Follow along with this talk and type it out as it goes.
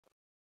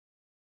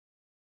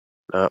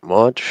Not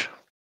much.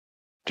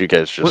 Did you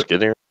guys just What?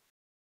 get here?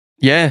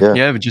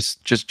 Yeah, we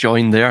just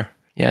joined there.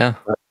 Yeah.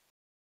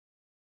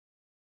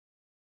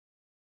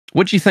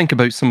 What do you think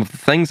about some of the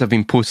things I've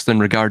been posting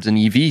regarding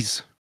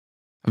EVs?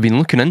 I've been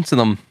looking into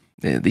them.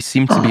 They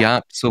seem to be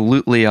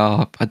absolutely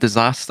a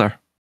disaster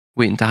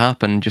waiting to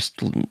happen, just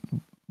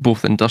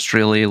both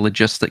industrially,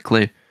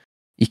 logistically,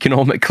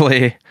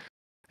 economically,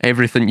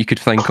 everything you could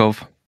think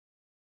of.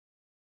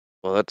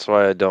 Well, that's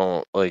why I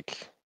don't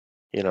like,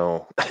 you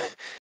know,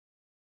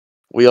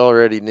 we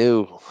already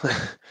knew.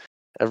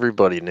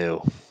 Everybody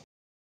knew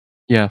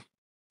Yeah.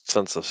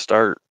 since the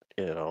start,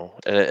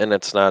 and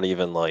it's not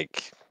even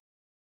like,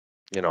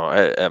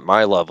 at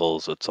my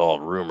levels, it's all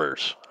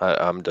rumors.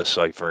 I'm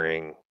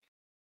deciphering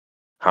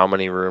how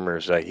many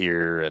rumors I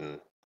hear and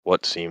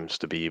what seems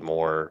to be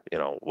more,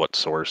 what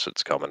source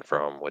it's coming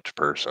from, which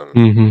person.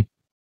 Mm-hmm.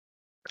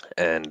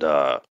 And,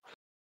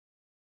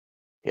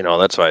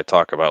 that's why I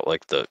talk about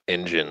like the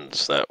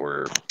engines that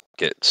were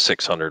get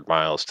 600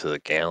 miles to the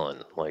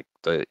gallon. Like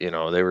they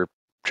were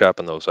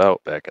chopping those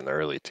out back in the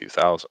early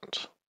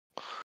 2000s.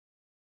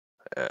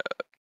 Uh,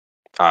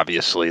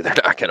 Obviously, they're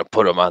not going to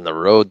put them on the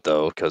road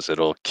though, because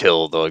it'll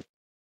kill the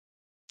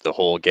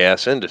whole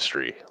gas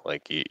industry.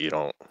 Like you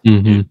don't,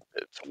 Mm-hmm.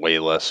 it's way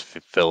less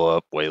fill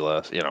up, way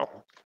less.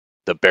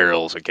 The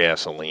barrels of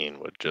gasoline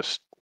would just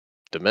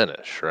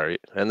diminish, right?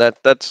 And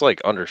that's like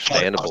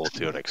understandable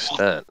to an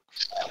extent.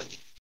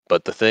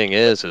 But the thing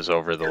is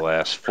over the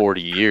last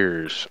 40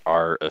 years,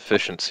 our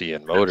efficiency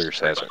in motors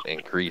hasn't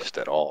increased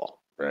at all,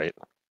 right?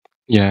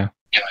 Yeah.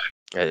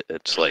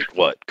 It's like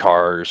what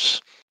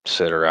cars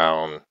sit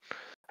around.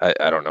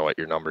 I don't know what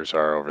your numbers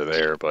are over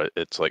there, but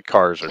it's like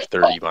cars are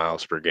 30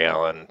 miles per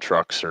gallon,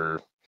 trucks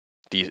are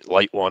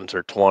light ones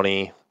are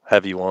 20,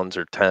 heavy ones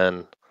are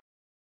 10,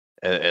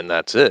 and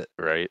that's it,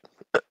 right?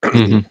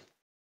 Mm-hmm.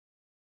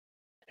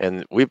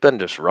 And we've been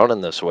just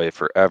running this way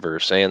forever,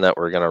 saying that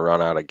we're going to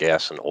run out of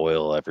gas and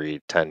oil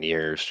every 10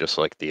 years, just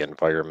like the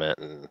environment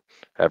and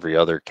every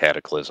other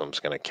cataclysm is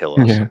going to kill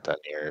us Yeah. in 10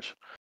 years.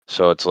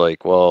 So it's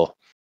like, well,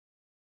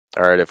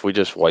 all right, if we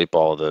just wipe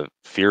all the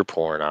fear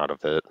porn out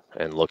of it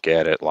and look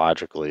at it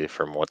logically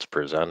from what's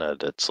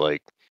presented, it's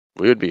like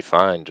we would be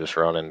fine just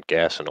running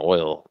gas and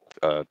oil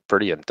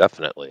pretty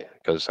indefinitely,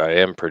 because I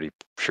am pretty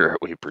sure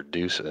we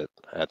produce it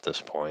at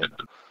this point.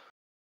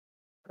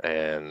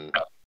 And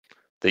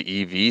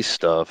the EV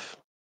stuff,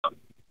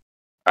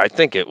 I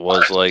think it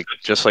was like,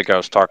 just like I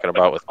was talking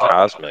about with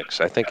Cosmics,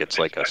 I think it's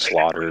like a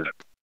slaughtered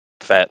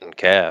fattened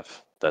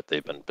calf that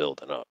they've been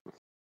building up.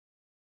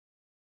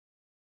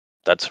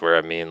 That's where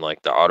I mean,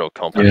 like the auto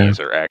companies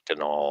are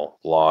acting all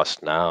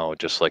lost now,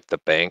 just like the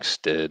banks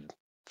did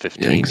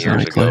 15 years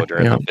Exactly. ago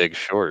during Yeah. the Big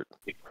Short,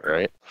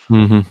 right?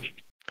 Mm-hmm.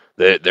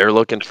 They're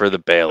looking for the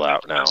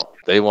bailout now.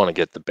 They want to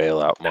get the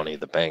bailout money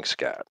the banks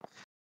got.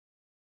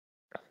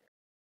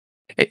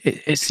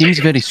 It seems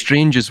very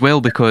strange as well,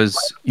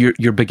 because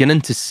you're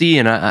beginning to see,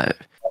 and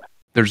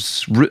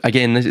there's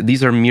again,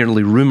 these are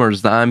merely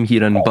rumors that I'm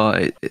hearing,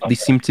 but they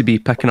seem to be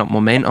picking up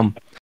momentum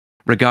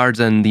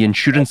regarding the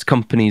insurance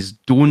companies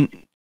don't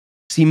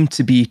seem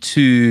to be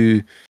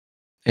too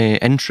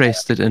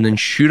interested in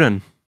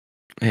insuring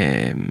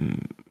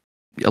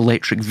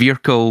electric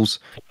vehicles,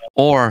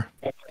 or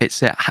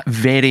it's at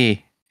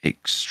very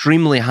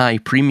extremely high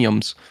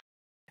premiums.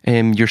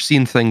 You're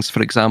seeing things,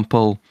 for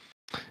example,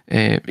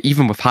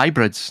 even with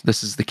hybrids,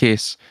 this is the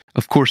case.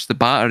 Of course, the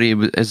battery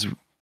is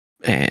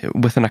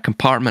within a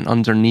compartment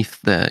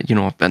underneath the,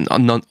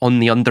 on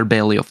the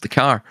underbelly of the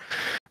car.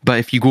 But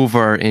if you go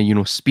over,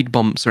 speed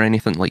bumps or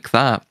anything like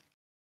that,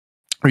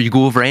 or you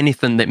go over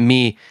anything that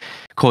may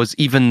cause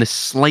even the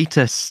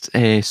slightest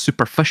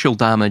superficial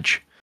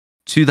damage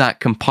to that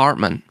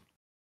compartment,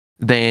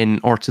 then,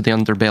 or to the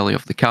underbelly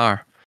of the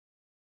car,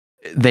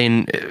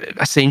 then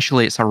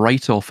essentially it's a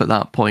write-off at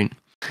that point.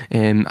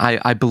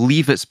 I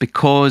believe it's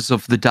because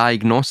of the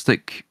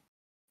diagnostic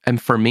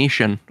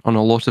information on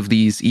a lot of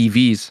these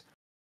EVs,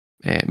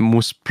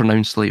 most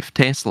pronouncedly of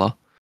Tesla.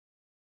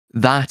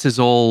 That is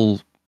all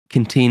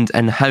contained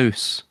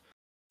in-house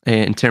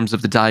in terms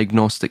of the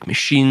diagnostic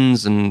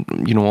machines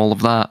and all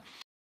of that.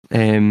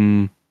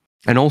 And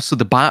also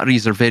the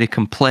batteries are very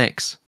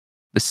complex.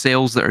 The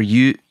cells that are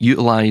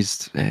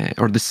utilized,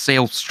 or the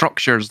cell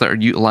structures that are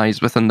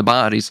utilized within the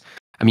batteries.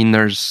 I mean,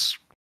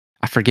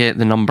 I forget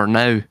the number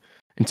now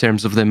in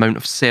terms of the amount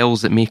of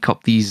cells that make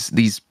up these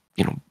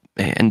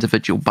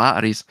individual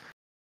batteries.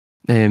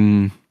 I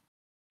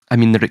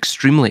mean, they're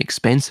extremely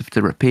expensive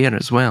to repair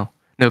as well.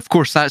 Now, of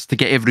course, that's to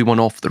get everyone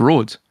off the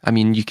road. I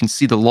mean, you can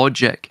see the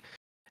logic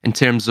in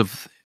terms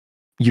of,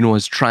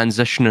 as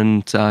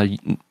transitioning to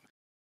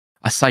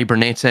a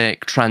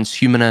cybernetic,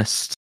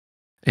 transhumanist,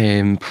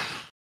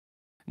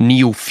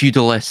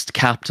 neo-feudalist,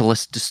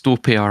 capitalist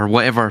dystopia, or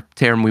whatever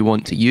term we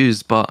want to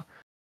use. But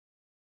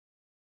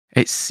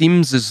it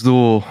seems as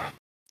though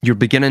you're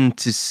beginning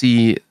to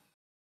see,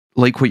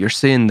 like what you're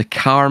saying, the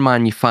car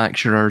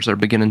manufacturers are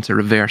beginning to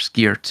reverse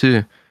gear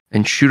too.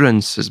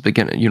 Insurance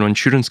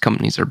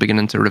companies are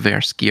beginning to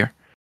reverse gear.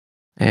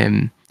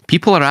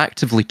 People are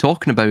actively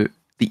talking about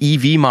the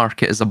EV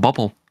market is a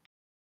bubble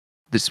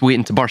that's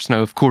waiting to burst. Now,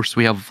 of course,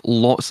 we have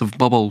lots of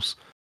bubbles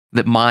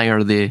that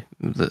mire the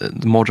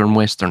modern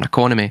Western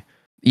economy,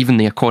 even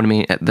the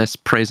economy at this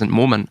present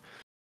moment.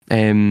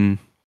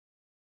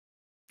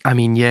 I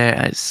mean,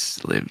 yeah,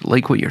 it's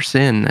like what you're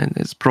saying.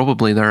 It's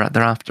probably they're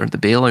after the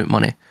bailout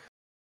money.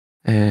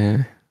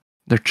 They're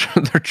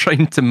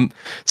trying to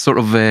sort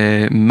of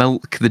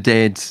milk the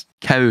dead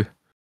cow,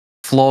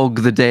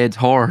 flog the dead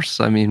horse.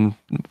 I mean,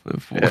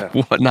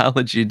 what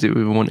analogy do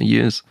we want to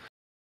use?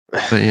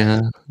 But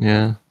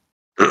yeah.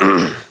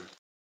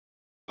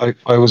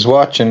 I was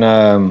watching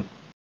a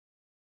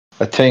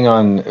thing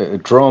on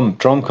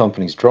drum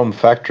companies, drum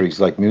factories,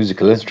 like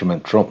musical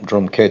instrument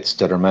drum kits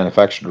that are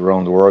manufactured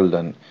around the world,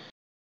 and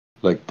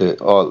like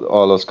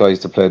all those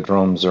guys that play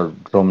drums are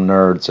drum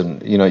nerds,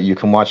 and you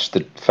can watch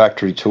the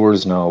factory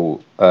tours now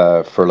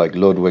for like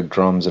Ludwig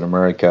drums in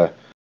America,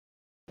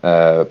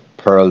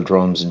 Pearl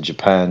drums in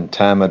Japan,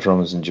 Tama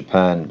drums in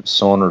Japan,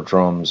 Sonor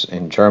drums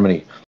in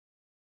Germany.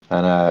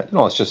 And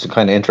it's just a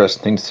kind of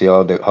interesting thing to see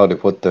how they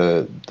put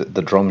the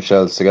drum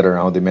shells together and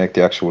how they make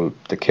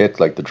the kit,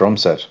 like the drum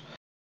set.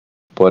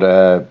 But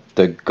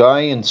the guy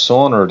in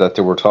Sonor that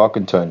they were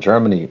talking to in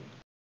Germany,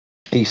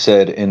 he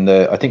said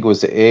I think it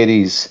was the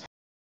 80s,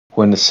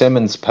 when the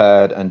Simmons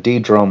pad and D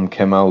drum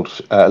came out,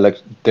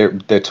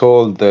 they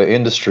told the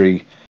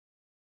industry,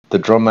 the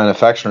drum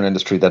manufacturing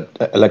industry, that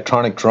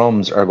electronic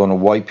drums are going to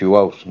wipe you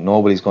out.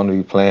 Nobody's going to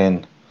be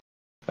playing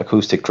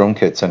acoustic drum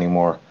kits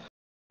anymore.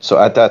 So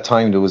at that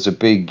time, there was a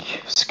big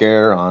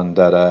scare on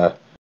that,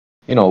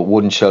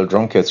 wooden shell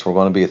drum kits were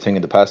going to be a thing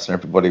in the past, and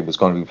everybody was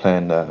going to be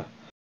playing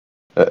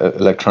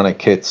electronic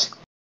kits.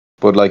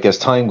 But like as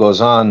time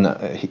goes on,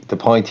 the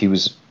point he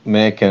was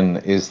making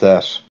is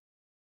that,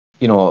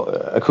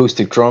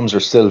 acoustic drums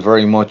are still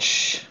very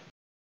much,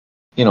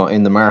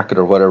 in the market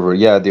or whatever.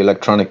 Yeah, the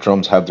electronic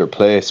drums have their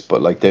place,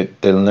 but like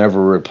they'll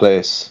never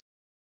replace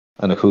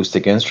an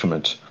acoustic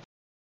instrument.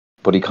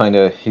 But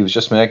he was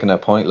just making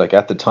that point. Like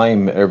at the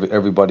time,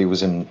 everybody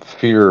was in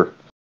fear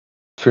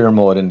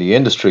mode in the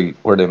industry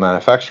where they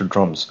manufactured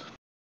drums.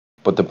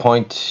 But the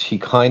point he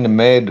kind of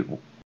made,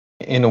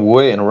 in a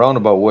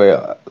roundabout way,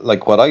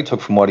 like what I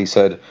took from what he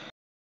said,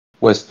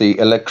 was the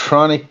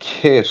electronic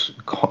kit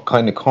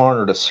kind of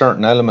cornered a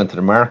certain element of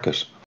the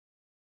market.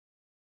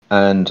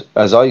 And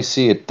as I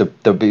see it,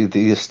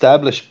 the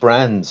established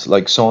brands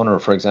like Sonor,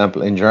 for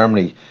example, in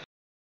Germany,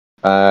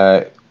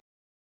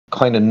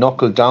 kind of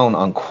knuckled down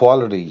on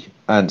quality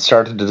and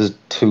started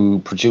to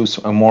produce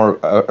a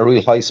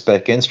real high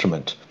spec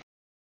instrument.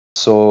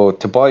 So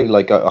to buy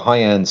like a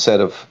high end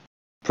set of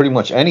pretty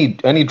much any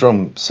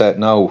drum set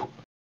now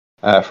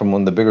from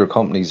one of the bigger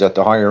companies at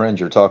the higher end,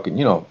 you're talking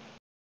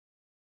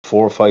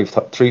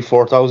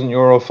 4,000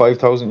 euro,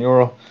 5,000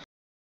 euro,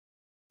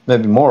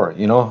 maybe more.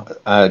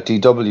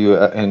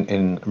 DW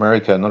in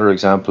America, another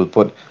example.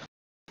 But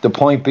the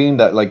point being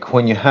that like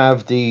when you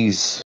have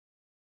these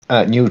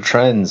new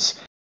trends,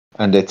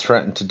 and they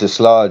threaten to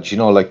dislodge,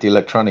 like the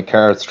electronic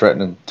car is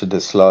threatening to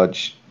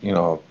dislodge,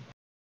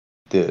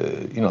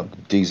 the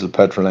diesel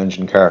petrol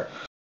engine car.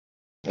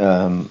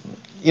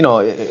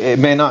 It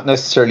may not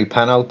necessarily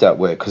pan out that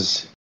way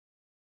because,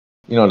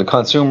 the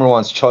consumer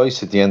wants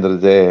choice at the end of the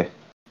day,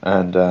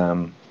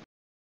 and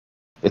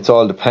it's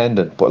all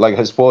dependent. But like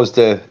I suppose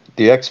the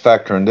X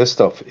factor in this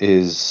stuff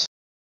is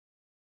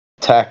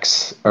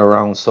tax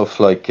around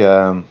stuff like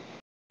and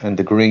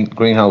the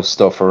greenhouse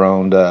stuff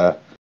around.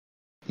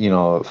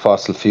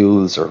 Fossil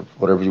fuels or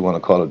whatever you want to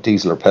call it,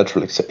 diesel or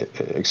petrol,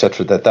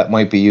 etc. That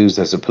might be used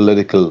as a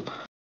political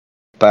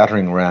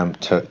battering ram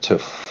to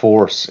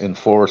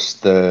enforce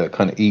the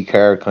kind of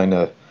e-car kind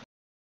of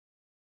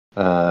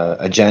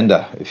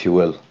agenda, if you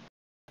will.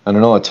 And I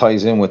know it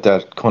ties in with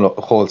that kind of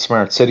whole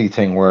smart city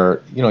thing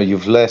where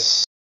you've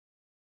less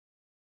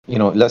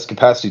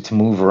capacity to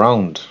move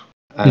around,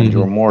 and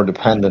you're more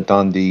dependent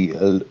on the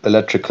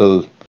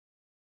electrical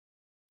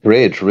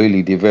grid,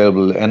 really, the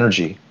available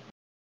energy.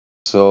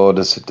 So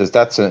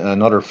that's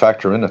another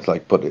factor in it.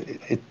 Like, but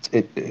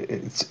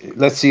it's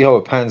let's see how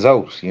it pans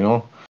out.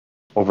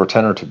 Over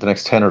the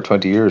next 10 or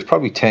 20 years,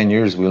 probably 10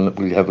 years, we'll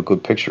have a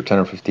good picture. 10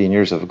 or 15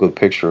 years, have a good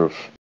picture of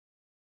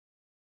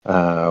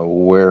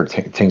where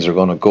things are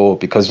going to go,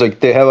 because like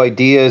they have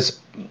ideas,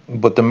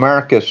 but the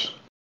market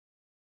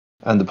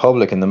and the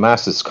public and the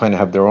masses kind of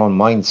have their own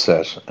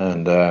mindset,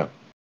 and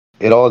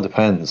it all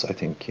depends. I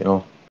think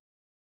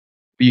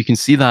You can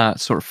see that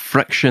sort of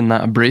friction,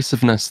 that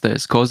abrasiveness that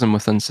it's causing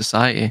within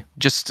society.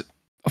 Just,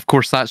 of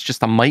course, that's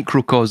just a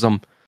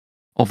microcosm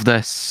of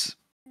this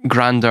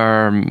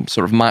grander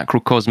sort of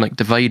macrocosmic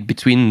divide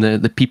between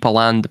the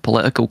people and the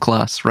political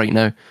class right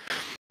now.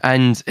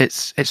 And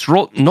it's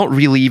not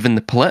really even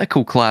the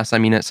political class. I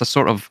mean, it's a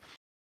sort of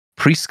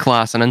priest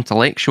class, an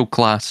intellectual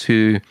class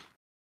who,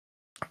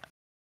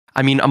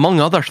 I mean, among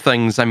other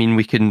things, I mean,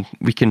 we can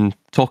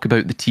talk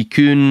about the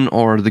tikkun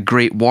or the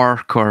great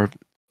work or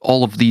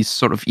all of these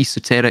sort of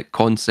esoteric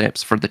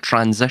concepts for the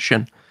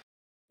transition,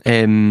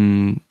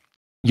 between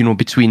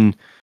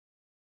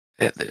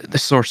the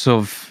sorts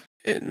of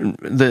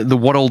the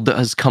world that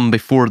has come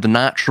before the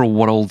natural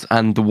world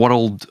and the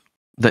world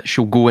that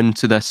shall go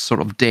into this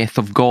sort of death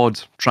of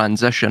God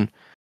transition,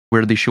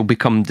 where they shall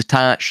become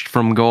detached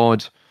from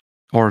God,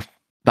 or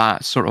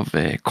that sort of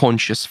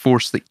conscious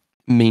force that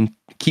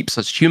keeps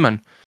us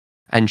human,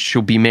 and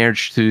shall be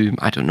merged to,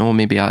 I don't know,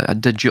 maybe a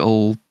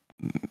digital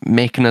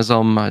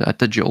mechanism, a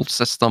digital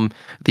system,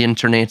 the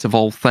Internet of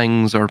all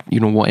things, or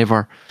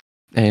whatever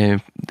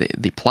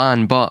they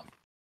plan. But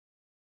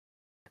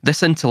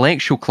this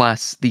intellectual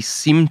class, they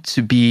seem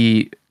to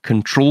be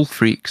control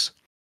freaks,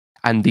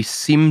 and they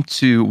seem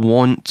to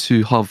want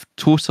to have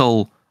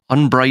total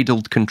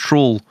unbridled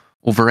control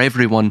over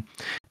everyone,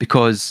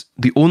 because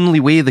the only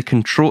way the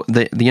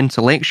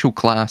intellectual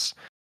class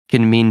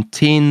can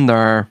maintain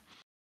their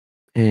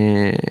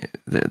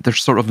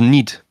sort of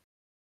need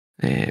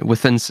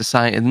within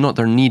society, not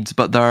their needs,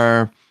 but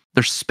their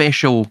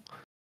special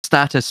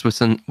status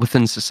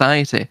within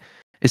society,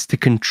 is to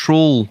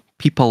control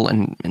people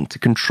and to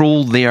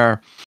control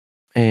their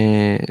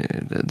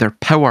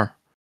power,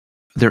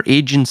 their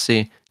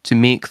agency to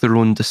make their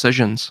own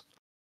decisions.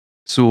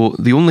 So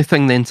the only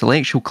thing the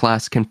intellectual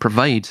class can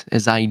provide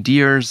is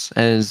ideas,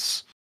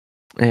 is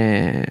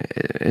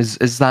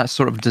that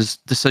sort of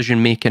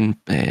decision making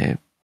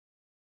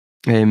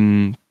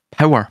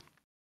power.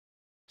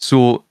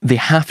 So they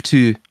have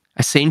to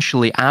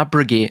essentially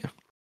abrogate,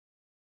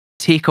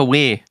 take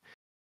away,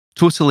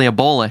 totally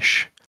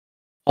abolish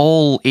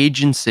all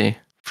agency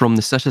from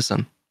the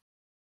citizen.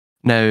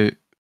 Now,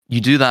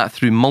 you do that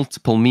through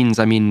multiple means.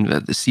 I mean,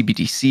 the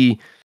CBDC,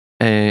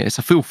 it's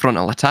a full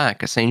frontal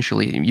attack,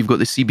 essentially. You've got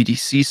the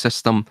CBDC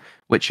system,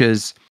 which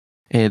is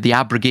the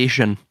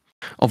abrogation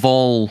of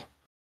all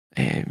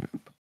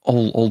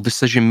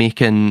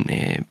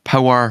decision-making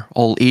power,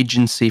 all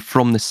agency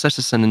from the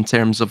citizen in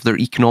terms of their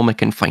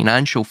economic and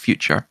financial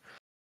future.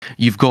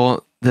 You've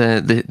got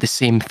the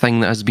same thing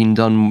that has been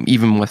done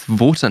even with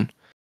voting,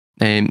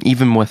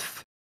 even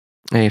with,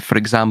 for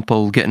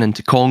example, getting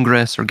into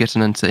Congress or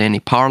getting into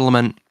any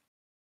parliament.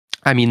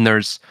 I mean,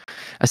 there's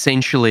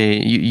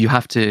essentially, you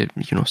have to,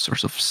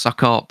 sort of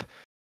suck up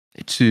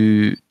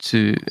to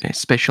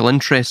special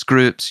interest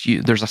groups.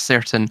 There's a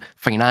certain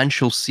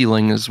financial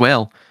ceiling as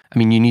well. I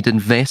mean, you need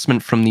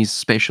investment from these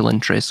special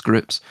interest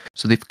groups.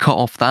 So they've cut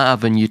off that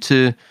avenue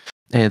too.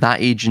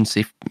 That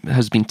agency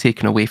has been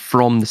taken away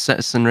from the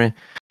citizenry.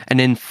 And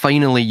then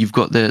finally, you've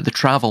got the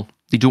travel.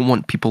 They don't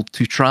want people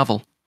to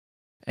travel.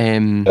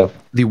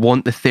 They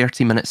want the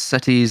 30-minute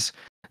cities.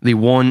 They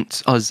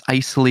want us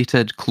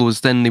isolated,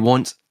 closed in. They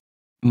want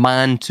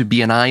man to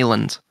be an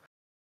island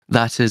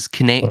that is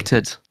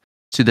connected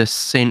to this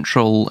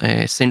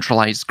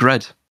centralized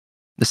grid,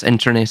 this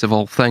Internet of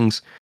all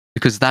things,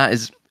 because that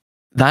is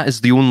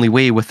the only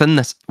way within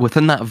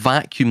that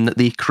vacuum that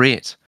they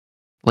create.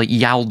 Like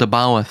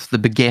Yaldabaoth, the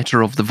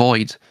begetter of the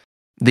void.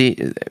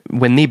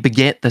 When they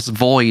beget this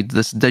void,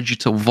 this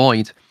digital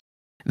void,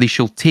 they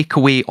shall take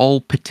away all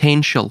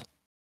potential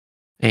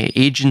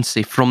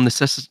agency from the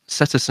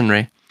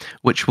citizenry,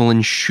 which will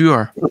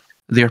ensure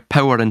their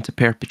power into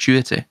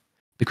perpetuity.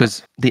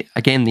 Because the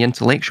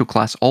intellectual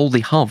class, all they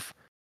have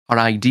are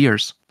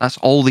ideas. That's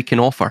all they can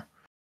offer.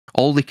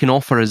 All they can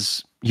offer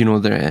is,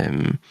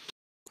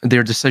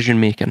 their decision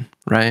making,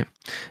 right?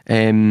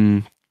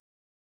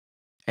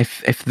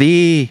 If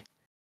they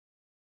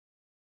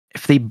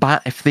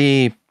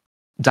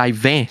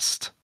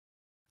divest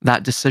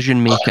that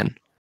decision making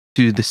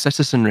to the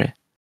citizenry,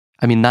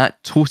 I mean,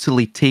 that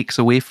totally takes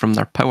away from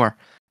their power.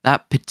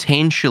 That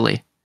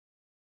potentially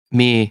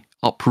may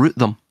uproot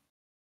them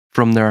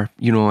from their,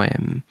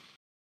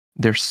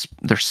 their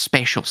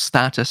special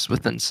status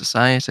within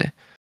society.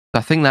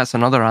 I think that's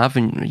another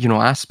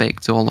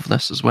aspect to all of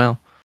this as well.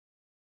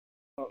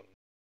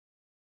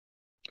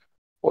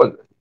 Well,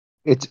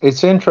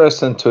 it's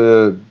interesting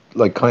to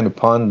kind of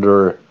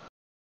ponder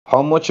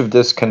how much of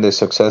this can they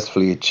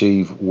successfully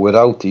achieve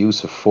without the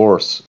use of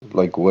force,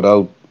 like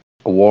without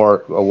a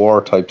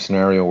war type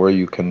scenario where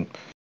you can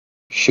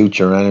shoot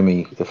your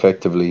enemy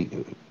effectively,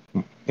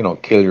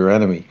 kill your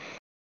enemy.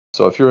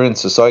 So if you're in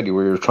society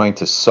where you're trying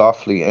to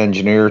softly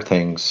engineer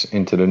things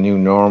into the new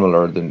normal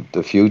or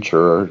the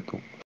future, or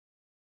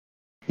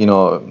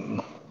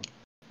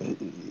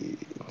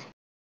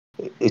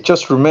it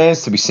just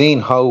remains to be seen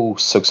how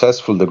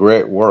successful the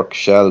great work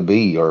shall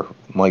be or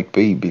might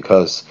be,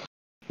 because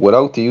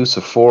without the use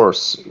of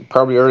force,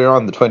 probably earlier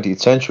on in the 20th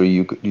century,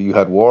 you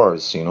had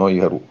wars. You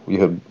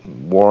had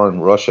war in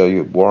Russia, you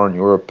had war in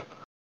Europe,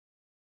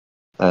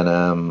 and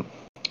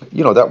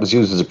that was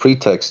used as a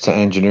pretext to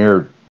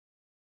engineer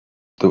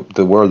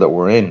the world that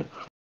we're in.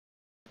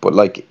 But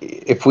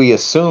if we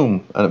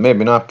assume, and it may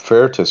be not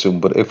fair to assume,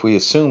 but if we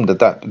assume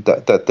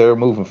that they're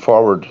moving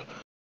forward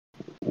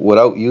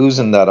without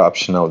using that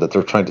option now, that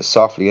they're trying to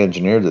softly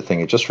engineer the thing,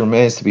 it just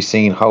remains to be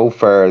seen how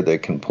far they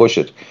can push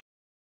it,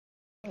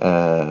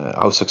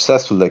 how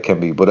successful they can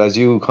be. But as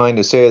you kind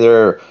of say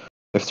there,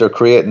 if they're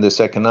creating this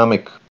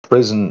economic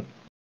prison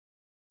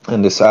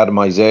and this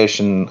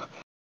atomization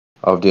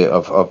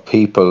of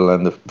people,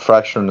 and the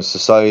fracturing of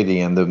society,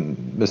 and the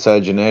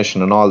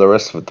miscegenation and all the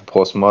rest of it, the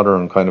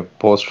postmodern kind of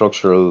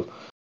post-structural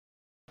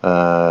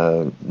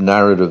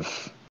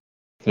narrative.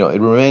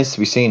 It remains to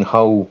be seen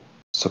how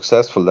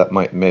successful that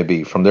may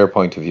be from their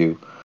point of view.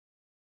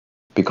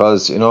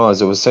 Because,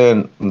 as I was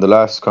saying in the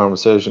last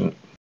conversation,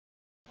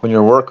 when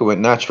you're working with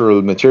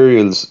natural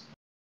materials,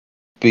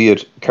 be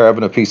it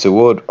carving a piece of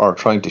wood or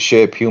trying to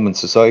shape human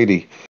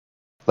society,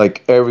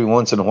 like every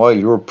once in a while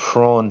you're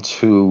prone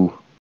to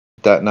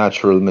that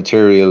natural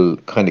material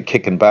kind of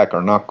kicking back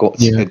or not go.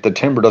 Yeah. The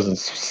timber doesn't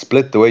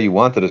split the way you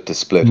wanted it to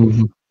split.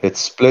 Mm-hmm. It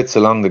splits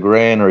along the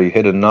grain, or you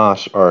hit a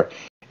knot, or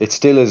it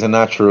still is a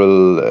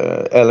natural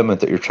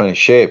element that you're trying to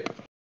shape.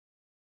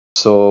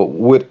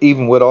 So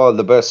even with all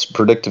the best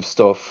predictive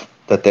stuff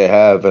that they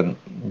have, and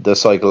the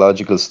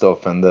psychological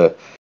stuff, and the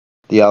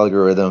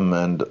algorithm,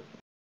 and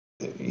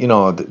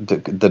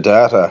the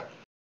data,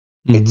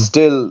 it's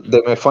still,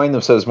 they may find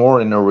themselves more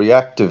in a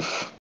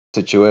reactive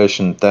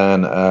situation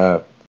than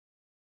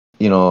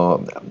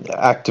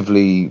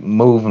actively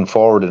moving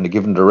forward in a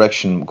given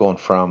direction, going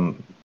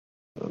from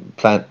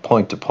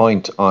point to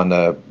point on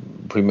a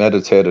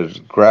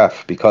premeditated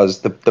graph,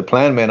 because the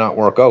plan may not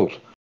work out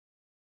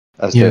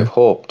as they've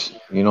hoped.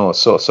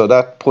 So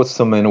that puts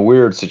them in a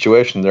weird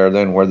situation there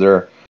then, where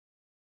they're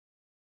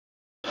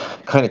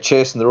kind of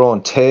chasing their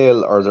own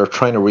tail, or they're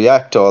trying to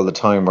react all the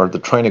time, or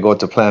they're trying to go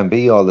to plan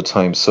B all the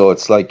time. So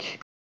it's like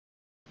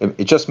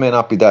it just may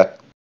not be that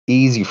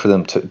easy for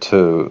them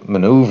to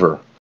maneuver.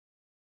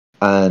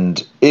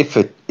 And if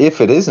it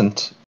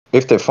isn't,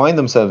 if they find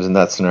themselves in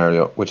that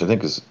scenario, which I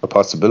think is a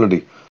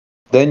possibility,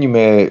 then you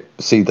may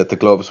see that the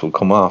gloves will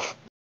come off,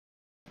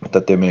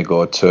 that they may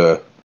go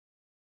to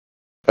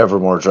ever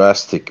more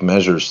drastic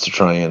measures to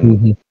try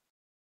and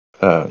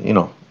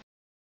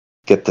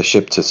get the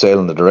ship to sail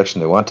in the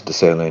direction they wanted to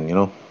sail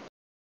in.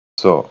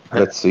 So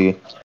let's see.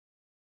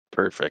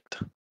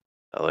 Perfect.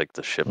 I like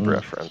the ship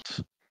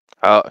reference.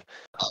 How,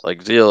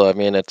 like Zeal, I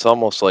mean, it's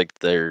almost like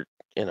they're,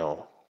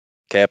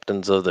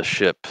 captains of the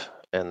ship,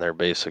 and they're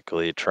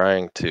basically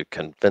trying to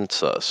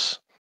convince us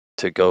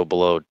to go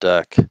below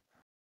deck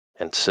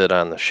and sit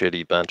on the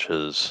shitty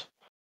benches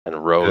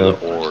and row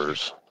the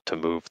oars to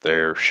move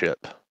their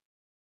ship.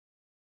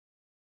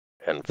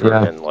 And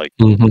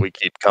we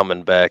keep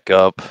coming back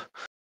up,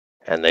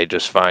 and they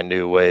just find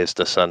new ways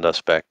to send us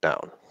back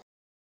down.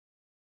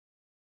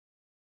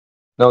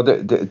 Now,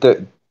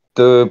 the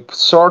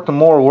sort of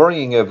more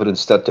worrying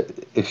evidence that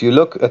if you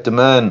look at the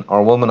man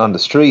or woman on the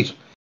street,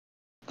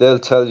 they'll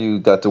tell you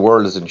that the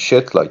world is in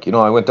shit. Like,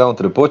 I went down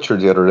to the butcher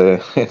the other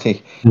day,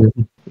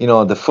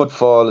 and the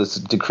footfall is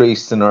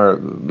decreased in our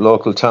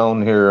local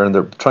town here, and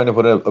they're trying to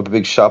put a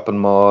big shopping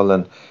mall,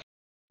 and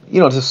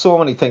there's so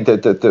many things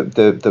that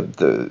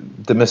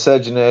the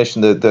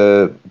miscegenation,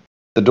 the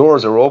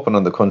doors are open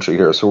on the country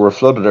here, so we're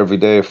flooded every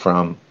day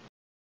from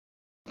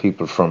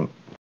people from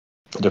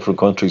different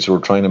countries who are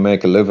trying to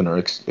make a living, or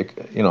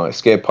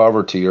escape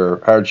poverty or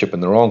hardship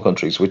in their own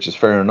countries, which is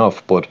fair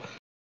enough, but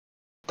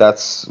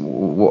that's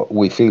what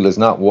we feel is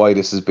not why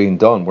this is being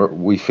done.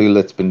 We feel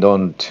it's been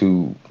done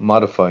to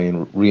modify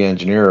and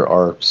re-engineer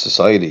our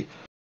society.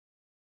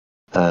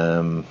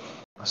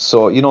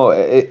 So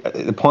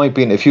the point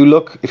being, if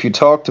you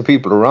talk to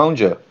people around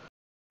you,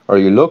 or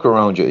you look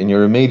around you in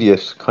your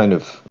immediate kind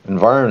of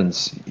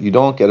environs, you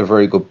don't get a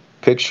very good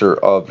picture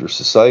of your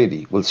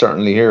society. Well,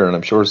 certainly here, and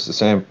I'm sure it's the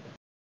same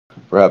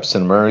perhaps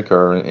in America,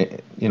 or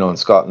in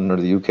Scotland or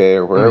the UK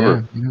or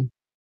wherever.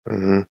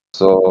 Mm-hmm.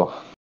 So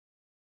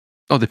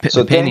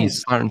the pennies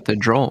starting to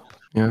drop.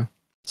 Yeah.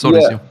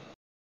 Sorry, Zeal.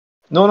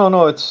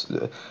 No. It's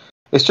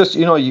just,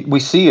 we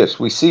see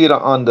it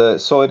on the,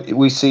 so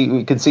we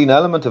can see an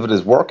element of it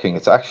is working.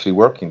 It's actually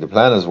working. The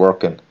plan is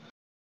working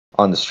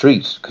on the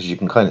street, because you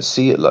can kind of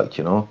see it,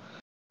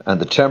 and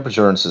the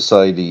temperature in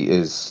society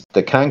is,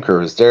 the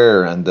canker is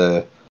there, and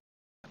the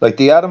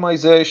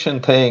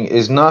atomization thing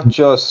is not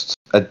just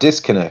a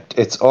disconnect.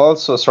 It's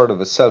also sort of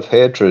a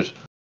self-hatred,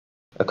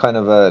 a kind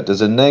of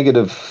there's a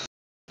negative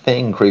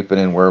thing creeping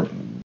in, where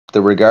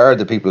the regard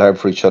that people have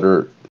for each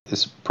other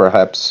is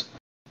perhaps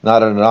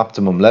not at an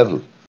optimum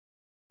level.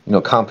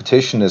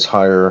 Competition is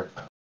higher.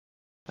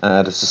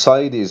 The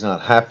society is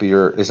not happy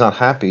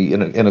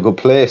in a good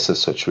place as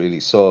such, really.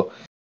 So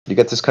you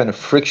get this kind of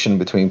friction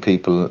between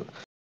people,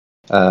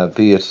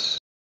 be it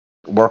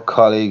work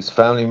colleagues,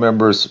 family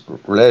members,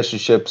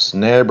 relationships,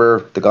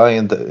 neighbor, the guy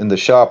in the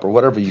shop, or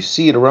whatever. You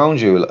see it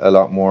around you a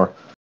lot more,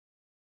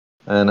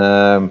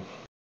 and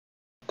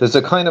there's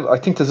a kind of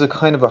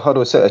how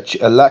do I say,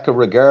 a lack of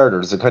regard, or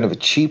there's a kind of a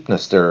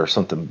cheapness there, or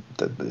something.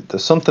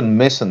 There's something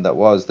missing that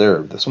was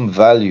there. There's some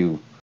value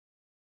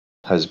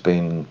has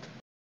been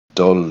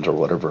dulled, or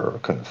whatever,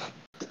 kind of.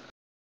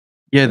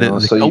 Yeah,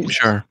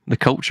 the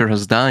culture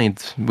has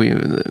died.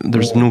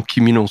 There's no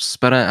communal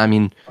spirit. I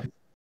mean,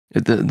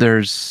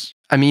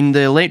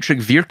 the electric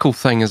vehicle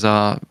thing is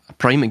a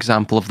prime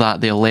example of that.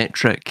 The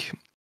electric,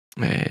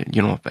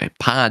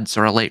 pads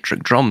or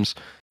electric drums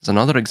is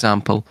another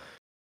example.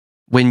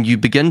 When you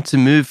begin to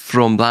move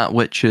from that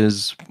which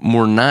is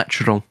more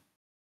natural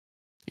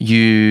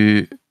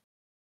you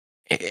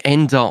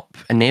end up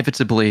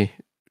inevitably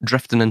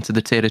drifting into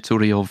the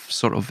territory of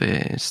sort of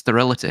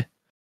sterility,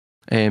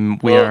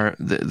 where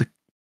the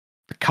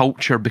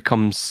culture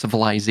becomes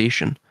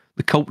civilization.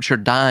 The culture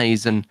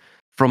dies, and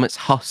from its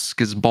husk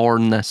is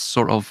born this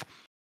sort of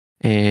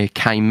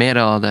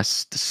chimera,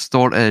 this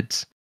distorted,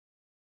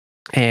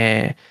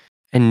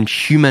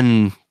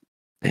 inhuman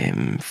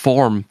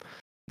form,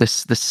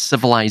 this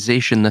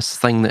civilization, this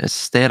thing that is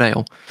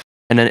sterile.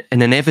 And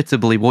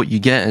inevitably what you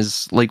get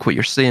is, like what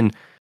you're saying,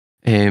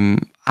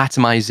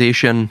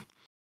 atomization,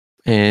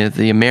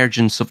 the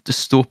emergence of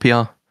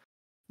dystopia,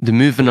 the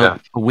moving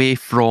away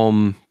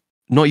from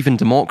not even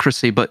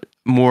democracy, but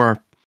a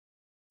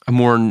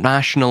more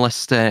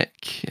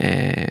nationalistic,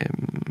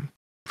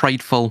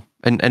 prideful,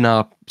 in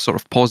a sort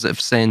of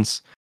positive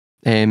sense,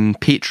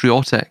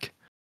 patriotic.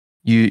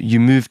 You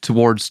move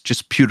towards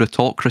just pure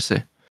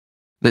autocracy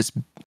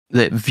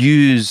that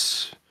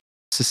views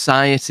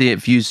society, it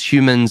views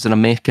humans in a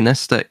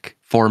mechanistic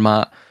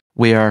format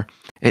where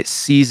it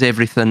sees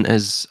everything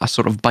as a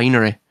sort of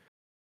binary,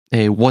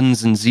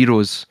 ones and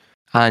zeros,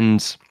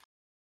 and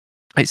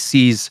it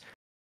sees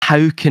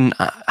how can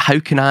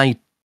I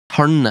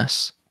turn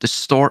this,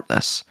 distort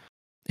this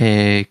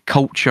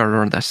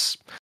culture or this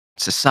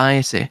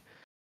society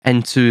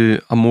into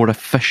a more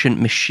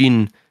efficient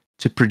machine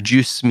to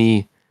produce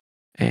me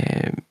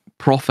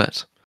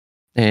profit,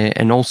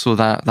 and also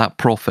that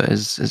profit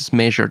is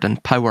measured in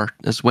power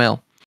as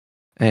well,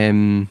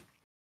 and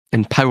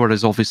power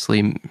is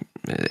obviously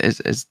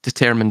is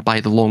determined by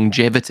the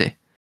longevity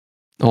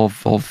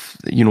of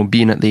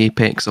being at the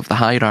apex of the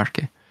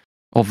hierarchy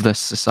of this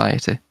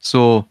society.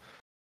 So,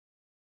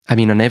 I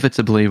mean,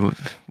 inevitably,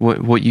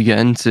 what you get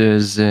into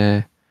is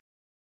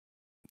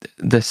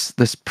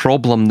this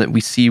problem that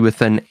we see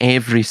within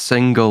every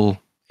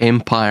single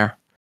empire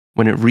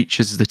when it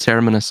reaches the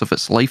terminus of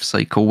its life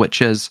cycle,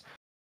 which is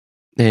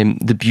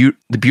the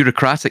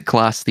bureaucratic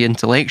class, the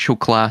intellectual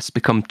class,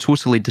 become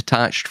totally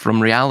detached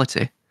from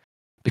reality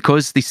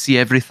because they see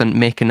everything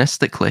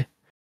mechanistically.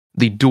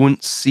 They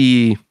don't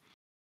see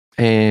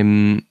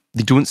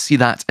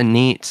that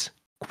innate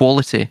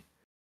quality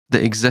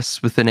that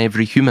exists within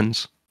every human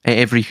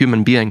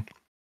being.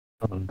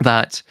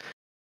 That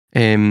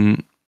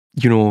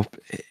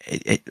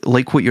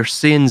like what you're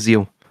saying,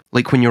 Zeal,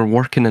 like when you're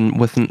working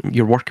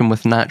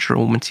with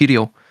natural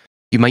material,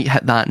 you might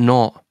hit that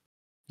knot,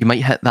 you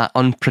might hit that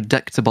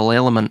unpredictable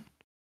element,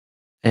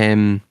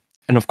 and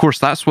of course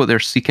that's what they're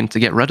seeking to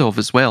get rid of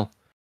as well.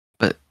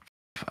 But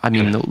I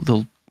mean,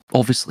 they'll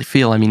obviously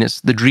fail. I mean,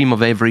 it's the dream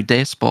of every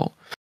despot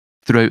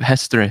throughout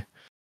history,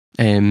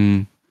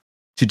 to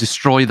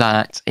destroy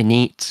that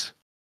innate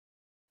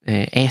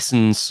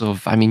essence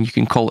of, I mean, you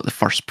can call it the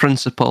first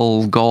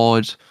principle,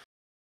 God,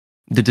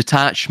 the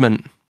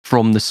detachment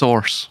from the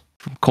source,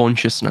 from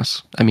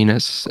consciousness. I mean,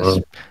 it's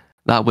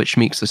that which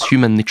makes us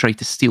human. They try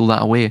to steal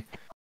that away,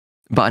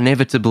 but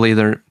inevitably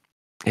they're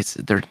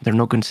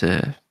not going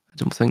to. I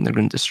don't think they're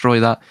going to destroy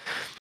that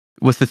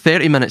with the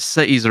 30-minute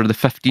cities or the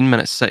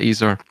 15-minute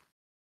cities or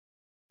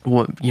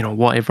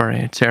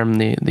whatever term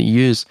they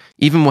use.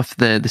 Even with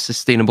the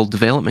Sustainable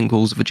Development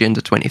Goals of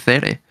Agenda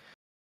 2030,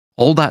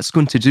 all that's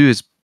going to do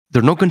is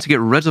they're not going to get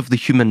rid of the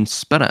human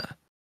spirit,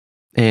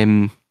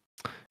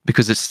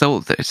 because it's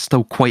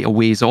still quite a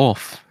ways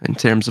off in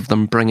terms of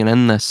them bringing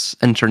in this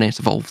Internet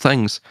of all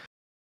things.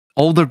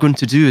 All they're going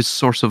to do is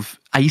sort of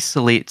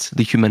isolate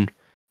the human,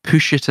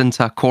 push it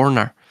into a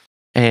corner.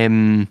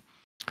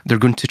 They're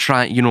going to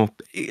try,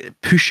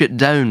 push it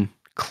down,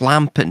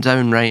 clamp it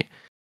down, right?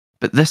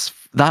 But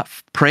that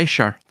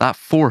pressure, that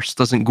force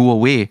doesn't go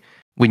away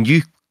when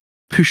you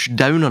push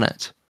down on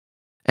it.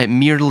 It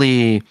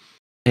merely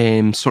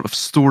sort of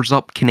stores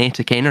up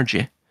kinetic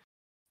energy.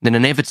 Then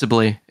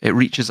inevitably it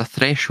reaches a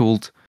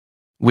threshold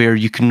where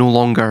you can no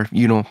longer,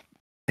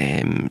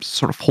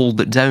 sort of hold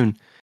it down,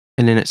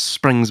 and then it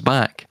springs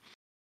back.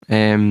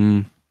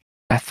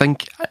 I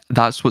think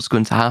that's what's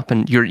going to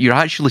happen. You're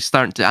actually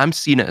starting to, I'm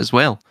seeing it as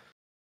well.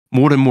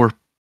 More and more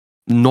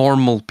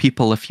normal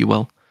people, if you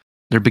will,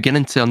 they're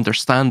beginning to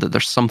understand that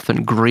there's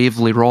something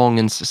gravely wrong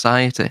in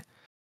society,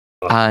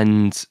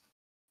 and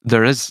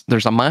there's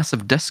a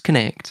massive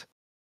disconnect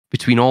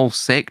between all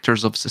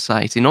sectors of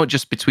society, not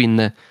just between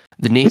the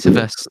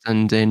nativist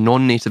and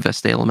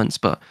non-nativist elements,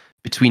 but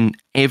between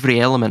every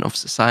element of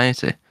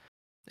society.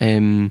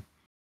 And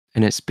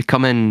it's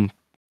becoming,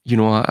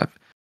 a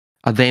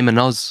them and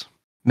us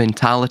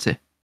mentality,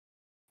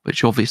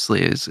 which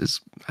obviously is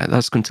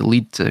that's going to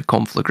lead to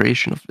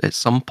conflagration at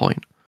some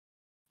point.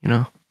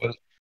 Well,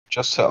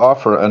 just to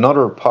offer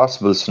another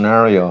possible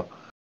scenario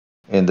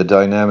in the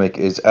dynamic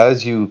is,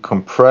 as you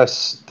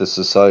compress the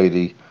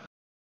society,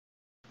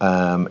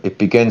 it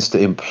begins to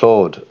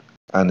implode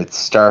and it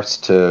starts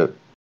to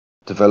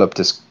develop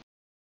this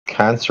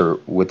cancer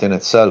within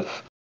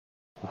itself,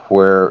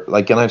 where,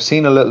 and I've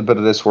seen a little bit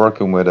of this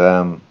working with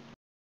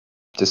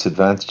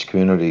disadvantaged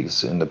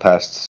communities in the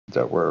past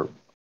that were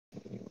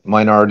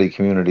minority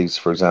communities,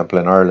 for example,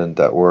 in Ireland,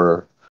 that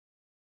were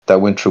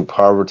that went through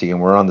poverty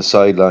and were on the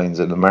sidelines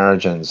and the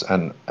margins,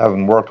 and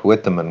having worked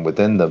with them and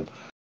within them,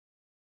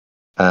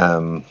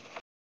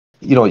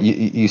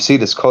 you see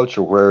this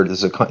culture where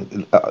there's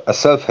a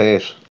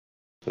self-hate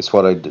is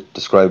what I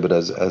describe it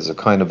as a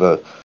kind of a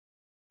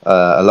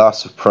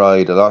loss of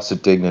pride, a loss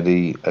of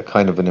dignity, a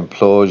kind of an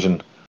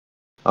implosion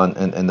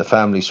in the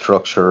family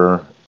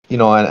structure,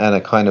 and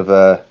a kind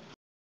of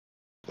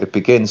it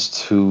begins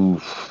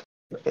to,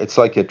 it's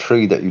like a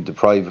tree that you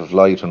deprive of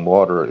light and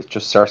water. It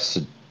just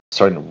starting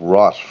to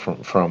rot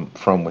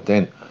from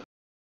within.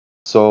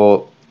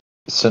 So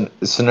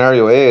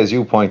scenario A, as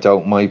you point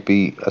out, might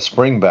be a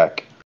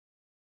springback,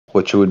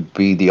 which would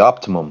be the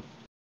optimum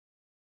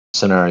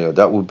scenario.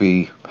 That would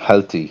be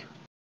healthy,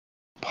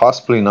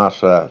 possibly not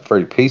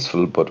very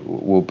peaceful, but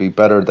will be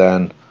better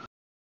than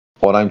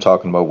what I'm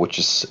talking about, which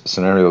is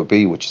scenario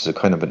B, which is a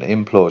kind of an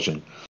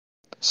implosion.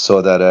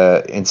 So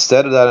that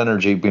instead of that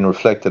energy being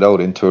reflected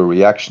out into a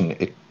reaction,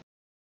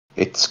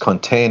 it's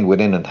contained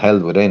within and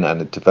held within,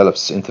 and it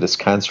develops into this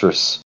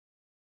cancerous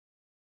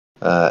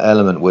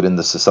element within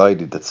the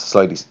society, that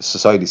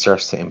society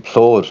starts to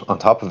implode on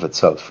top of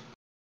itself.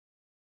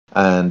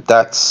 And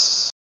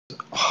that's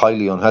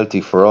highly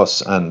unhealthy for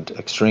us and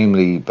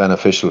extremely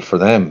beneficial for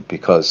them,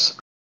 because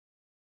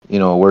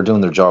we're doing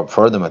their job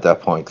for them at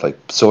that point. Like,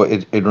 so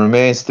it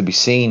remains to be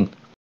seen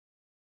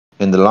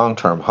in the long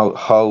term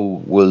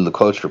how will the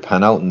culture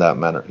pan out in that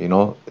manner.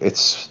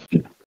 It's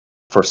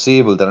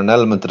foreseeable that an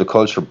element of the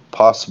culture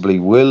possibly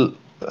will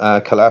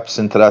collapse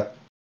into that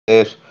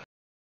state,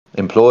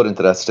 implode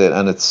into that state,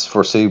 and it's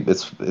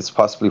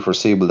possibly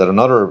foreseeable that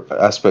another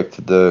aspect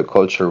of the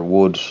culture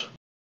would,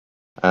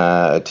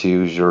 to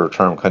use your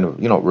term, kind of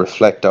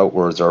reflect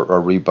outwards or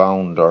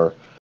rebound or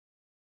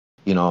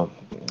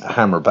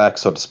hammer back,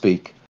 so to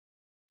speak.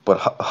 But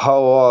how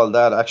all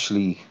that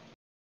actually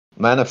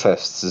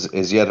manifests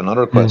is yet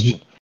another question.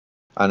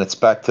 And it's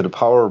back to the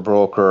power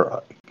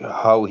broker,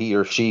 how he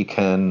or she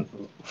can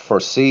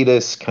foresee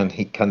this, can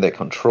they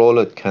control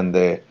it, can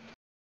they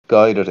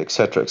guide it,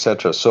 etc.,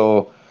 etc.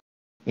 So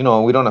we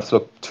don't have to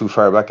look too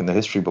far back in the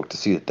history book to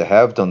see that they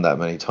have done that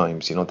many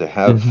times. They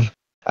have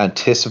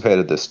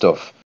anticipated this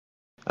stuff.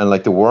 And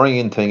like, the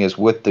worrying thing is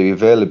with the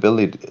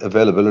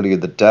availability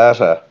of the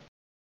data,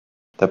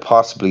 that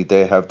possibly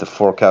they have the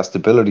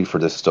forecastability for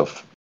this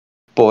stuff.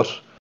 But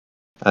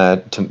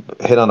to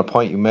hit on a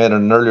point you made in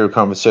an earlier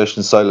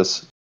conversation,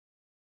 Silas,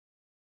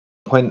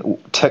 when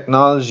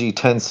technology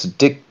tends to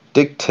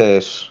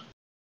dictate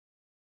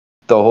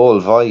the whole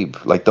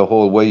vibe, like the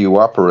whole way you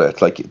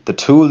operate, like the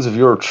tools of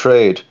your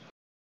trade,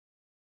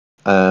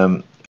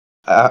 at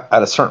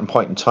a certain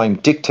point in time,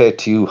 dictate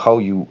to you how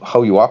you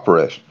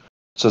operate.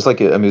 So it's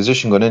like a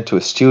musician going into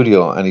a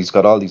studio and he's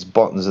got all these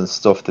buttons and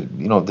stuff that,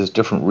 there's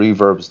different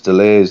reverbs,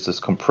 delays,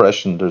 there's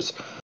compression, there's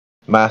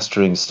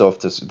mastering stuff,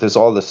 there's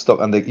all this stuff,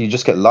 and you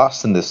just get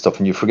lost in this stuff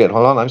and you forget,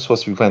 hold on, I'm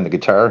supposed to be playing the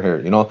guitar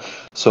here.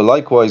 So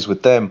likewise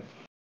with them,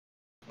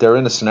 they're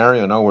in a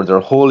scenario now where they're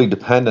wholly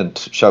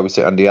dependent, shall we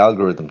say, on the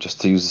algorithm, just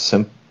to use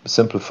a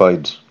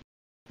simplified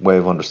way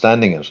of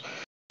understanding it.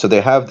 So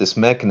they have this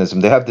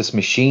mechanism, they have this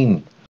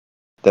machine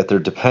that they're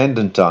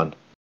dependent on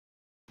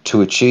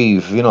to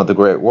achieve, the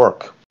great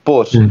work.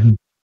 But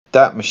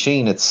that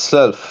machine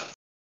itself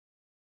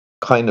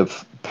kind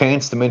of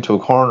paints them into a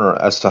corner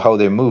as to how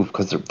they move,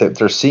 because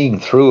they're seeing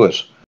through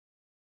it.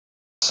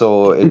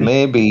 So it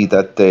may be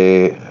that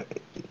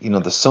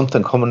there's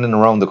something coming in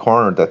around the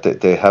corner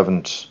that they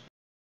haven't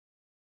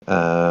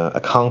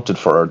accounted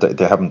for. They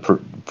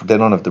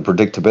don't have the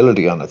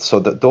predictability on it. So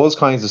that those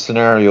kinds of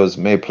scenarios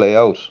may play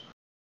out,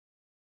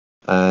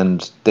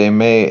 and they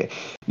may.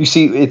 You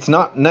see, it's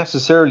not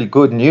necessarily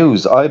good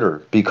news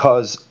either,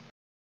 because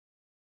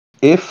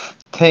if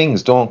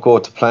things don't go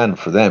to plan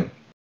for them,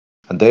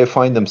 and they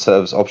find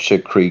themselves up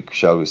shit creek,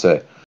 shall we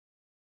say,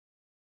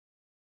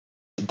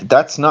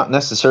 that's not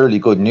necessarily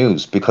good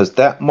news, because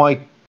the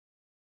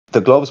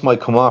gloves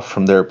might come off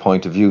from their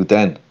point of view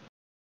then,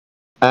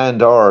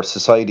 and our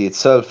society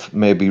itself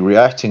may be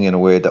reacting in a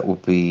way that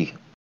would be,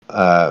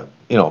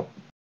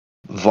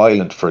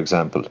 violent, for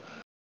example.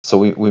 So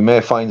we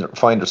may find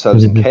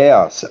ourselves in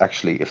chaos,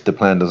 actually, if the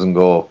plan doesn't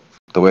go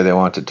the way they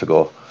want it to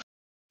go.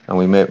 And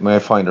we may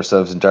find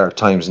ourselves in dark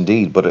times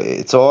indeed. But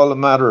it's all a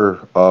matter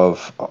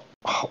of,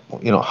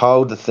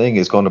 how the thing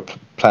is going to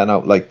plan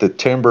out. Like the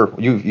timber,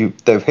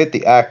 they've hit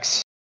the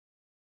axe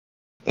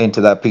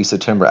into that piece of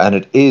timber, and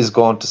it is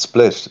going to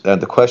split.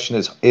 And the question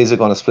is it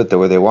going to split the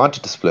way they want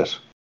it to split?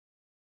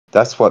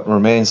 That's what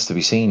remains to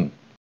be seen.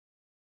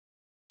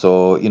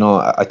 So,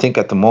 I think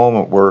at the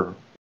moment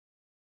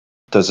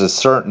there's a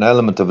certain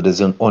element of it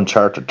is in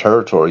uncharted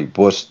territory,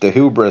 but the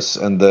hubris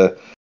and the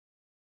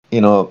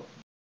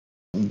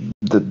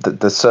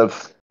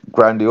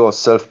grandiose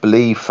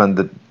self-belief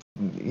and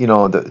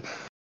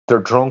they're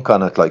drunk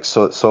on it. Like,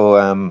 so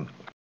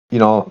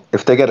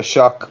if they get a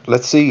shock,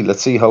 let's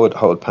see how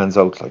it pans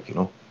out. Like,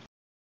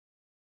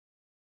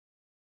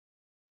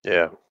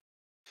 Yeah.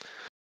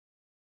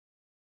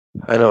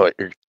 I know what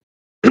you're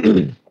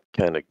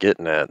kind of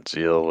getting at,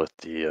 Zeal, with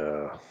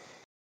the,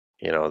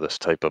 this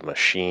type of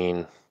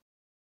machine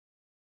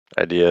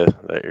idea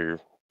that you're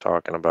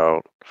talking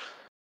about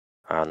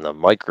on the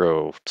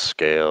micro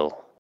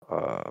scale,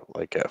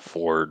 like at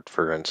Ford,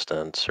 for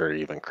instance, or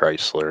even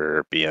Chrysler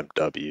or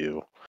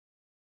BMW,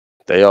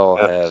 they all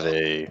have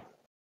a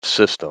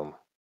system,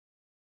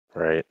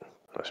 right?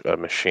 A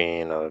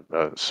machine,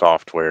 a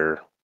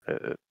software.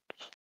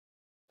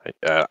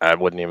 I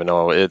wouldn't even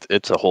know.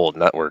 It's a whole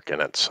network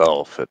in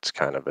itself. It's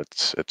got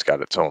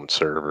its own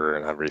server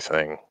and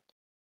everything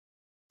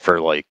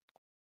for like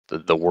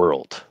the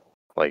world.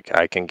 Like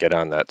I can get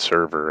on that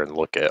server and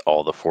look at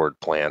all the Ford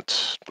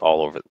plants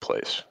all over the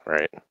place,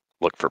 right?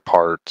 Look for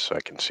parts. I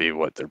can see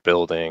what they're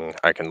building.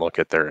 I can look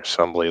at their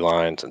assembly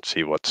lines and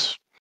see what's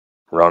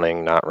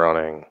running, not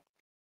running.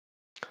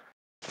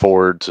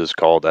 Ford's is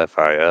called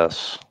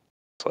FIS.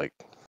 It's like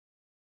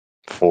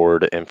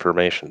Ford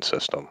Information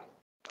System.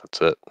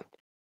 That's it.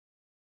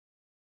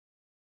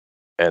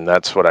 And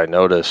that's what I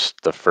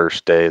noticed the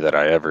first day that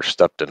I ever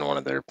stepped in one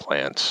of their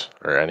plants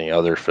or any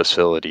other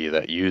facility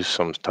that used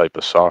some type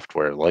of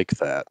software like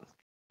that.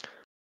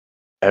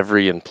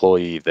 Every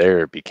employee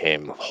there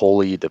became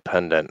wholly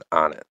dependent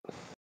on it.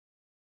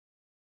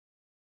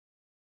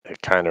 It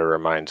kind of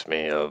reminds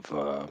me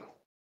of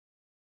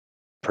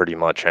pretty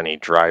much any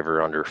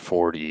driver under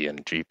 40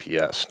 and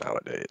GPS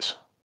nowadays,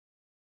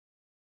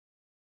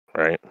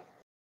 right?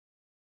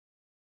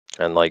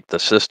 And like the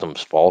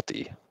system's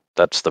faulty.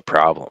 That's the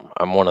problem.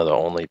 I'm one of the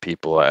only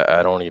people,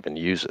 I don't even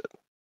use it.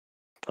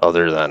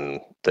 Other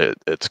than that,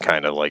 it's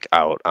kind of like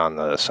out on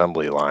the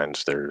assembly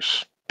lines,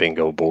 there's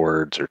bingo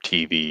boards or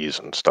TVs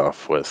and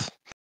stuff with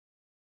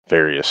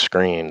various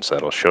screens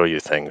that'll show you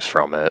things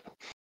from it.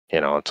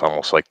 You know, it's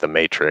almost like the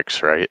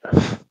Matrix, right?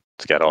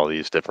 It's got all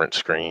these different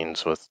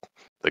screens with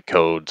the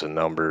codes and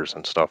numbers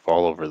and stuff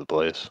all over the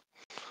place.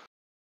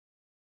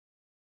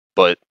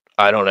 But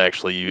I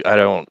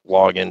don't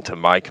log into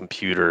my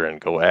computer and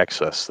go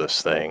access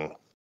this thing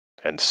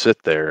and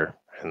sit there.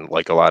 And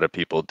like a lot of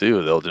people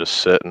do, they'll just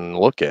sit and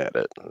look at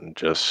it and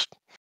just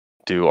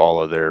do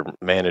all of their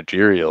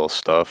managerial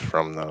stuff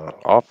from the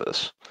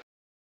office.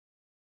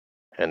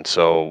 And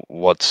so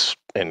what's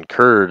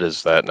incurred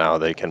is that now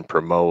they can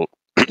promote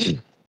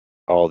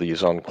all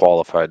these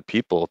unqualified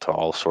people to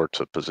all sorts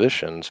of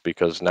positions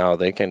because now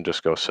they can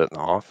just go sit in the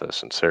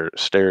office and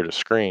stare at a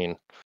screen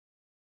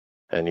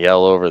and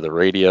yell over the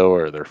radio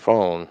or their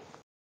phone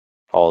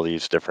all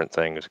these different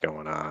things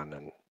going on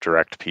and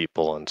direct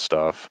people and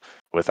stuff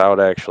without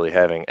actually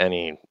having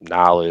any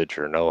knowledge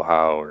or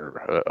know-how or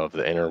of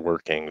the inner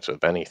workings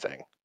of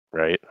anything,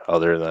 right?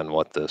 Other than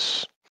what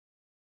this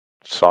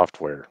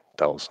software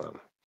tells them.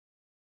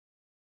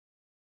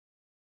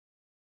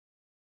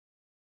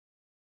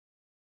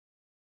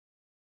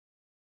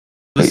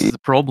 This is the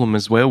problem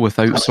as well with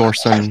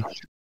outsourcing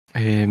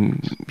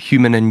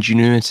human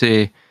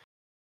ingenuity,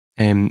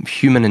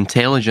 human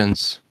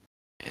intelligence,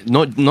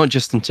 not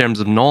just in terms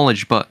of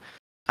knowledge, but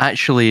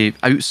actually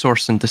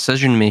outsourcing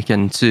decision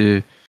making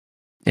to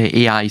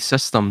AI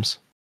systems.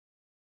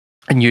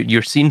 And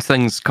you're seeing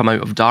things come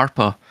out of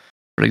DARPA,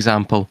 for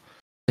example,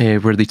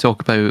 where they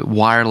talk about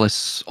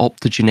wireless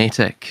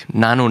optogenetic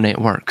nano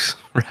networks,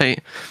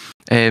 right?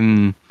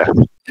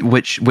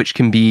 Which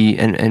can be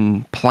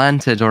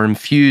implanted or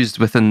infused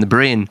within the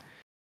brain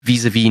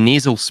vis-a-vis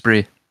nasal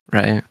spray,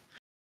 right?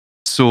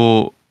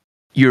 So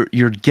you're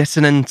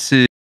getting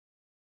into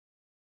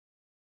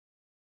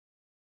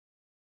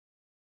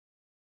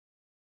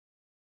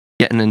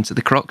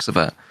the crux of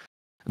it,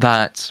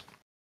 that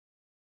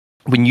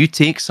when you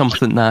take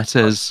something that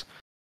is,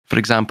 for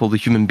example, the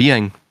human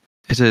being,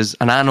 it is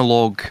an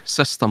analog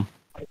system.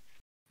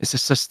 It's a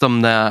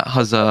system that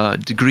has a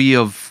degree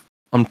of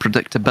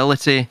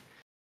unpredictability.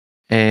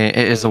 It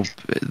is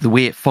the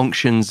way it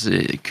functions.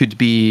 It could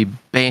be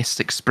best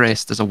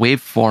expressed as a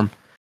waveform,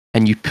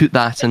 and you put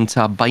that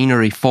into a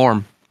binary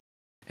form.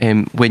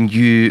 When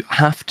you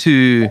have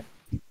to,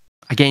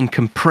 again,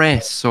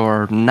 compress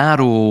or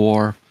narrow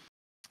or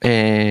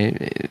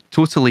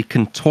totally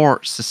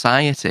contort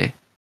society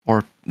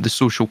or the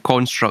social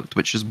construct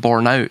which is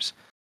born out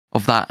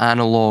of that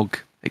analog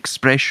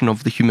expression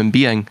of the human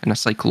being in a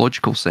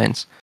psychological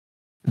sense,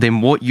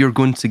 then what you're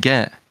going to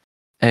get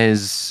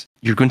is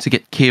you're going to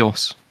get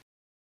chaos.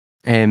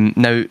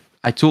 Now,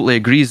 I totally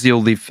agree,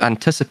 Zeal. They've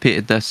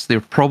anticipated this. They're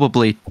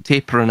probably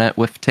tapering it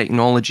with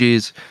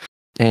technologies,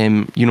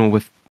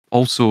 with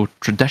also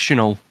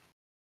traditional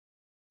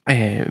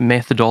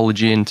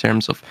methodology in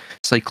terms of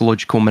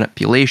psychological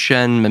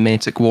manipulation,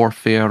 mimetic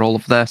warfare, all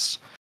of this.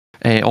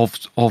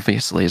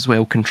 Obviously, as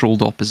well,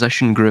 controlled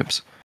opposition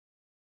groups.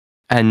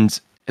 And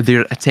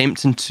they're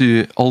attempting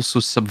to also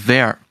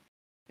subvert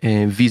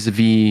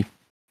vis-a-vis,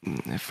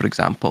 for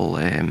example,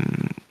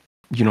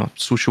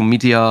 social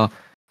media,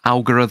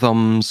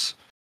 algorithms,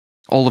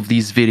 all of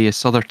these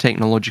various other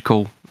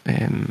technological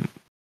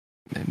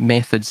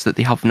methods that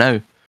they have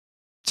now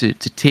to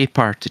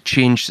taper, to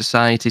change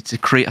society, to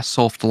create a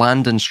soft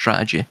landing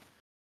strategy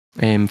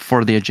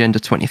for the Agenda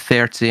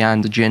 2030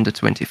 and Agenda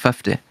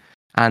 2050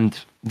 and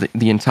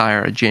the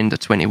entire Agenda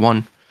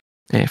 21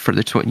 for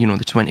the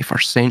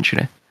 21st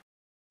century.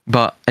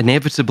 But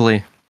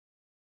inevitably,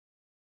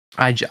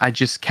 I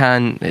just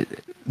can't.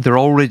 They're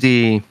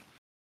already.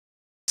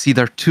 See,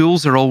 their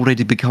tools are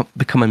already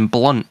becoming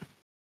blunt,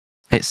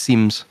 it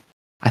seems.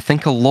 I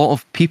think a lot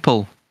of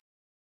people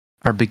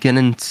are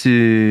beginning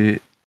to.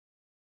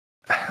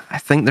 I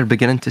think they're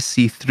beginning to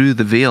see through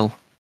the veil.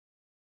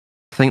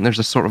 I think there's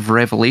a sort of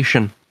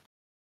revelation,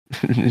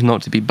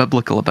 not to be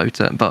biblical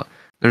about it, but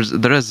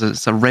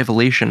it's a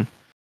revelation,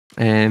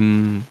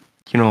 you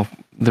know,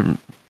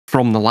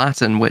 from the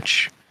Latin,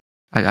 which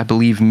I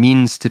believe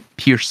means to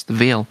pierce the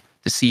veil,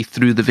 to see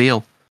through the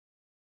veil.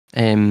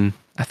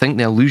 I think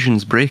the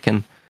illusion's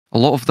breaking. A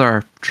lot of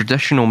their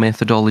traditional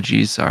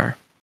methodologies are,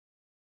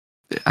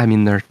 I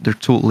mean, they're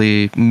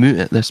totally moot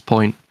at this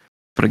point.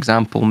 For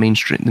example, the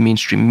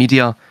mainstream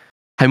media,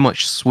 how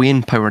much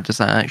swaying power does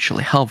that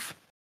actually have?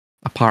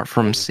 Apart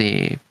from,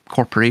 say,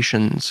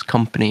 corporations,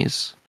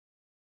 companies,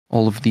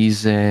 all of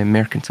these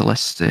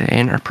mercantilist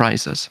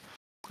enterprises,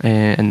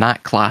 and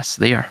that class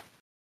there.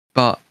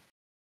 But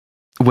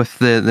with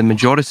the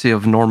majority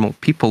of normal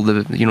people,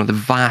 the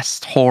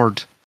vast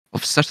horde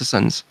of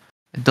citizens,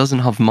 it doesn't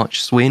have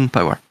much swaying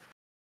power.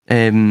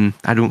 I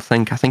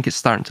think it's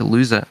starting to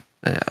lose it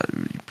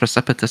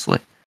precipitously.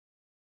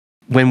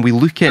 When we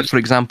look at, for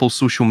example,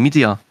 social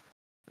media,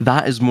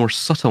 that is more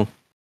subtle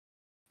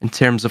in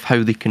terms of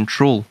how they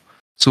control.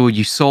 So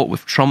you saw it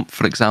with Trump,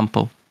 for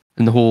example,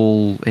 and the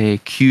whole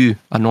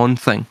QAnon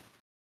thing.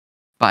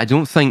 But I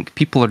don't think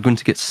people are going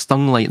to get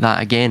stung like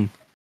that again.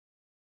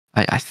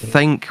 I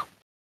think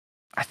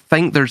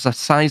there's a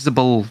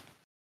sizable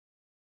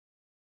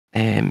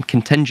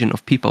contingent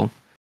of people,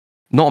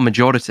 not a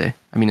majority.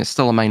 I mean, it's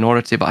still a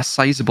minority, but a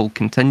sizable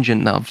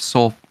contingent that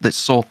saw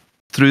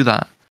through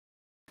that.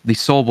 They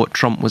saw what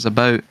Trump was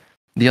about.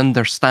 They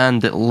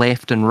understand that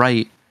left and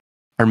right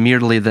are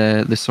merely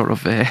the sort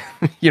of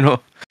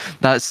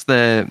that's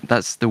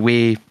the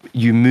way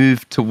you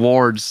move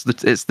towards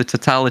it's the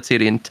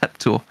totalitarian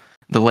tiptoe,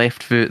 the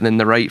left foot and then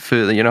the right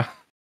foot.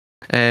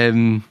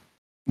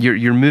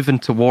 You're moving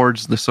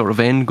towards the sort of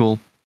end goal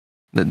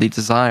that they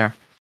desire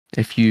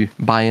if you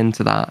buy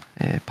into that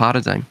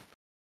paradigm.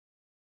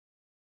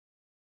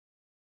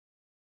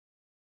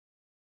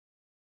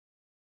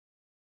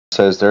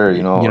 Says there,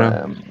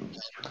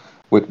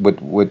 with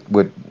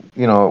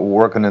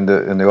working in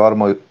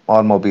the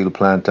automobile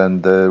plant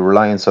and the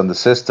reliance on the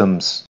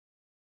systems.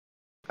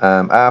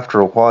 After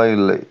a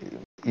while,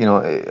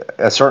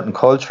 a certain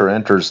culture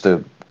enters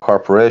the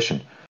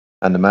corporation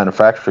and the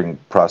manufacturing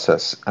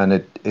process, and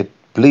it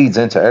bleeds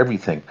into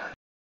everything.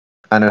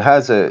 And it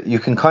has you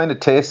can kind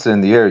of taste it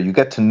in the air. You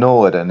get to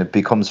know it, and it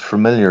becomes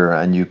familiar,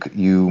 and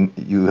you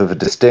have a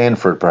disdain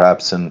for it,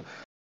 perhaps, and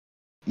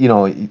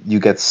you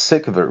get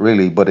sick of it,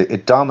 really. But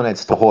it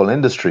dominates the whole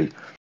industry.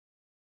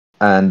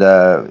 And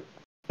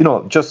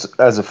just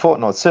as a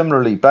footnote,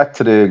 similarly, back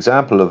to the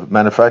example of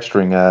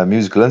manufacturing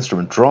musical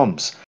instrument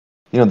drums.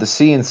 The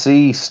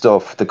CNC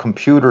stuff, the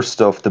computer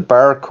stuff, the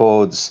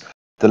barcodes,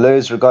 the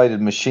laser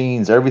guided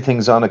machines,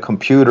 everything's on a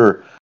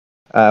computer.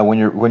 When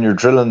you're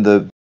drilling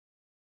the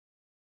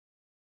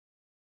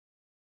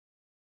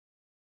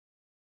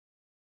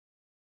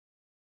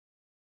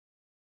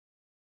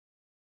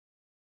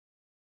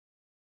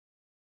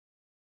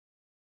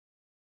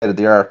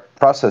art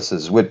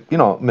processes with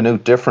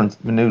minute differences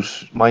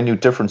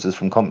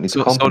from company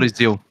to company. Sorry,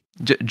 Zeal.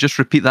 Just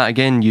repeat that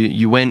again.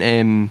 You went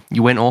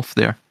off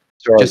there.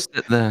 Sorry. Just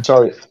at the...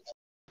 Sorry.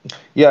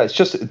 Yeah, it's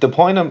just the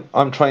point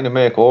I'm trying to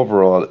make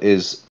overall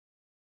is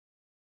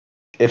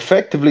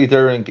effectively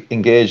they're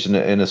engaged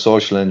in a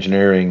social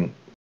engineering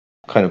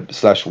kind of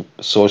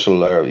 /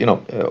 social,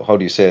 how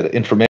do you say it,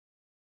 information.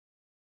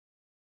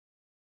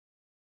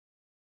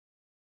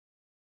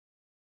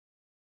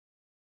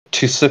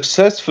 To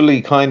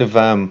successfully kind of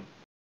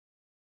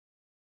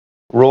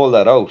roll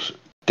that out,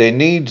 they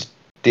need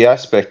the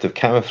aspect of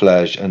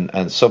camouflage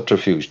and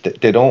subterfuge.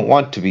 They don't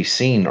want to be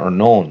seen or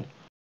known,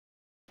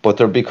 but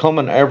they're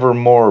becoming ever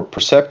more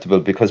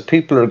perceptible because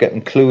people are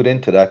getting clued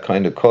into that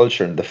kind of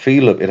culture, and the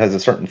feel of it has a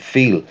certain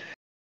feel.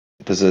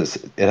 It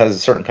has a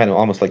certain kind of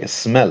almost like a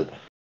smell,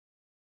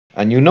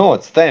 and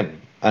it's them.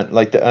 And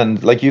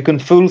like you can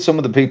fool some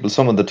of the people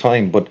some of the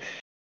time, but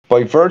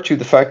by virtue of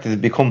the fact that they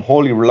become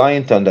wholly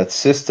reliant on that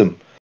system,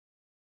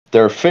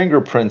 their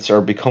fingerprints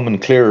are becoming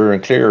clearer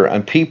and clearer,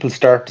 and people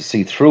start to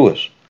see through it.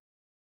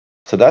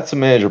 So that's a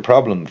major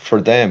problem for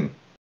them.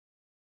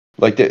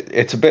 Like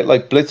it's a bit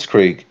like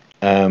Blitzkrieg.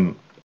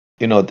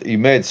 You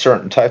made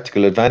certain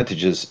tactical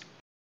advantages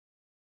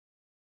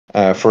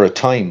for a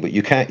time, but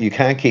you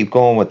can't keep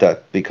going with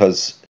that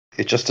because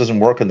it just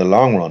doesn't work in the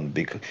long run.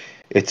 Because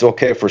it's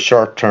okay for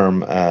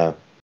short-term,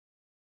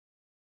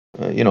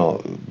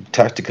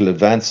 tactical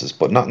advances,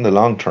 but not in the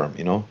long term.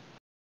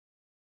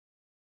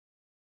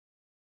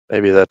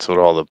 Maybe that's what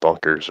all the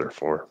bunkers are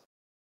for.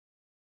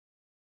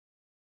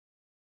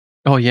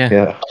 Oh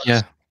yeah.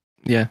 Yeah.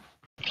 Yeah.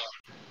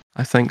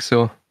 I think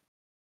so.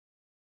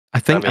 I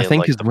think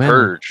like as The well.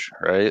 Purge,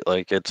 right?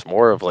 Like it's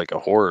more of like a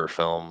horror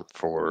film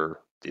for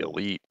the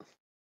elite.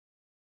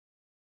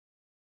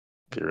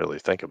 If you really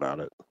think about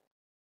it.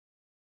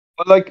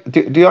 But like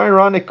the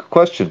ironic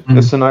question,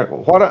 listen,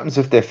 what happens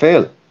if they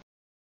fail?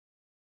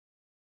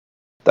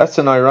 That's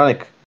an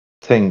ironic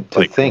thing to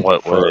Like, think.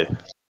 what way?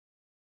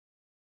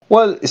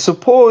 Well,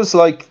 suppose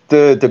like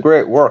the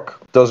great work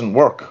doesn't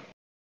work.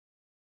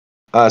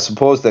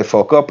 Suppose they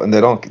fuck up and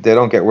they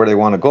don't get where they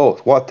want to go.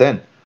 What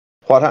then?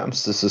 What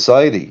happens to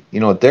society? You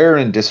know, they're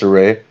in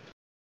disarray.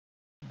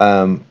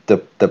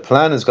 The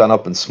plan has gone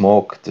up in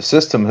smoke. The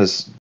system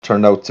has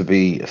turned out to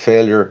be a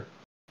failure.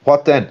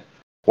 What then?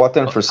 What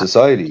then for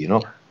society? You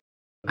know.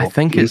 I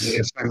think it's.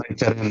 If I might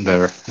get in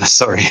there,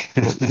 sorry.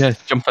 Yeah,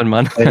 jump in,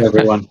 man. Hey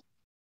everyone.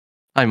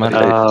 Hi, man.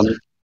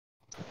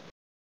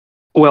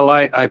 Well,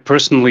 I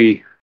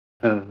personally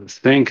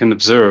think and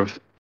observe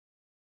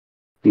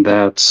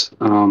that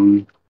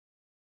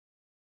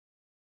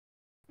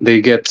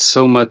they get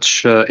so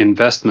much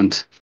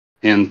investment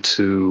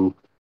into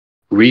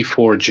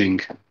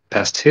reforging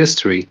past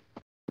history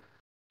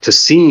to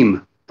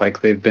seem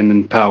like they've been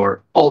in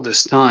power all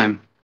this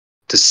time,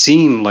 to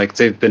seem like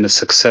they've been a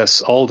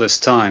success all this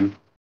time,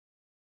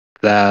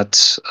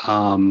 that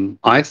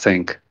I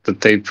think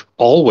that they've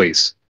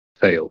always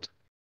failed.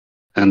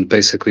 And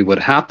basically what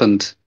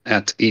happened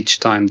at each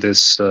time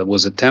this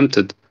was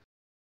attempted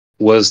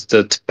was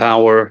that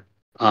power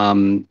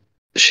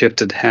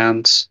shifted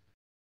hands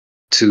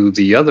to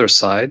the other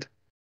side,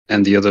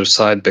 and the other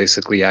side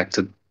basically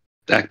acted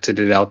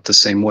it out the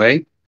same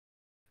way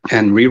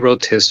and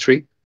rewrote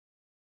history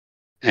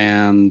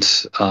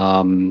and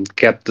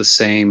kept the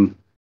same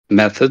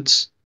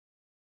methods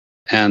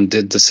and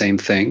did the same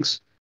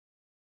things.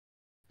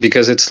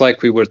 Because it's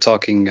like we were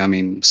talking, I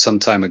mean, some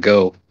time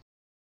ago.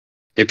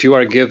 If you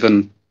are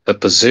given a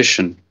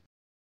position,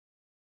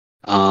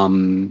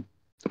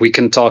 we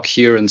can talk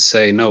here and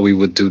say, no, we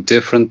would do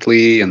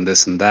differently and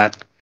this and that.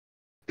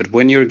 But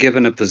when you're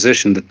given a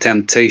position, the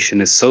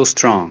temptation is so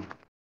strong.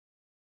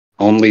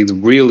 Only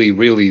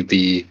really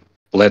the,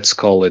 let's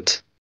call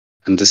it,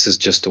 and this is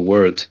just a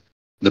word,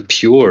 the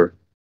pure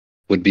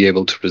would be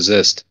able to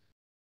resist.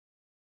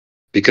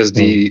 Because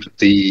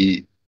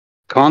the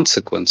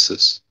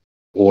consequences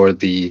or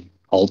the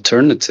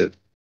alternative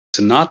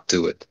to not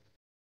do it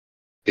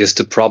is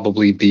to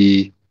probably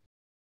be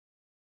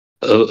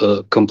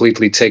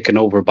completely taken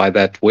over by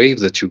that wave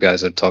that you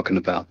guys are talking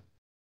about.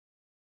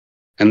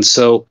 And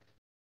so,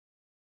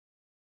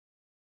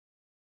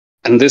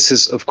 and this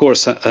is, of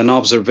course, an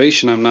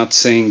observation. I'm not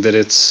saying that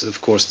it's,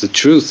 of course, the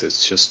truth.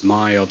 It's just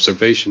my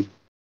observation.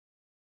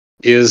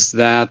 Is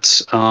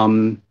that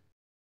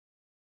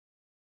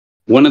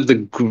one of the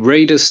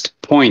greatest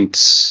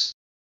points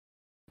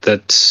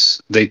that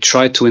they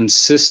try to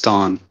insist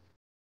on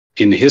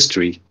in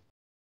history,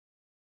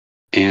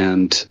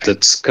 and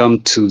that's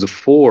come to the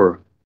fore,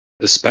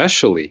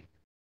 especially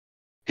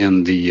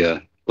in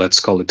the, let's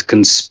call it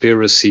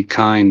conspiracy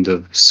kind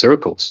of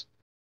circles,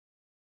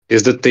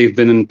 is that they've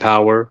been in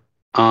power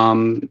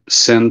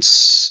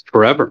since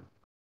forever.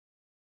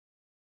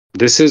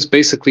 This is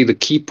basically the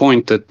key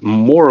point that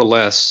more or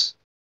less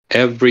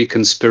every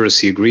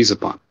conspiracy agrees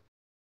upon,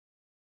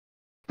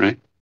 right?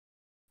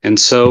 And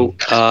so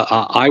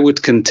I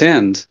would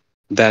contend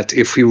that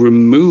if we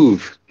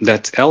remove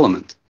that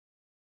element,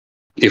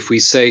 if we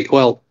say,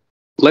 well,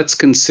 let's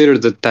consider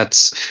that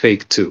that's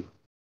fake too.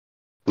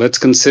 Let's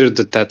consider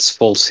that that's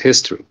false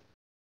history,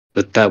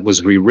 that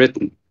was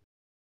rewritten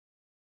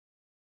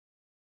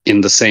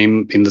in the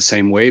same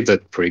way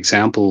that, for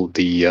example,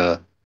 the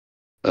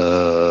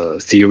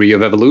theory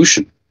of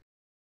evolution,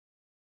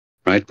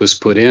 right, was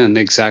put in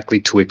exactly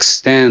to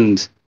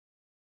extend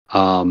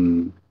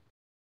and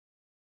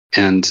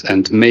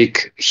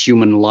make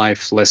human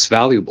life less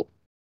valuable,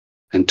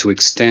 and to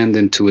extend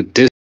into a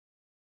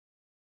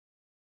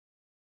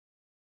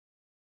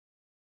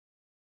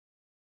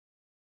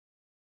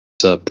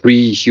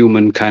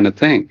pre-human kind of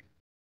thing.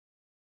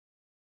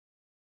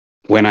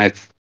 When I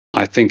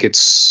think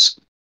it's,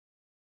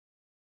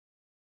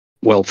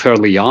 well,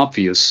 fairly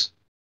obvious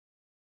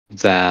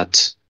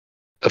that,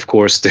 of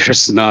course,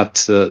 there's no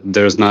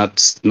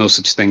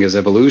such thing as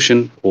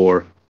evolution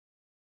or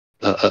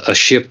a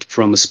shift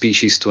from a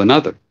species to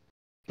another,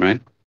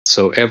 right?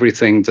 So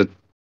everything that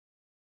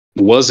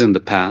was in the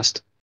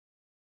past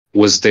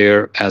was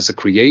there as a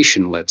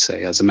creation, let's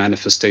say, as a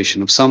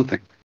manifestation of something.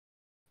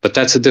 But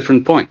that's a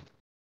different point.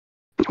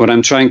 What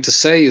I'm trying to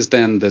say is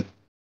then that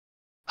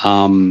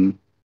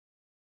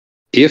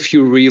if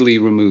you really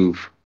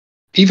remove,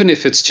 even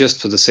if it's just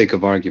for the sake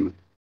of argument,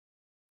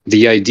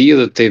 the idea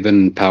that they've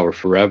been in power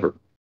forever,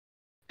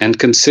 and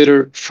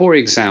consider, for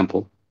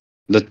example,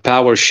 that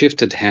power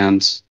shifted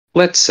hands,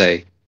 let's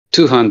say,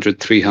 200,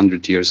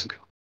 300 years ago,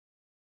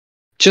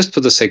 just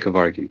for the sake of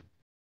argument,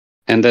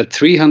 and that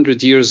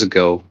 300 years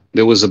ago,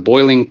 there was a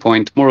boiling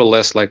point, more or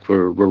less like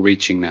we're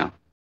reaching now,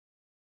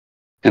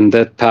 and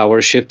that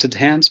power shifted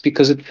hands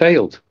because it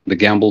failed. The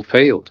gamble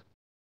failed.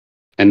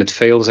 And it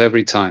fails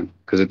every time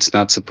because it's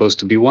not supposed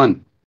to be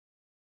won.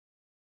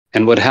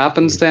 And what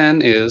happens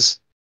then is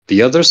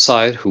the other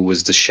side, who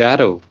was the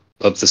shadow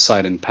of the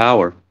side in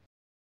power,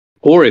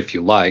 or if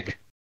you like,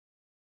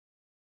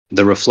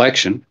 the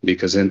reflection,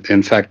 because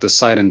in fact the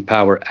side in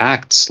power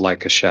acts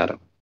like a shadow.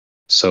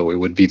 So it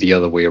would be the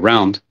other way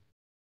around.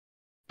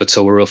 But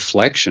so a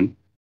reflection,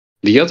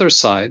 the other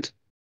side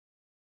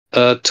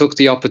took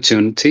the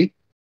opportunity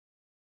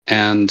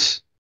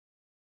and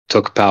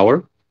took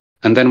power.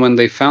 And then when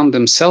they found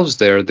themselves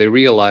there, they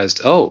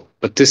realized, oh,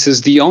 but this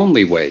is the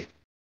only way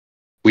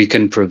we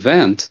can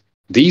prevent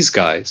these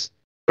guys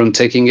from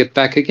taking it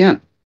back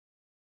again.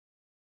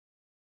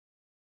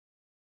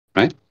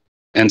 Right?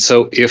 And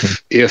so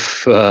if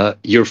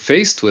you're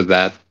faced with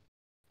that,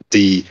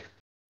 the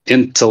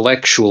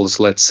intellectuals,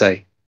 let's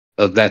say,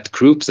 of that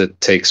group that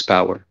takes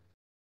power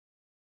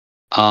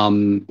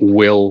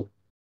will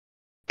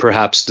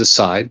perhaps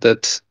decide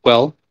that,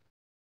 well,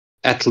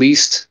 at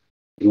least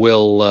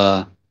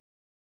we'll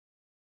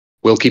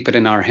keep it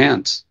in our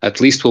hands.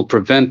 At least we'll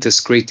prevent this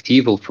great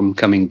evil from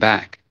coming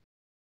back.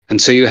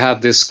 And so you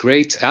have this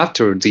great,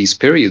 after these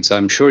periods,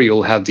 I'm sure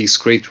you'll have these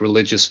great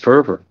religious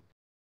fervor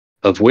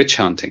of witch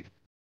hunting,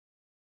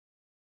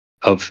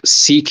 of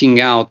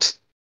seeking out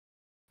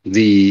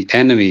the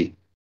enemy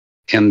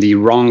and the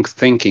wrong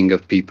thinking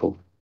of people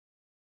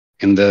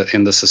in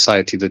the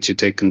society that you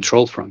take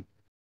control from.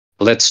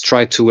 Let's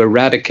try to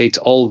eradicate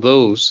all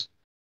those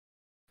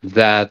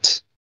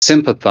that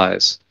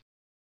sympathize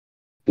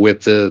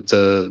with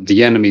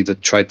the enemy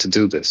that tried to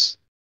do this.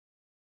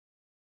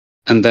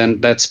 And then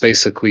that's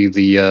basically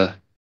the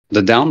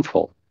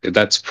downfall.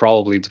 That's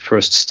probably the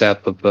first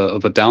step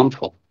of a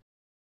downfall,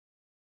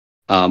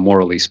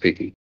 morally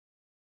speaking.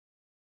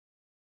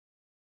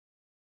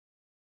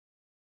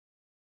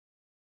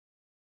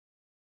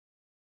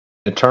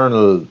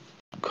 Eternal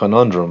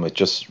conundrum. It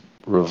just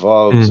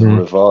revolves and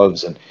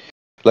revolves, and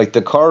like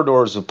the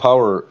corridors of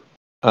power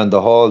and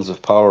the halls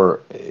of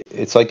power,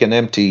 it's like an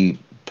empty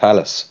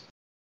palace.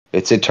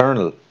 It's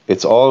eternal.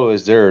 It's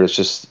always there. It's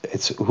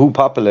who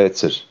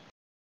populates it.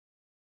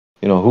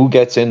 You know, who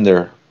gets in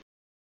there.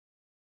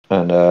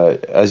 And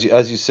as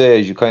you say,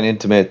 as you kind of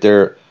intimate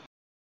there,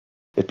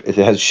 it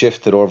has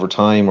shifted over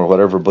time or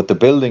whatever. But the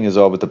building is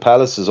always, the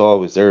palace is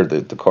always there.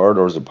 The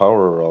corridors of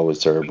power are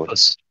always there.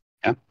 But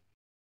yeah,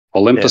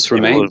 Olympus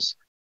remains.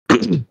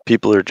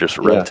 People are just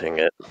renting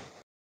it.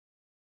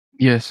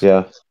 Yes.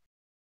 Yeah.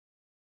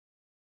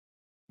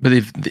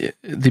 But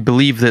they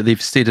believe that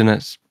they've stayed in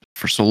it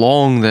for so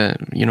long that,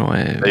 you know,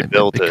 they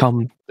built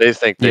it. They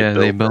think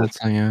they built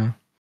it. Yeah.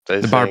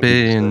 The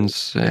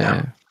barbarians,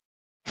 they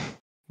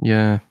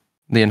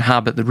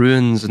inhabit the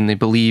ruins, and they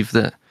believe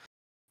that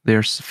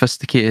they're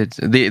sophisticated.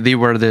 They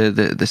were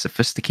the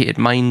sophisticated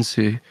minds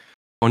who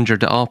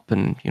conjured it up,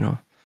 and, you know,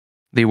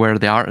 they were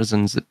the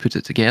artisans that put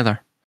it together.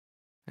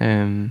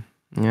 It's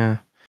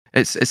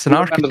an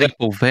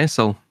archetypal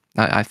vessel,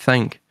 I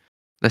think.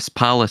 This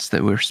palace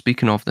that we're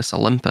speaking of, this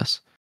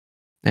Olympus,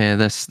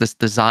 this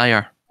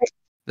desire,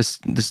 this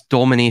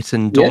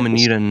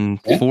domineering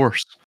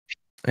force.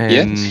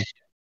 I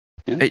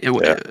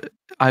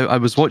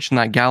was watching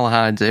that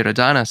Galahad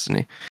Eridanus, and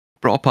he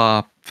brought up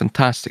a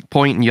fantastic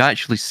point, and you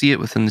actually see it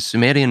within the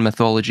Sumerian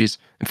mythologies.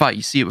 In fact,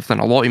 you see it within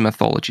a lot of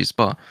mythologies,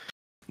 but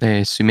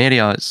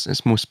Sumeria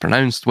is most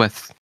pronounced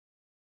with,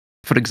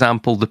 for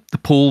example, the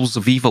poles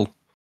of evil.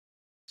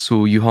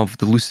 So you have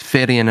the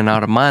Luciferian and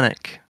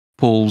Armunnic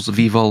poles of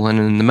evil, and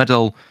in the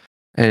middle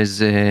is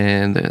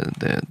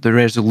the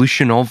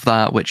resolution of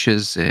that, which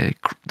is the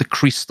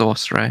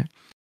Christos, right?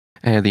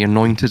 The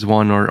anointed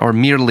one, or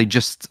merely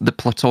just the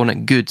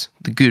Platonic good,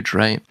 the good,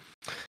 right?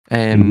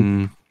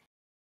 Within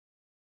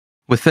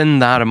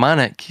the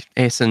Armunnic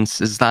essence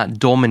is that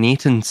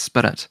dominating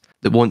spirit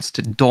that wants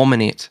to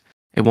dominate.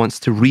 It wants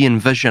to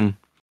re-envision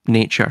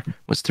nature,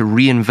 wants to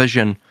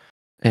re-envision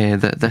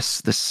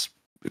this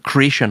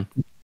creation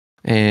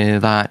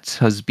that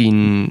has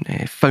been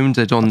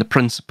founded on the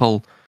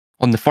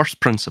first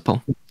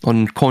principle,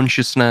 on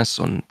consciousness,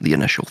 on the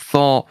initial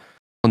thought,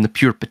 on the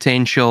pure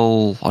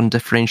potential,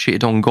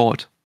 undifferentiated on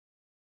God.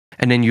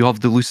 And then you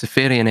have the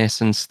Luciferian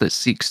essence that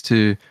seeks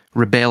to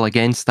rebel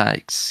against that.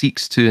 It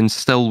seeks to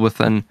instill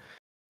within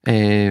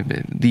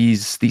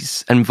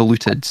these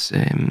involuted,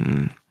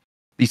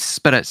 these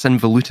spirits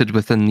involuted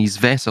within these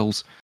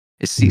vessels.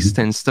 It seeks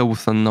to instill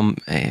within them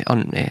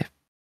an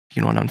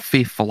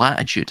unfaithful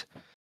attitude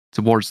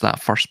towards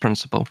that first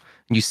principle.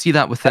 And you see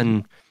that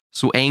within,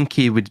 so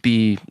Enki would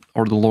be,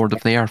 or the Lord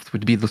of the Earth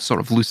would be the sort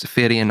of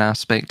Luciferian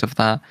aspect of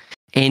that.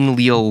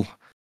 Enlil,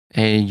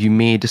 you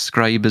may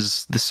describe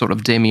as the sort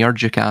of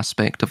demiurgic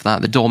aspect of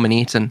that, the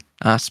dominating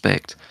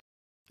aspect.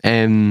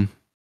 It's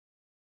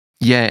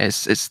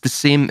the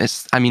same.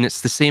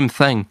 It's the same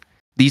thing.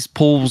 These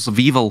poles of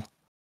evil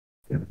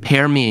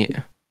permeate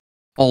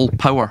all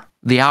power.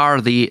 They are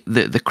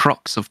the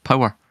crux of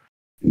power.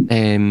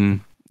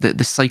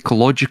 The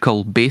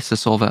psychological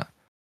basis of it.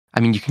 I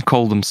mean, you can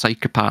call them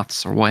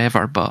psychopaths or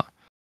whatever, but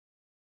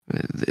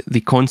they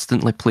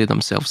constantly play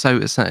themselves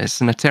out.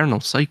 It's an eternal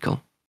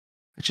cycle.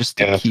 It just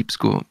keeps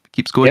going.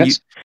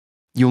 Yes.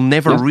 You'll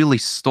never Yeah. really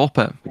stop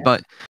it.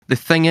 But the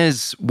thing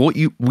is,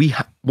 we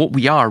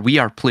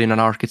are playing an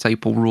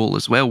archetypal role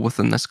as well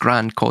within this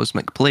grand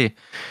cosmic play.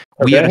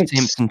 We are Correct.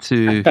 attempting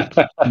to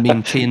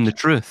maintain the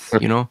truth,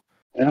 you know,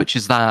 Yeah. which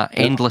is that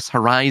Yeah. endless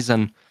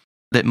horizon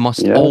that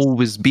must Yes.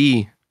 always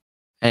be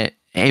at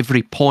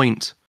every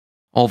point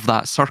of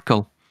that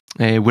circle.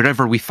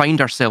 Wherever we find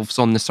ourselves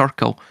on the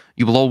circle,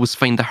 you will always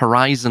find the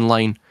horizon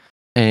line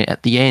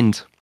at the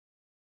end.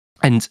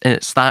 And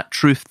it's that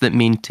truth that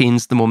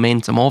maintains the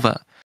momentum of it.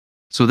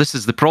 So this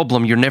is the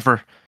problem. You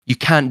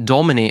can't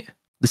dominate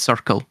the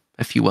circle,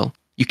 if you will.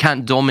 You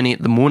can't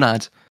dominate the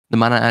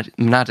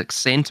monadic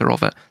center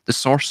of it, the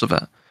source of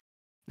it,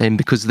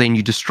 because then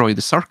you destroy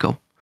the circle.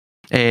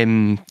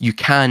 You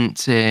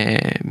can't,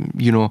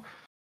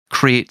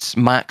 create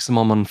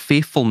maximum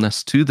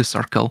unfaithfulness to the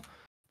circle,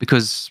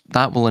 because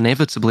that will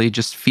inevitably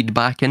just feed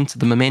back into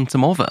the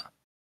momentum of it.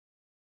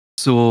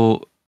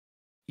 So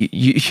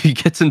you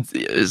get into,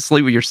 it's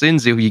like what you're saying,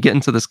 Zeal, you get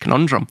into this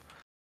conundrum.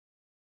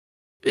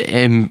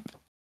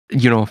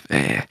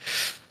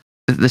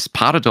 This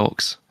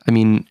paradox. I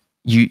mean,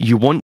 you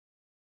want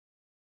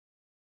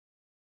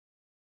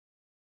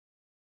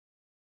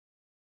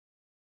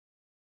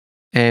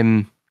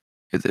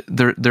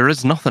there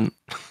is nothing.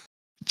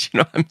 Do you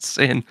know what I'm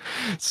saying?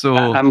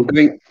 So I'm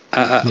going.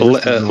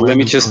 Let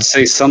me just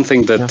say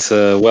something that,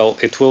 well,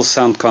 it will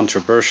sound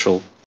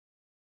controversial,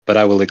 but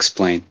I will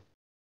explain.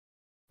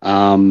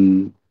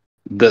 The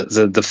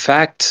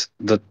fact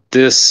that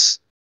this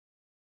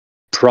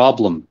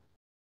problem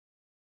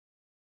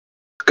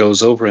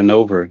goes over and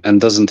over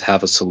and doesn't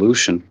have a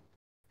solution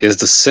is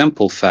the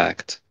simple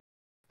fact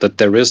that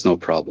there is no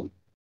problem.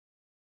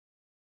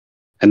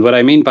 And what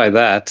I mean by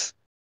that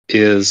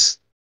is,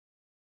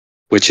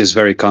 which is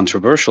very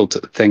controversial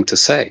thing to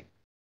say,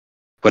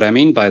 what I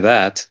mean by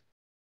that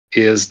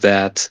is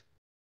that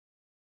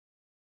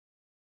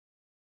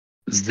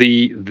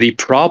the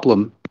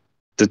problem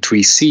that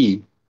we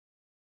see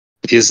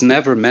is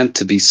never meant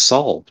to be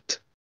solved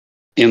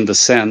in the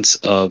sense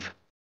of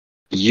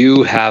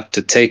you have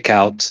to take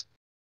out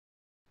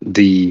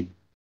the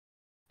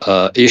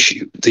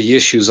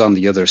issues on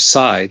the other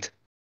side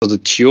so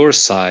that your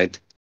side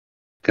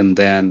can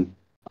then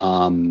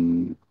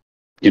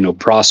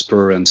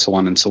prosper and so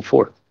on and so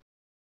forth.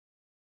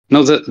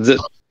 No,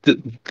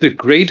 the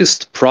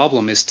greatest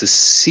problem is to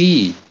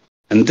see,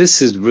 and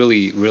this is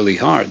really, really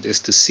hard, is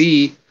to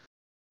see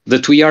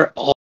that we are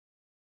all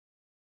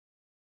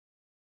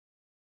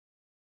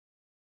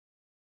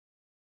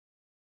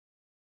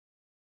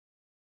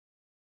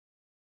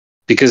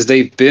because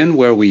they've been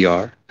where we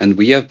are and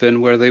we have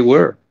been where they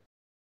were.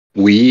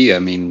 I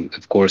mean,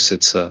 of course,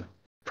 it's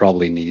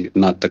probably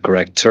not the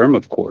correct term,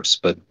 of course,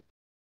 but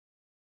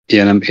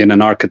in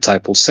an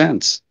archetypal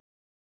sense.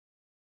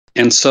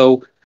 And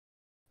so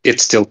it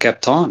still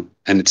kept on,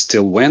 and it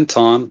still went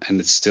on, and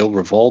it still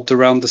revolved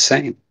around the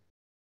same.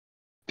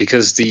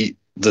 Because the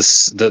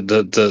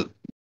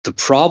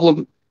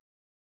problem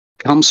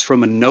comes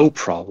from a no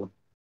problem,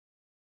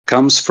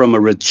 comes from a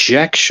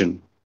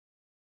rejection,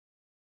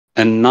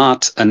 and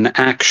not an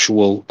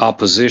actual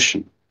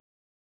opposition.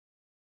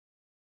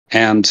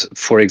 And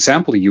for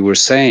example, you were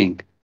saying,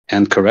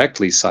 and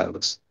correctly,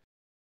 Silas,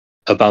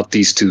 about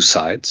these two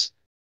sides.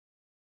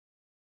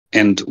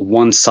 And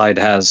one side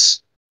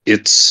has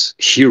its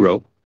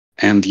hero,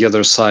 and the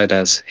other side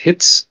has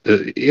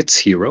its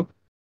hero,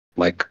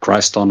 like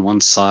Christ on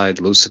one side,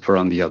 Lucifer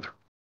on the other.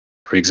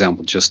 For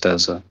example, just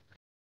as a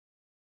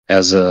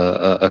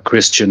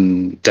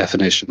Christian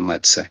definition,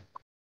 let's say,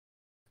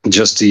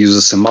 just to use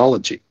a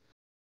symbology.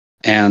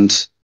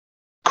 And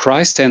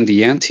Christ and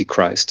the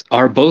Antichrist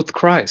are both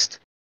Christ.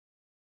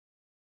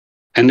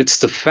 And it's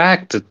the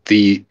fact that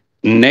the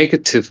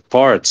negative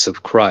parts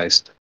of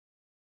Christ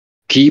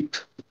keep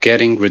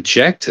getting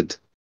rejected,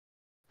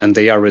 and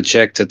they are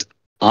rejected.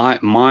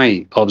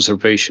 My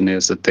observation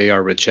is that they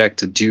are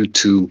rejected due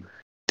to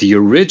the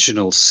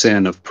original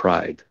sin of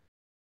pride,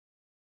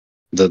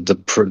 the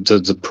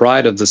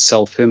pride of the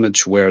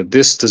self-image, where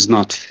this does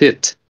not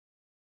fit.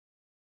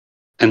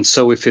 And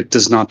so if it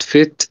does not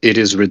fit, it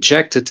is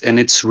rejected and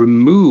it's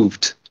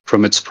removed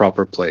from its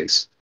proper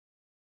place.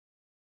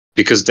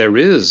 Because there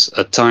is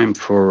a time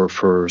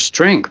for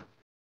strength,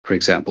 for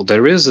example.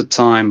 There is a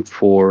time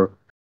for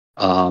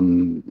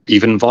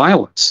even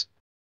violence.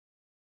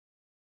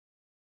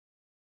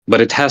 But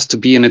it has to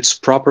be in its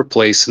proper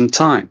place and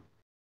time.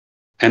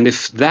 And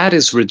if that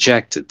is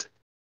rejected,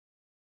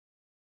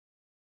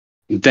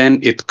 then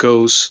it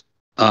goes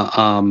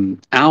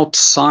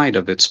outside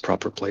of its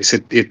proper place.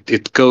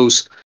 It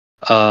goes,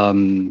 how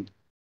do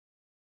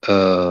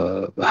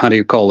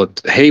you call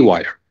it,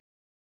 haywire.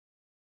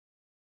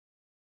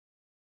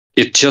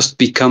 It just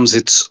becomes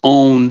its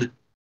own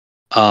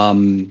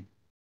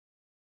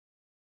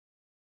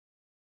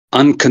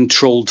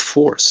uncontrolled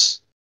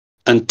force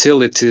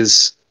until it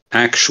is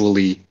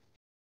actually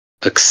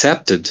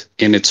accepted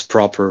in its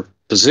proper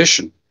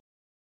position.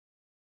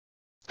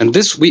 And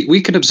this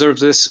we can observe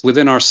this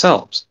within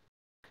ourselves.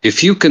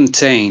 If you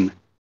contain,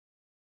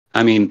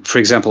 I mean, for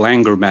example,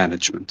 anger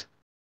management.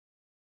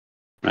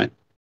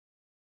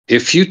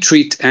 if you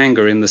treat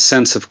anger in the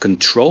sense of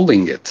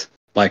controlling it,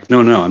 like, no,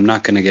 I'm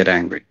not going to get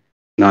angry.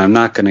 No, I'm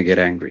not going to get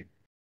angry.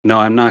 No,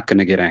 I'm not going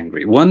to get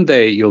angry. One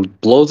day you'll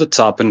blow the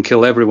top and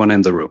kill everyone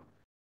in the room.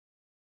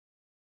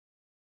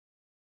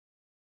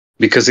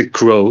 Because it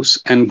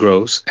grows and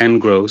grows and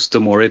grows the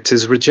more it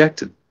is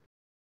rejected.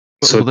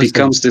 So it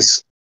becomes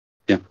this.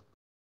 Yeah.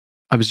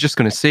 I was just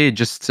going to say,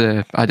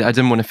 I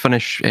didn't want to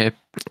finish,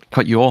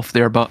 cut you off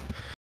there, but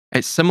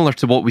it's similar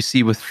to what we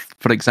see with,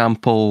 for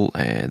example,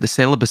 the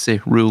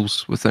celibacy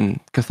rules within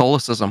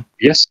Catholicism.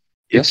 Yes.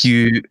 If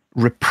you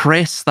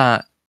repress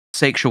that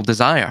sexual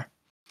desire,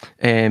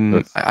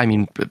 I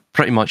mean,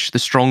 pretty much the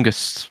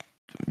strongest,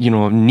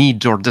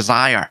 need or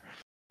desire,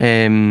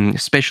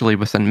 especially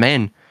within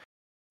men,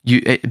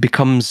 it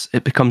becomes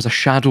a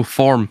shadow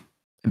form.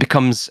 It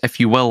becomes, if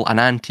you will, an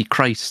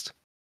antichrist.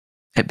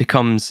 It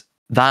becomes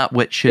that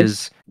which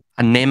is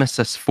a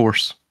nemesis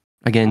force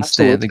against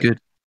the good.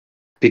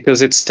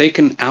 Because it's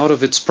taken out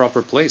of its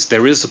proper place.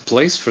 There is a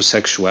place for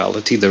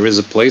sexuality. There is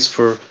a place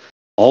for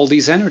all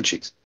these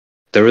energies.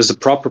 There is a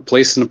proper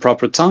place and a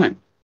proper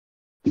time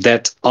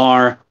that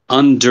are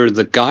under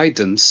the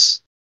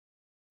guidance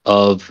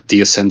of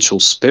the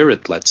essential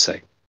spirit, let's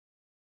say,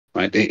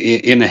 right?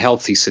 In a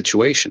healthy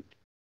situation.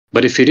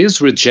 But if it is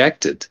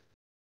rejected,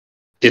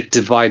 it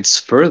divides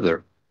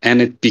further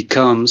and it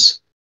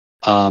becomes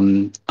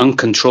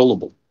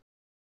uncontrollable.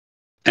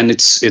 And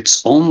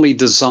its only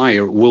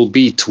desire will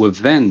be to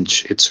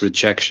avenge its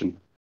rejection,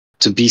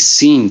 to be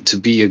seen, to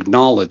be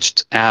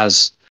acknowledged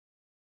as,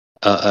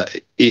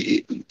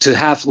 to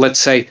have, let's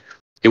say,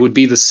 it would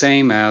be the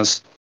same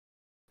as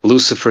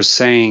Lucifer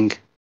saying,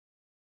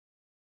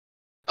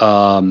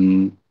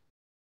 but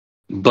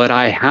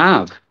I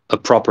have a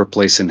proper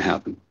place in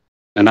heaven,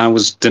 and I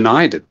was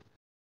denied it.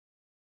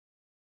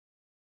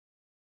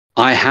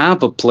 I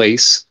have a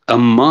place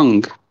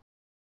among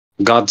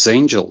God's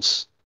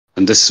angels.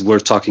 And we're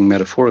talking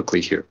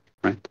metaphorically here,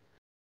 right?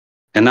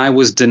 And I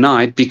was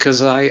denied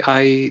because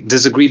I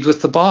disagreed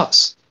with the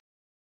boss.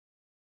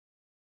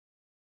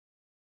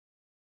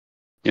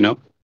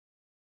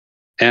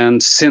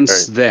 And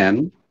since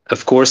then,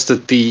 of course,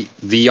 that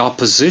the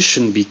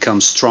opposition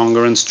becomes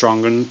stronger and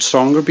stronger and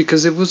stronger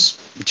because it was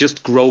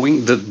just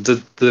growing.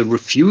 The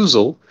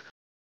refusal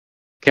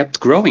kept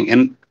growing.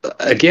 And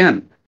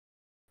again,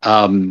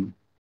 I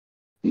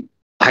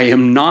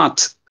am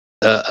not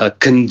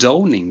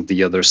condoning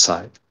the other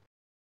side.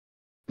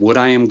 What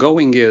I am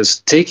going is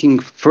taking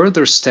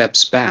further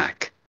steps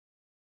back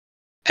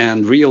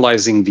and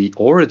realizing the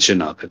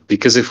origin of it.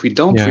 Because if we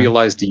don't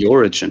realize the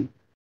origin,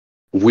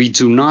 we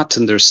do not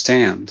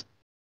understand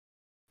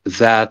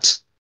that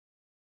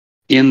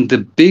in the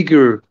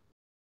bigger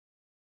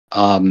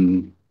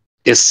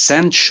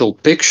essential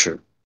picture,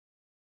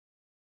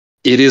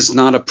 it is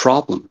not a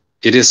problem.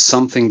 It is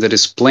something that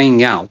is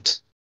playing out,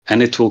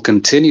 and it will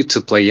continue to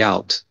play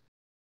out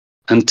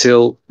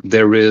until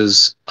there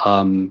is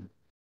until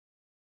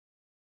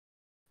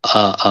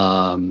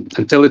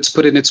it's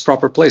put in its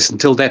proper place,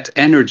 until that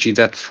energy,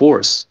 that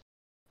force,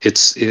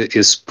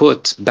 is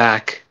put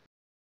back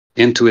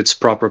into its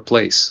proper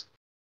place.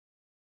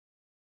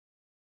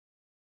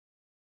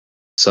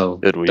 So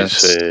did we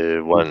say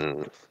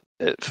when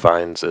it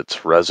finds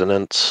its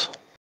resonance?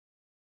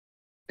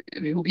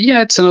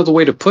 Yeah, it's another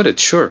way to put it.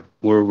 Sure,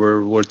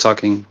 we're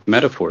talking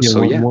metaphors. Yeah,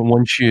 so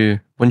once you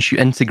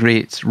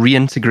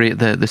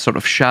reintegrate the sort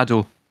of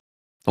shadow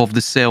of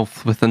the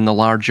self within the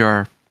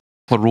larger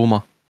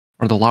pleroma,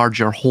 or the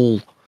larger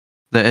whole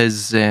that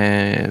is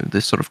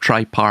the sort of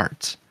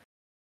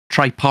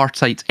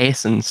tripartite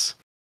essence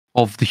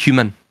of the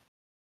human,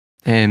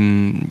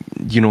 in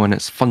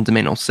its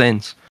fundamental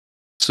sense.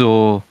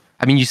 So,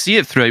 I mean, you see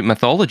it throughout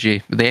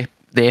mythology, the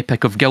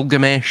Epic of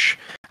Gilgamesh.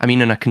 I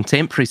mean, in a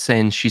contemporary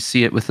sense, you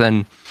see it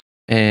within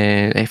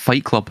a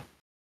Fight Club,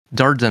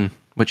 Durden,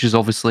 which is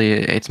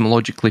obviously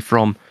etymologically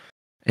from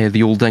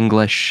the Old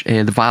English,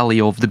 the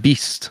Valley of the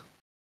Beast,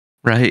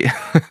 right?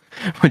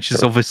 Which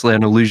is obviously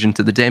an allusion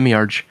to the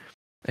demiurge,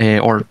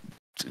 or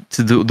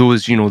to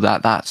those,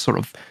 that sort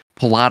of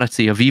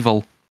polarity of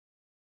evil.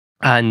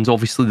 And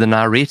obviously the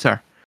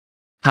narrator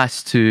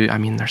has to, I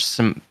mean, the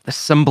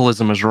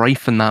symbolism is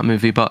rife in that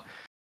movie, but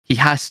he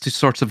has to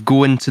sort of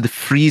go into the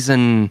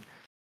freezing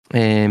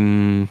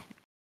Hades,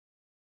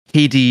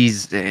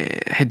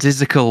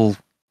 Hadesical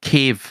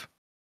cave,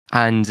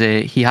 and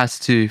he has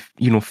to,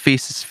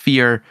 face his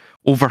fear,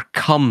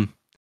 overcome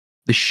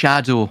the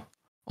shadow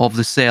of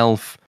the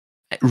self,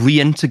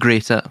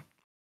 reintegrate it.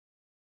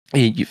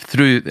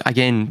 Through,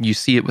 again, you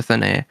see it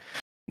within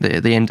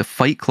the end of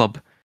Fight Club.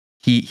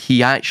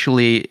 He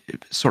actually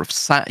sort of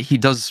he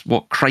does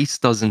what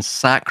Christ does and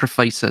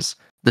sacrifices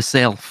the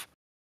self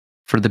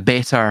for the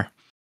better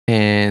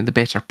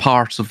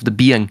parts of the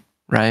being,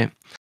 right?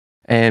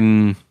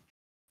 Again,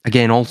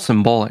 all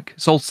symbolic.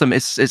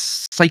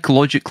 It's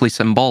psychologically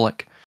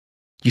symbolic.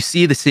 You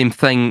see the same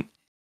thing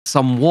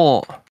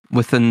somewhat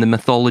within the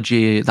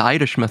mythology, the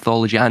Irish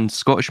mythology and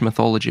Scottish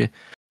mythology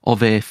of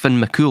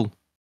Finn McCool,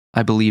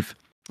 I believe,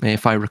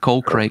 if I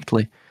recall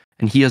correctly.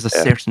 and he has a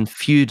certain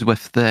feud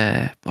with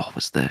what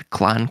was the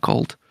clan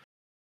called?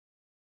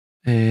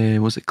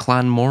 Was it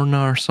Clan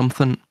Morna or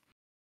something?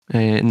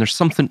 And there's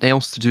something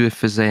else to do with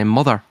his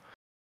mother,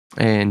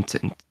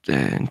 and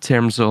in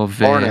terms of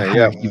Morna, how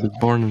yeah. he was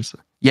born. And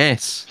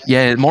yes,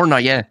 yeah, Morna,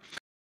 yeah.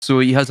 So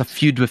he has a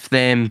feud with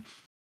them.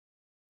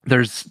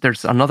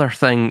 There's another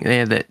thing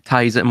that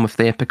ties it in with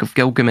the Epic of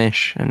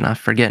Gilgamesh, and I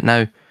forget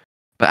now.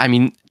 But I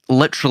mean,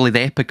 literally,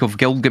 the Epic of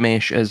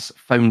Gilgamesh is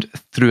found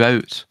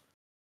throughout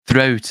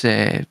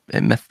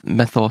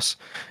mythos.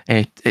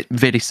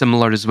 Very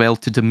similar as well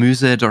to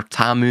Dumuzid or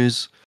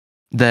Tammuz.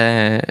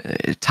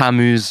 The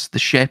Tammuz, the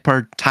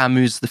shepherd,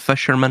 Tammuz, the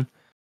fisherman.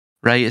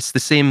 Right? It's the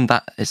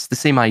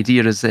same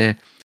idea as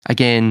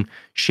again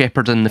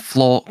shepherding the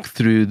flock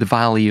through the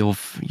valley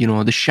of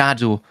the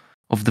shadow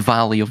of the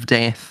valley of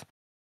death,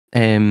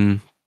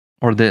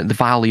 or the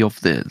valley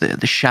of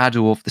the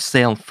shadow of the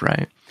self.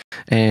 Right?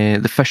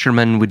 The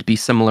fisherman would be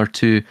similar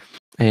to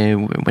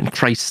when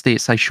Christ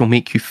states, "I shall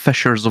make you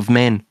fishers of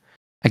men."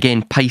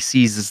 Again,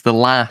 Pisces is the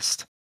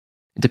last,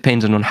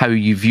 depending on how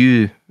you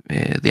view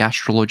the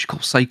astrological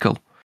cycle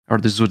or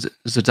the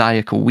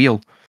zodiacal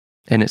wheel.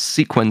 In its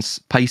sequence,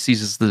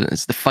 Pisces is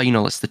the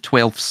final. It's the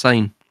 12th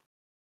sign.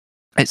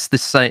 It's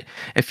the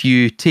if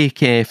you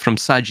take from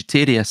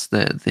Sagittarius,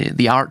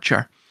 the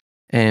archer,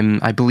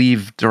 I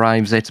believe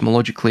derives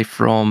etymologically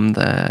from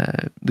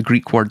the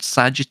Greek word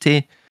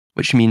sagitte,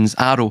 which means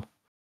arrow.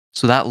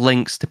 So that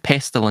links to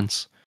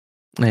pestilence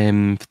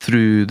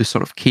through the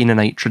sort of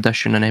Canaanite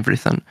tradition and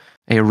everything.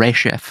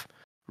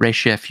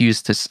 Reshef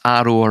used his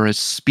arrow or his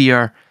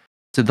spear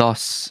to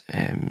thus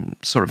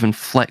sort of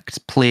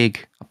inflict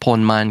plague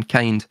upon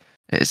mankind,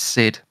 it is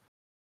said.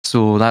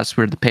 So that's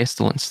where the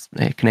pestilence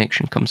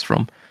connection comes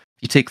from.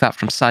 If you take that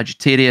from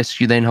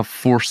Sagittarius, you then have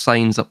 4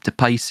 signs up to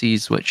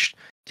Pisces, which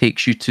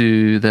takes you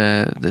to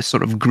the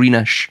sort of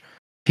greenish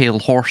pale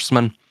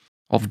horseman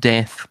of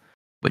death,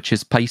 which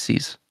is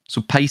Pisces.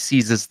 So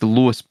Pisces is the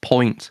lowest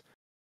point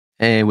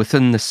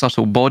within the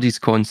subtle bodies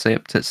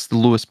concept. It's the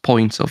lowest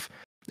point of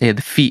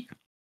the feet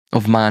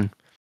of man.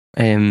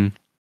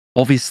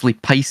 Obviously,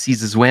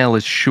 Pisces as well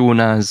is shown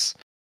as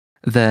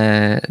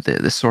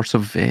the sort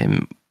of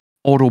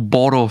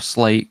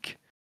Ouroboros-like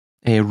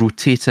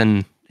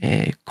rotating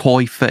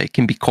koi fish. It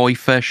can be koi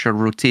fish or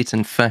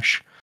rotating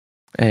fish.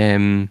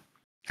 Again,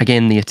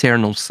 the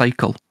eternal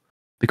cycle,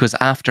 because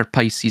after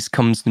Pisces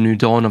comes the new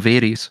dawn of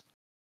Aries,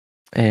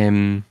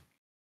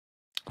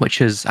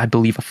 which is, I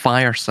believe, a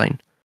fire sign.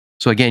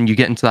 So again, you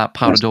get into that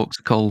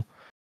paradoxical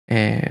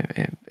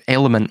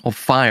element of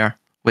fire,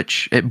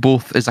 which it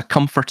both is a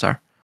comforter,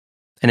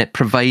 and it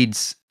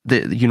provides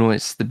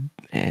it's the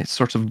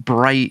sort of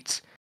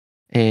bright,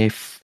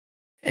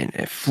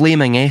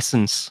 flaming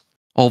essence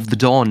of the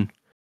dawn,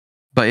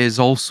 but is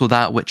also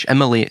that which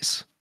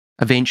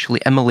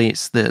eventually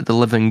immolates the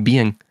living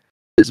being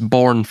that's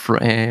born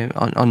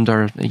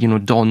under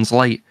dawn's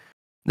light,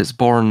 that's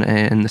born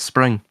in the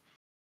spring.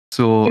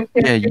 So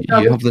yeah,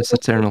 you have this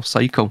eternal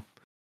cycle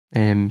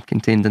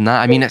contained in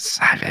that. I mean, it's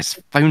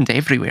found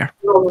everywhere.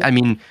 I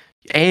mean,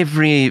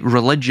 every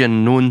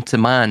religion known to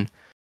man.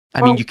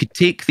 I mean, you could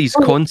take these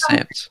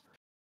concepts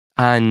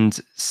and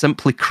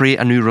simply create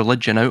a new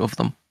religion out of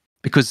them,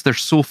 because they're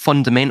so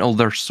fundamental,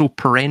 they're so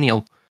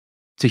perennial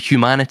to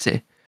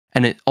humanity,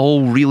 and it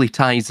all really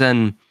ties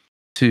in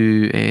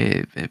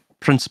to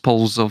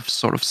principles of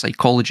sort of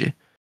psychology,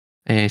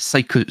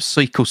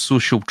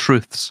 psychosocial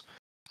truths,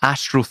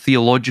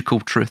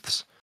 astrotheological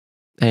truths,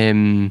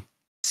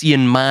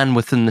 seeing man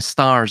within the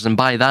stars, and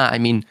by that I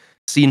mean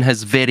seeing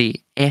his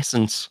very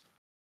essence,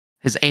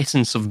 his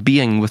essence of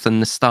being within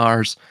the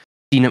stars,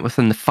 seeing it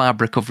within the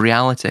fabric of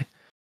reality,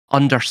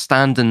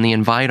 understanding the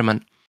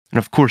environment. And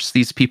of course,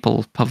 these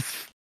people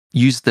have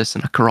used this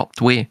in a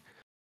corrupt way.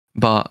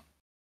 But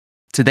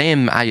to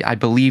them, I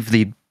believe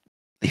they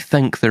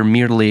think they're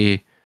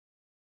merely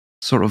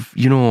sort of,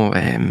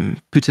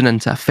 putting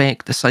into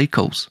effect the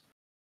cycles.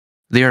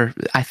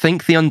 I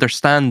think they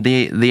understand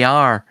they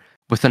are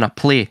within a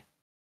play,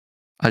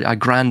 a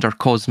grander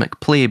cosmic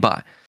play,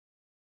 but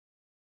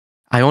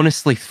I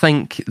honestly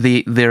think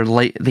they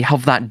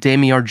have that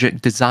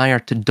demiurgic desire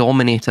to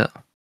dominate it.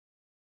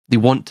 They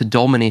want to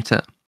dominate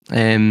it.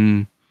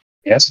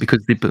 Yes.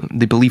 Because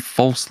they believe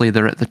falsely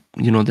they're at the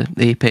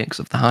apex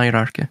of the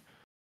hierarchy.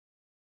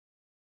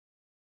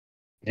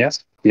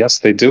 Yes,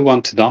 they do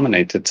want to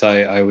dominate it.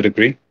 I would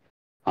agree.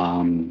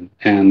 And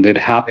it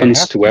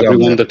happens to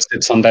everyone that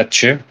sits on that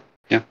chair.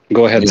 Yeah,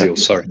 go ahead, Zeal.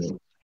 Sorry.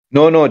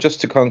 No, just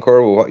to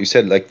concur with what you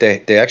said, like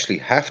they actually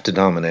have to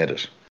dominate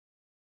it.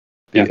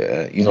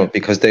 Yeah.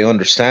 Because they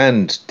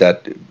understand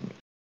that.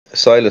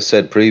 Silas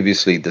said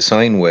previously, the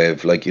sine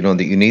wave, that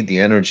you need the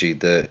energy,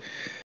 the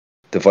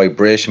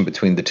vibration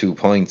between the 2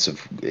 points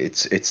of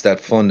it's that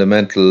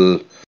fundamental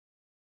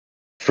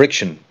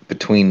friction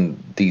between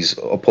these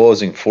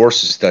opposing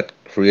forces that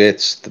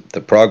creates the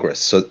progress.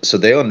 So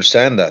they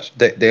understand that.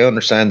 They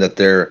understand that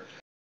they're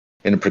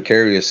in a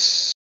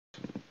precarious,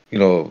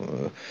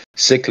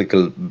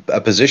 cyclical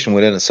position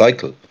within a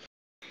cycle.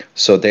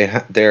 So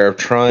they're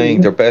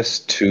trying their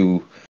best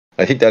to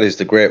I think that is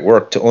the great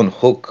work, to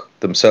unhook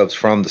themselves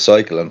from the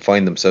cycle and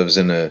find themselves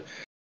in a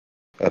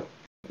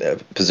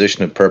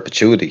position of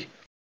perpetuity.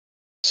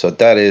 So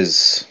that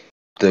is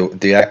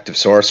the act of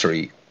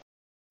sorcery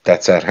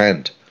that's at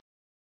hand.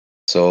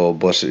 So,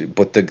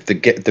 but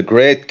the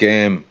great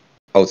game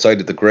outside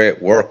of the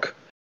great work,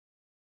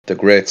 the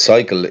great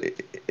cycle,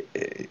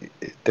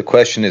 the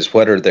question is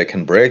whether they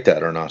can break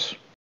that or not.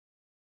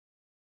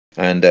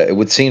 And it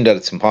would seem that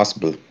it's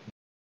impossible.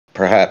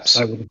 Perhaps.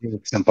 I would agree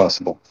it's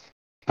impossible.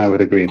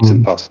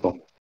 Impossible.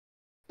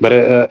 But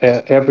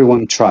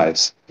everyone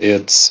tries.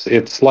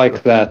 It's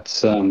like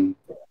that.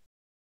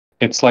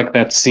 It's like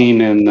that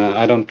scene in.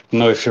 I don't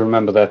know if you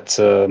remember that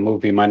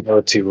movie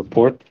Minority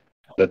Report.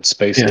 That's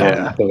based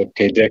on Philip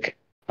K. Dick.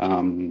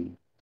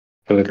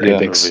 Philip K.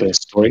 Dick's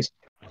stories,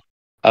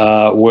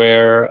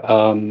 where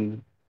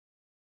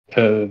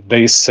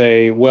they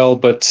say, "Well,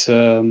 but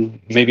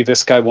maybe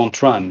this guy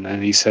won't run,"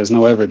 and he says,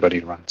 "No, everybody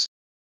runs."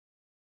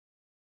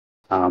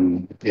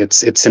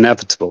 It's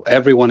inevitable.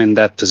 Everyone in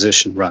that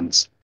position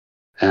runs.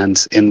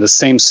 And in the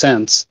same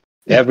sense,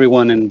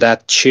 everyone in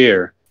that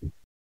chair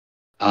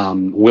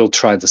will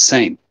try the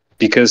same.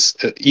 Because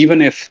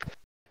even if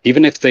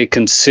they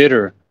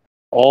consider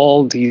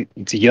all the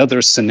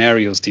other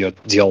scenarios,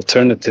 the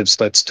alternatives,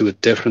 let's do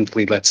it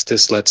differently, let's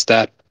this, let's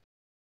that,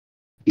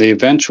 they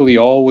eventually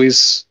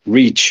always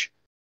reach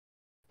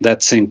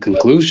that same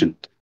conclusion,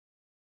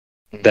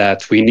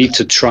 that we need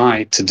to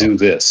try to do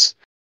this.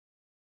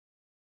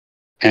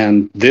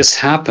 And this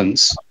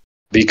happens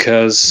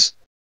because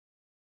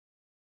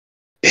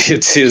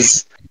it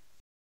is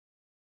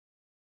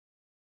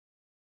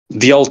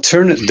the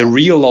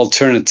real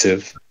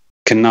alternative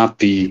cannot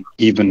be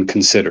even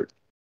considered,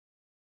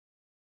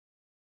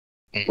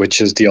 which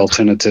is the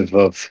alternative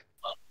of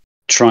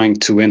trying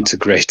to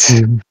integrate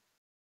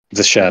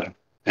the shadow.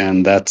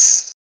 And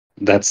that's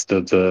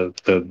the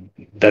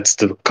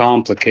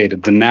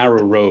complicated, the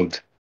narrow road.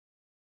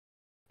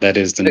 That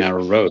is the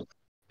narrow road.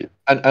 Yeah.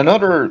 And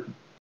another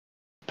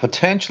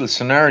potential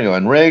scenario,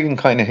 and Regan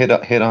kind of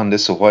hit on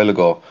this a while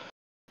ago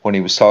when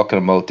he was talking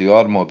about the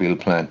automobile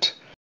plant,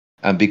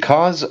 and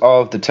because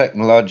of the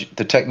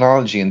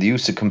technology and the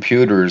use of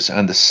computers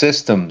and the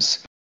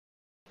systems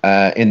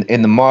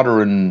in the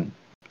modern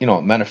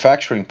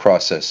manufacturing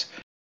process,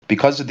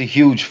 because of the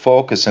huge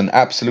focus and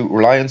absolute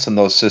reliance on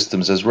those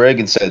systems, as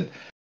Regan said,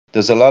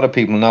 there's a lot of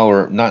people now who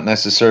are not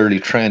necessarily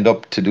trained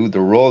up to do the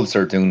roles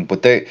they're doing,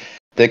 but they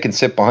can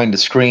sit behind the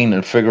screen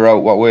and figure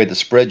out what way the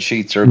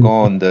spreadsheets are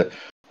going,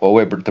 what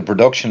way the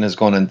production is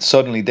going, and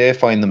suddenly they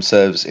find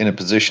themselves in a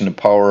position of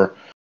power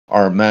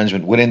or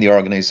management within the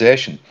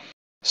organization.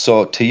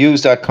 So to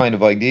use that kind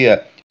of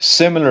idea,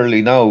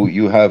 similarly now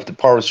you have the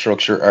power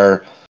structure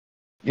are,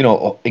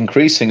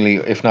 increasingly,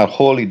 if not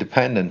wholly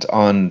dependent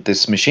on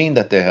this machine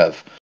that they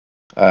have,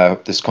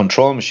 this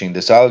control machine,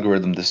 this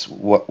algorithm, this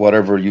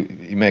whatever you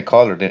may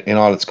call it in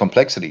all its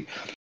complexity.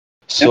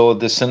 So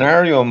the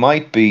scenario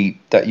might be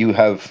that you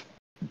have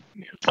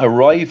a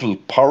rival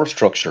power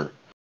structure.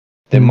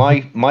 They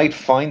might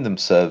find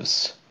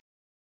themselves,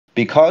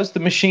 because the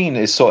machine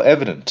is so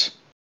evident,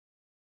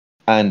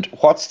 and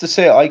what's to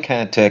say I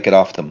can't take it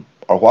off them,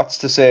 or what's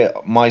to say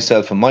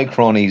myself and my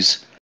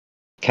cronies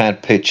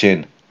can't pitch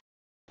in,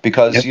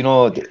 because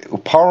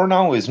power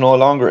now is no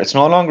longer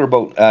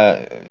about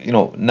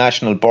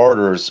national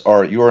borders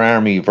or your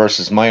army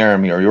versus my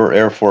army or your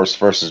air force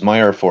versus my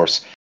air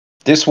force.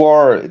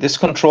 This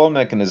control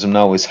mechanism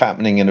now is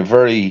happening in a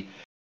very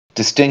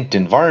distinct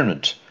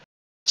environment.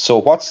 So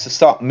what's to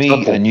stop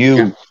me and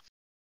you?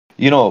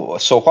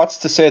 So what's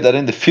to say that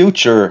in the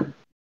future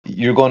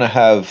you're going to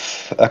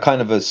have a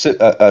kind of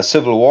a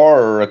civil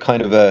war or a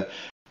kind of a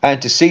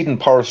antecedent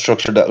power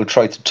structure that will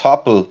try to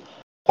topple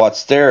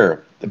what's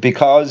there,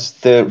 because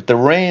the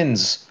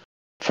reins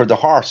for the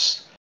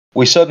horse,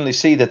 we suddenly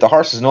see that the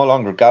horse is no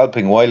longer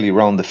galloping wildly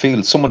around the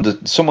field.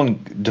 Someone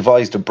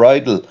devised a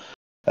bridle,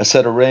 a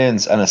set of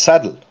reins, and a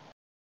saddle.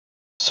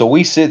 So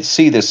we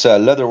see this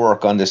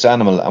leatherwork on this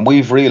animal, and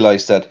we've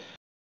realized that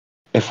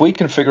if we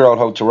can figure out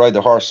how to ride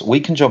the horse,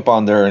 we can jump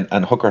on there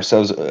and hook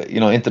ourselves,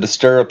 into the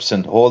stirrups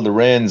and hold the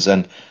reins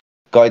and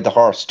guide the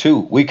horse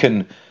too. We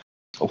can,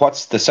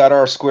 what's the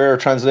Sadar Square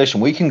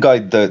translation? We can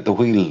guide the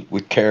wheel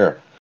with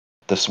care.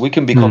 We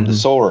can become the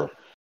sower.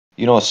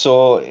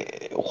 So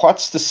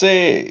what's to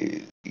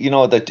say,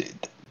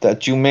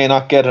 that you may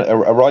not get a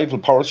rival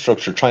power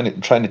structure trying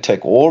to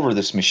take over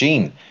this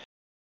machine.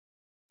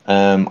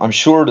 I'm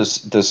sure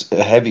there's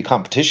a heavy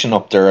competition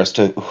up there as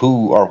to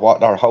who or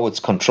what or how it's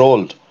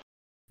controlled.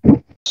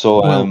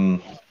 So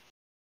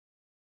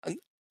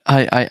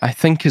I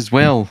think as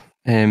well.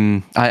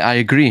 I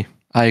agree.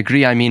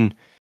 I mean,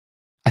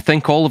 I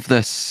think all of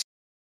this,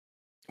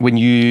 when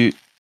you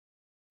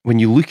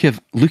look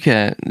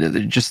at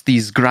just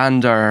these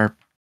grander,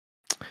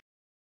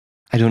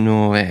 I don't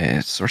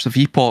know, sorts of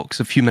epochs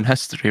of human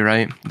history,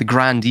 right? The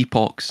grand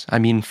epochs. I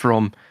mean,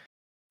 from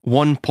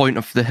one point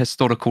of the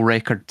historical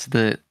record to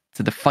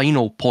the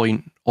final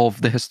point of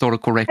the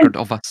historical record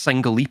of a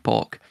single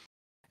epoch.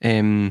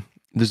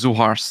 The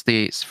Zohar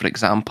states, for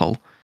example,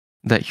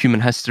 that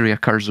human history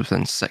occurs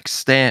within 6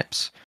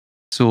 steps.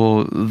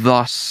 So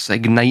thus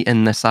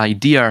igniting this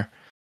idea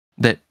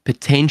that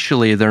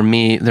potentially there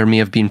may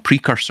have been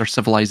precursor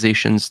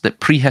civilizations, that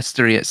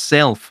prehistory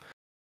itself,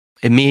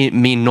 it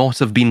may not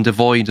have been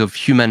devoid of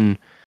human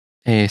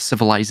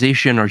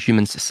civilization or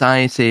human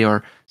society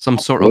or some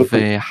sort of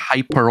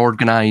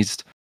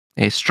hyper-organized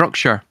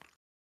structure,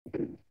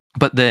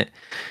 but that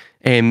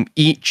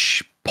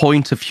each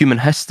point of human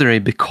history,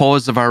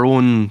 because of our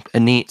own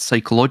innate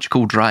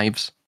psychological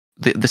drives,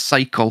 the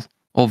cycle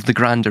of the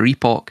grander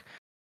epoch,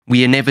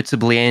 we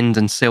inevitably end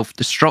in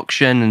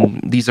self-destruction,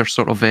 and these are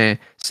sort of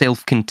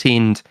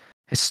self-contained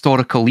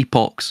historical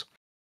epochs.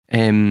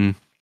 Each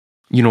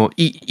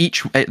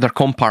they're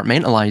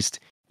compartmentalized.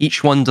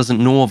 Each one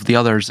doesn't know of the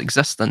other's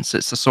existence.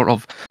 It's a sort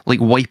of like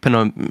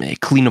wiping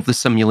clean of the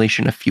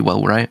simulation, if you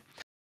will, right?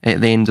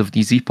 At the end of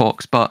these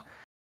epochs. But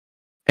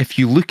if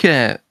you look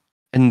at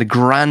in the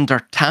grander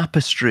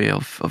tapestry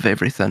of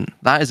everything,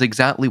 that is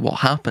exactly what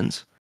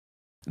happens.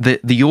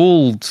 The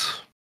old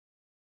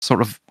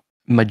sort of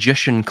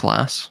magician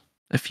class,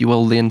 if you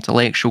will, the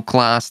intellectual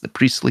class, the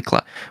priestly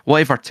class,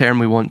 whatever term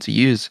we want to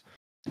use,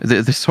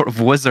 the sort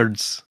of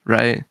wizards,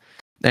 right?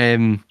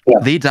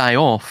 They die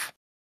off,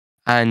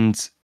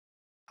 and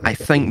I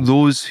think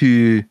those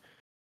who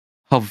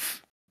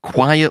have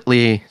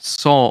quietly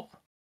sought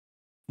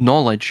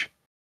knowledge,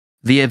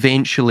 they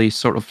eventually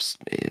sort of,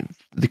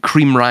 the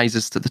cream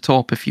rises to the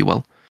top, if you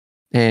will.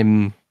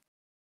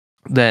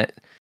 That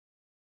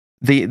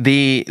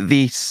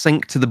they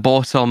sink to the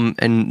bottom,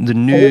 and the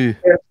new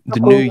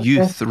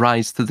youth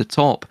rise to the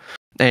top.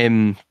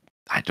 I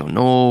don't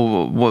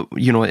know what,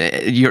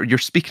 you're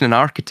speaking in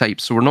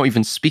archetypes, so we're not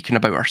even speaking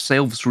about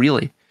ourselves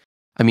really.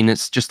 I mean,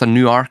 it's just a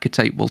new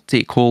archetype will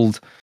take hold.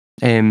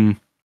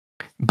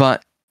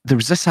 But there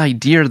was this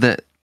idea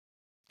that,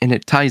 and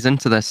it ties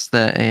into this,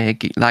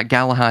 that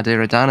Galahad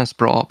Eridanus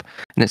brought up,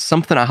 and it's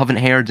something I haven't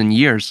heard in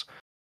years.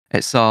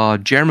 It's a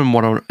German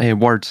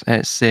word.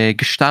 It's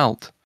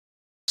Gestalt.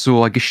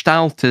 So a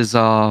Gestalt is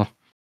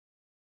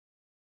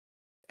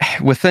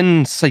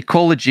within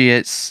psychology,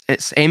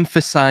 it's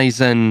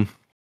emphasizing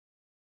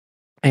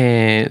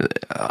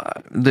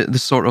the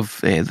sort of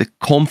the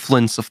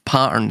confluence of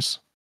patterns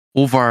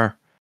over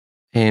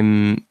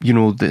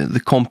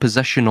the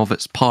composition of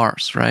its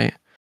parts, right?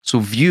 So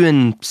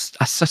viewing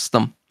a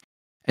system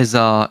is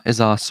a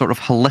sort of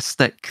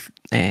holistic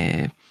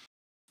entity,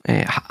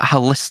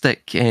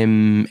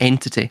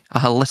 a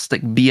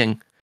holistic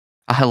being,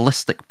 a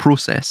holistic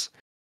process,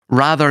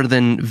 rather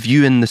than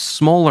viewing the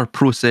smaller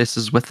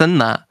processes within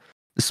that,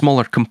 the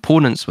smaller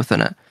components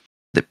within it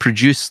that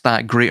produce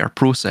that greater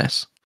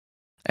process.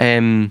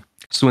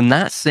 So in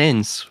that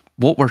sense,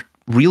 what we're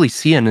really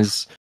seeing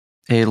is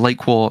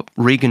like what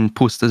Regan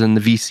posted in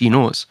the VC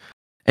notes.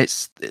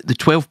 It's the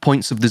 12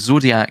 points of the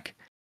zodiac,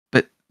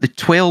 but the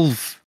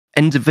 12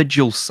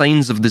 individual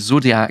signs of the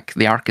zodiac,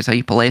 the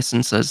archetypal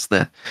essences,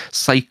 the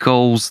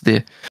cycles,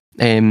 the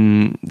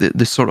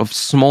sort of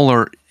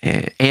smaller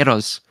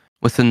eras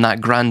within that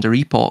grander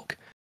epoch,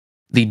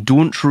 they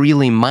don't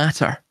really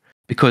matter,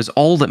 because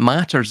all that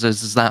matters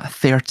is that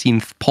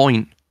 13th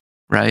point,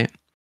 right?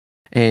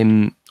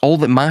 All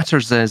that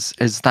matters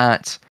is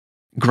that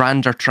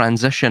grander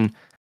transition.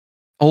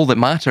 All that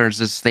matters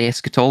is the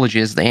eschatology,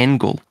 is the end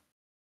goal.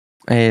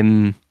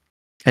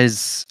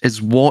 Is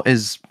what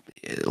is,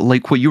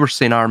 like what you were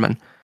saying, Armunn,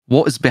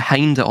 what is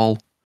behind it all?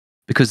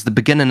 Because the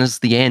beginning is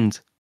the end.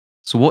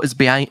 So what is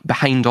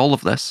behind all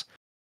of this?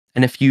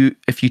 And if you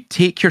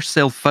take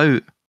yourself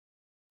out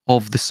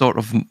of the sort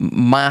of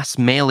mass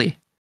melee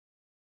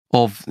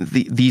of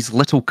these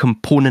little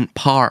component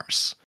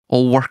parts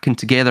all working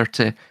together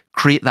to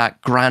create that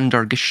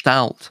grander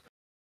gestalt,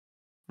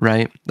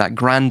 right? That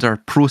grander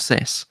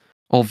process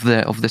of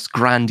this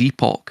grand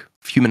epoch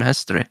of human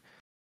history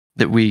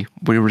that we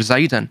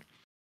reside in,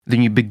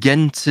 then you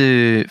begin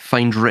to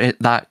find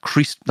that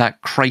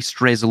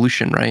Christ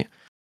resolution, right?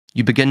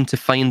 You begin to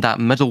find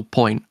that middle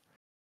point.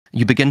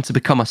 You begin to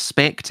become a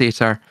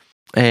spectator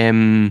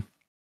that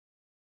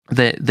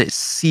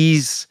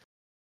sees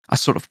a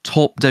sort of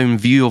top-down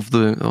view of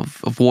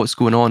what's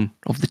going on,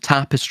 of the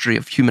tapestry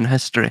of human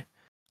history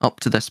up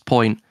to this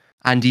point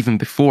and even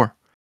before.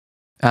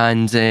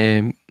 And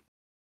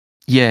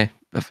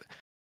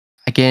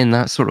again,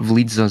 that sort of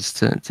leads us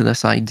to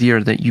this idea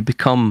that you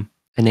become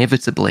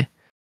inevitably,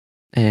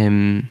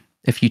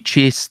 if you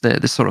chase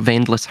the sort of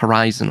endless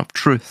horizon of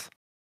truth,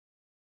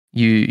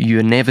 you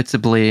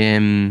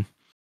inevitably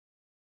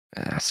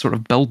sort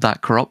of build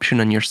that corruption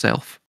in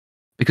yourself,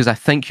 because I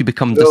think you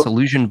become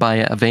disillusioned by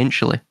it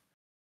eventually.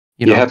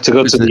 You have to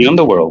go to the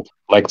underworld,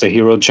 like the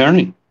hero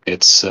journey.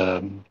 It's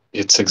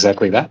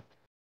exactly that.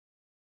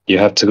 You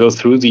have to go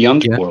through the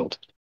underworld.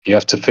 Yeah. You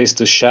have to face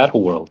the shadow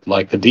world,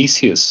 like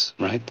Odysseus,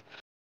 right?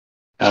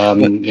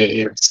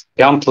 It's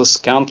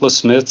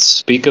countless myths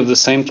speak of the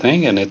same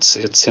thing, and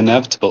it's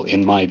inevitable,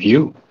 in my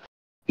view,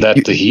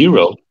 that the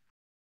hero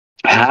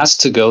has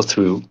to go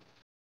through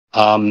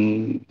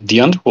the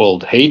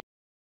underworld. Hades.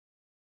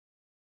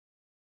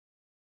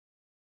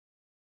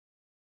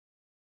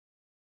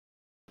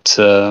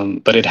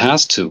 but it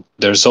has to.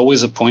 There's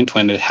always a point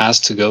when it has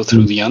to go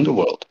through the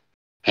underworld,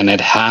 and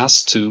it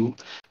has to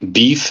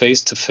be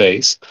face to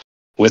face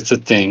with the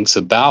things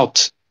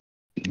about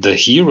the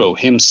hero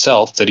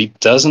himself that he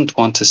doesn't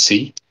want to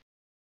see.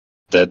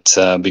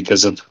 That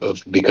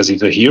because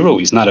he's a hero,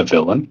 he's not a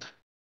villain,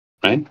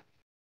 right?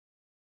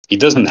 He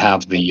doesn't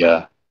have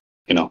the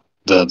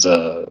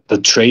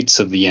the traits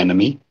of the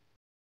enemy.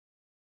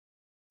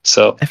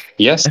 So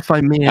yes, If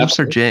I may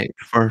absolutely. interject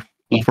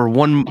Yeah. for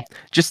one,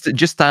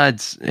 just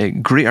adds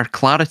greater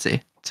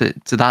clarity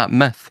to that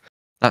myth,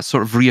 that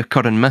sort of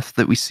reoccurring myth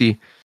that we see.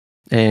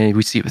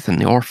 We see it within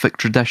the Orphic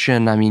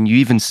tradition. I mean, you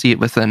even see it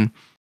within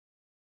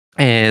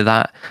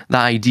that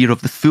idea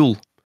of the Fool.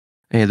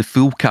 The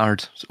Fool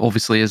card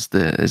obviously is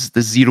the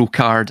 0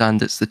 card,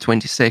 and it's the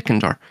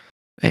 22nd or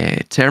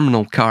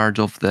terminal card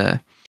of the.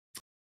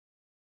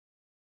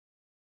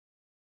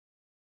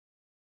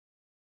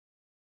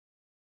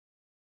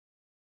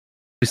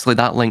 Obviously,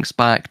 that links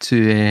back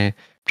to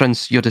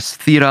Prince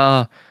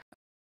Yudhisthira.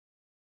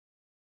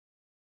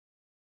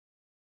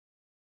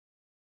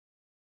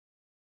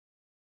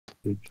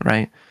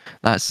 Right,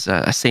 that's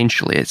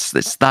essentially it's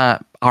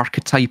that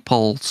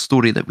archetypal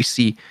story that we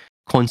see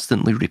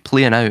constantly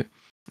replaying out,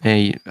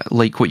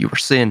 like what you were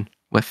saying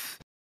with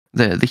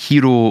the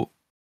hero.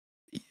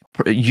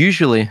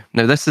 Usually,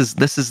 now this is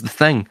the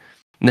thing,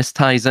 and this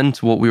ties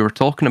into what we were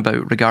talking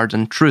about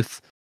regarding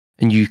truth,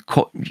 and you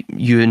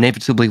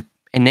inevitably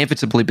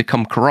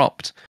become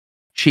corrupt,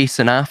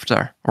 chasing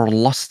after or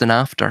lusting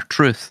after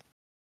truth,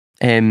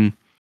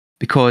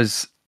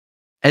 because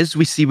as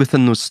we see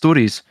within those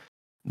stories,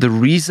 the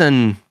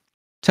reason,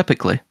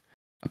 typically,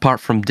 apart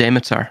from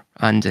Demeter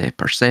and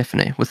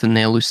Persephone within the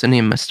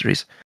Eleusinian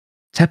mysteries,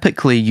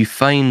 typically you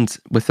find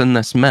within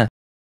this myth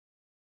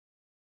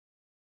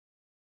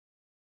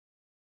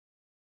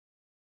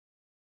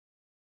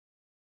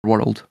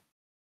world,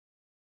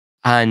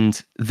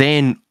 and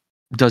then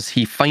does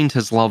he find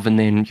his love and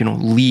then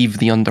leave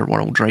the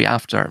underworld right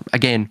after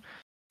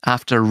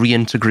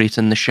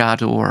reintegrating the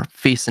shadow or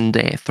facing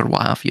death or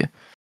what have you.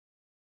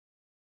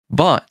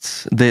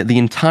 But the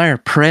entire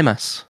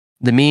premise,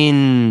 the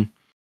main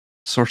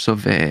sort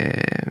of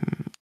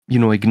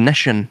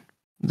ignition,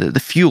 the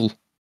fuel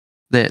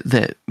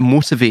that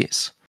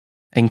motivates,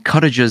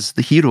 encourages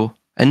the hero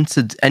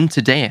into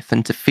death,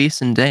 into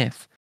facing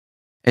death,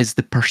 is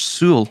the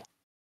pursuit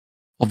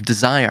of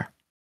desire.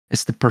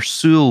 It's the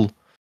pursuit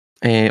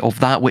of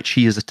that which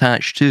he is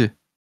attached to.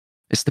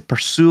 It's the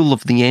pursuit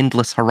of the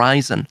endless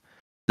horizon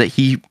that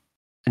he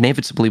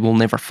inevitably will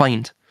never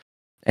find.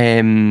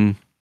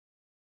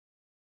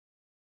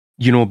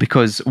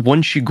 Because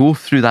once you go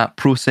through that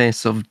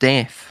process of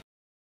death,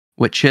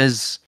 which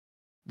is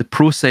the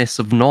process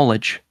of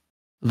knowledge,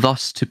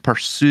 thus to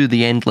pursue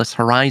the endless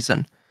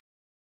horizon,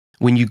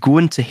 when you go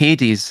into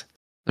Hades,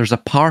 there's a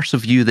part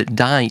of you that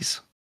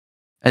dies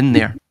in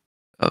there.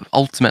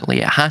 Ultimately,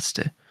 it has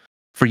to,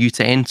 for you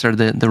to enter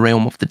the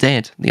realm of the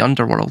dead, the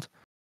underworld.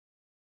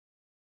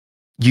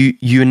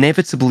 You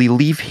inevitably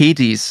leave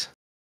Hades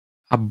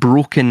a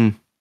broken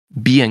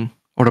being,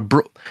 or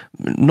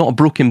not a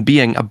broken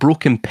being, a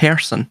broken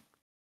person.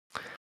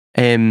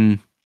 And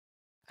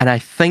I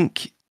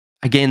think,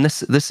 again,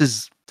 this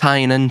is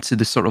tying into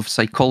the sort of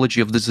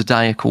psychology of the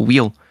zodiacal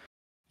wheel.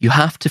 You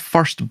have to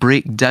first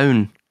break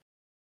down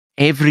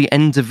every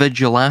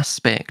individual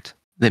aspect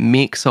that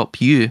makes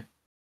up you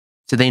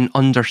to then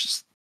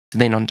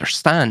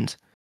understand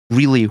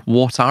really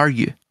what are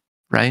you,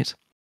 right?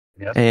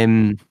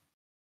 Yep.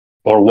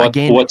 Or what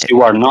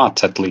you are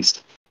not, at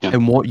least. Yeah.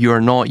 And what you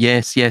are not.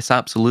 Yes,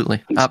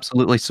 absolutely.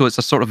 Absolutely. So it's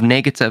a sort of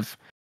negative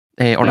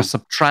or a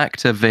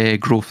subtractive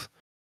growth.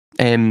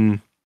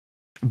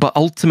 But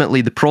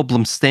ultimately, the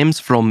problem stems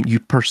from you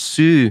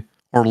pursue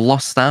or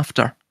lust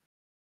after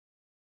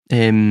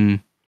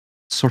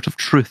sort of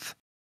truth,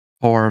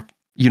 or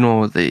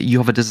you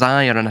have a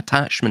desire and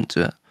attachment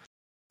to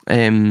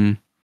it.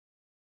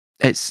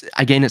 It's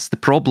the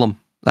problem.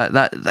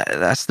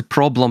 That's the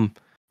problem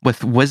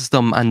with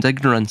wisdom and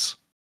ignorance,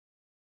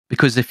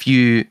 because if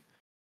you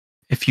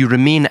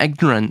remain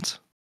ignorant,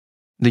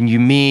 then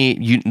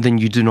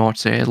you do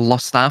not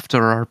lust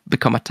after or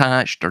become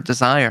attached or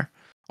desire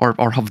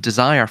or have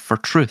desire for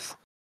truth.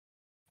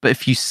 But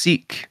if you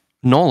seek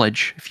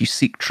knowledge, if you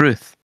seek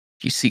truth,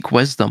 if you seek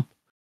wisdom,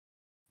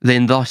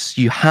 then thus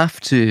you have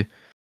to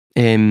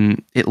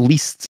at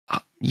least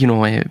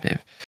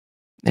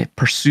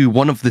pursue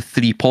one of the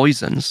 3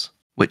 poisons,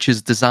 which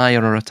is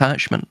desire or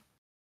attachment.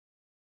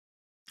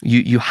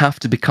 You have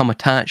to become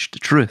attached to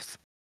truth.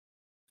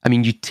 I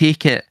mean, you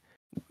take it.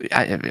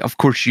 Of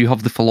course, you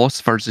have the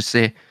philosophers who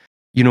say,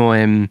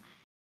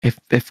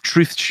 if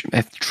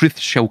truth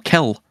shall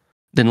kill,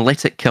 then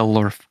let it kill,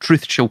 or if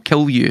truth shall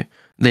kill you,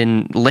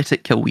 then let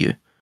it kill you.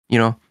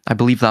 I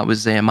believe that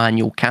was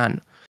Immanuel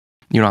Kant.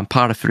 I'm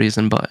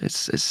paraphrasing, but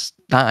it's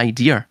that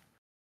idea.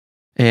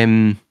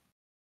 That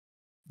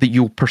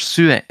you'll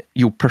pursue it.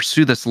 You'll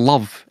pursue this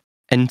love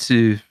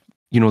into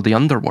the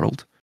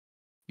underworld.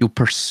 You'll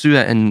pursue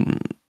it in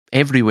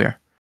everywhere.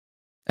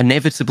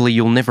 inevitably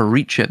you'll never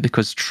reach it,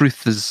 because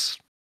truth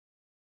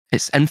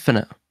it's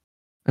infinite,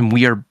 and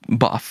we are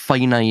but a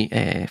finite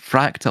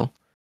fractal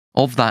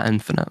of that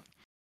infinite.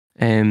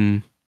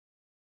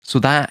 So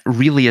that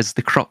really is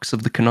the crux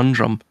of the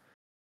conundrum,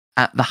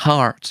 at the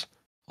heart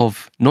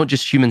of not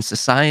just human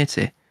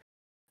society,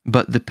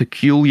 but the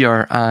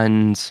peculiar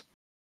and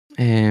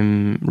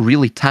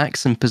really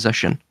taxing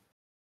position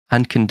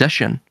and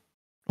condition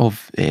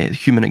of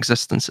human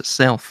existence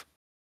itself.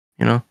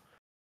 You know,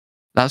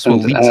 that's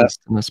what leads us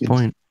to this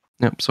point.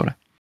 Yep, sorry.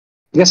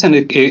 Yes, and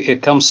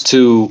it comes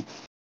to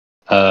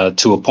a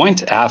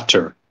point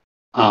after,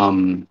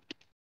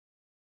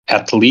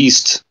 at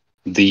least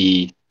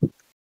the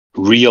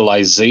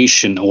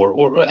realization,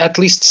 or at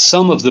least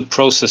some of the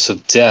process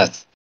of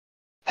death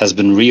has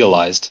been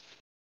realized.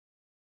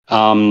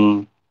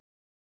 Another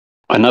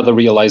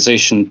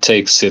realization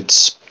takes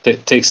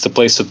the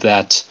place of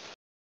that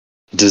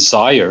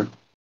desire,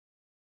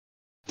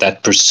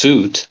 that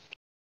pursuit,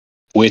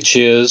 which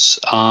is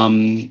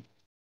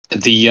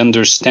the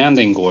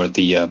understanding, or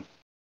the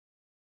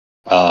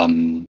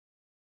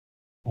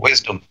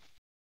Wisdom.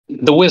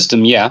 the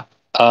wisdom, yeah,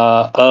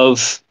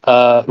 of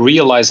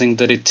realizing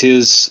that it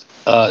is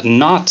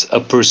not a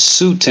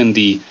pursuit in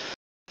the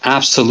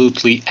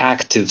absolutely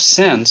active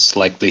sense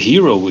like the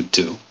hero would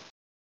do,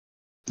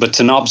 but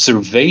an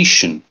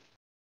observation,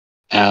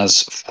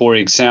 as, for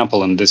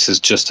example, and this is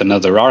just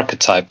another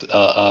archetype,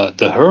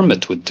 the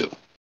hermit would do,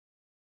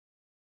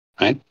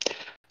 right?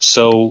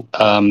 So,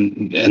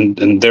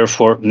 and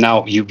therefore,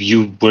 now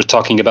you were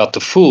talking about the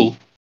fool,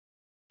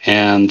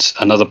 and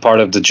another part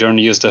of the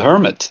journey is the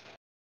hermit.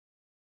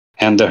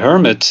 And the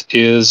hermit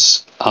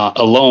is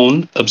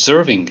alone,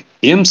 observing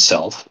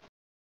himself,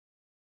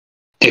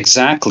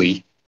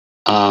 exactly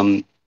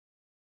to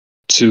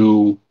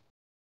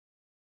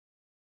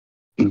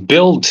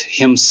build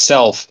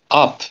himself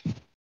up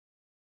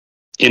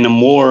in a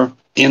more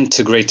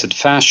integrated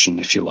fashion,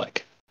 if you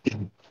like.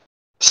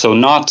 So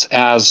not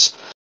as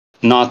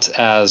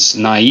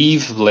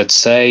naive, let's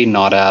say,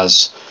 not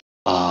as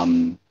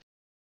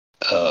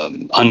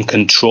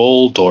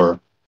uncontrolled, or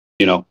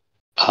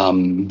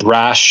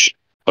brash,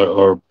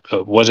 or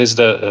what is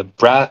the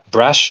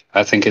brash?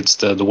 I think it's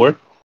the word.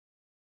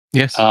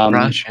 Yes,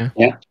 brash.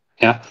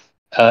 Yeah.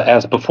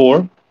 As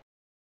before,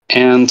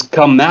 and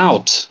come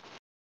out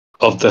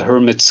of the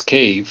hermit's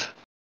cave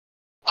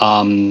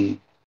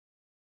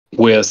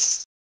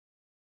with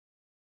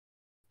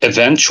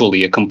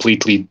eventually a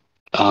completely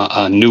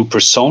new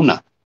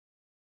persona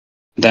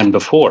than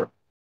before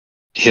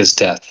his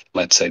death,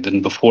 let's say,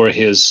 than before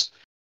his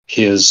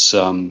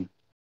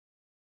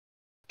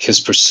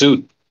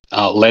pursuit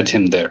led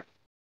him there.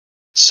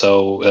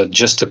 So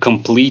just to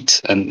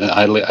complete and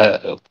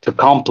to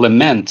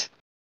complement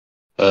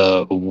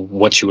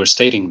what you were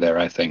stating there,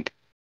 I think.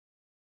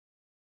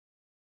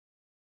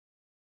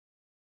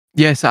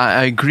 Yes,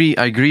 I agree.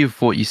 I agree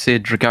with what you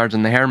said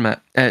regarding the hermit.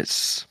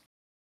 It's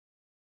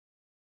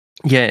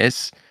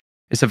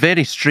a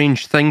very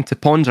strange thing to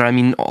ponder. I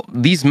mean,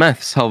 these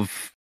myths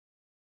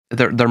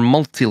they're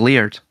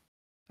multi-layered.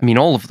 I mean,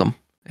 all of them.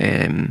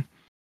 And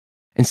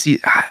see,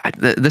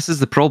 this is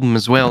the problem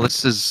as well.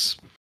 This is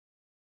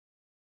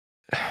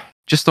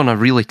just on a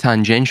really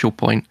tangential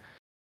point.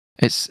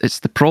 It's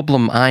the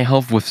problem I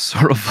have with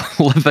sort of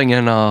living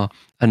in an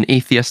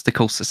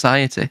atheistical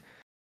society.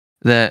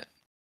 That,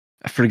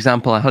 for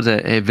example, I had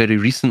it very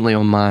recently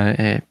on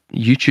my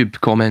YouTube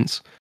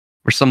comments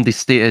where somebody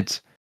stated,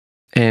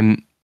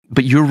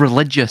 but you're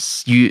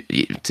religious.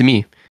 To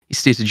me, he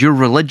stated, you're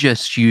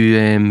religious.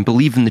 You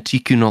believe in the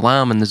Tikkun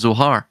Olam and the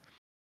Zohar.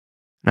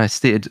 And I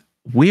stated,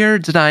 where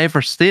did I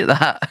ever state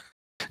that?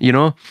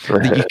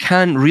 That you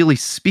can't really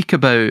speak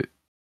about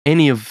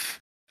any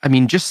of, I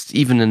mean, just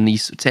even in the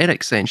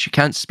esoteric sense, you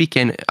can't speak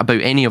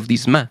about any of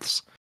these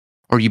myths,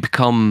 or you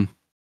become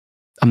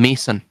a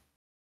Mason.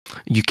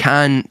 You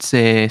can't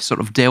sort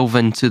of delve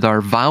into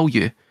their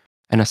value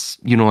in a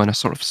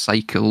sort of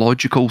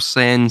psychological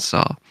sense,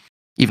 or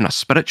even a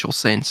spiritual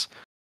sense,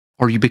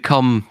 or you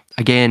become,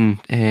 again,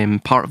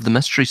 part of the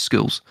mystery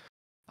schools.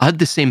 I had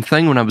the same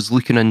thing when I was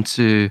looking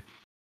into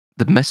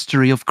the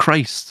mystery of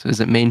Christ, as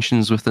it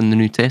mentions within the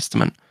New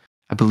Testament.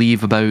 I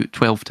believe about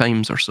 12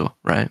 times or so,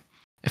 right?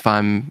 If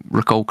I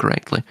recall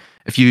correctly.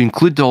 If you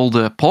include all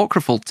the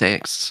apocryphal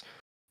texts,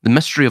 the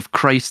mystery of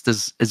Christ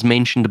is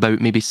mentioned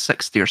about maybe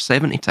 60 or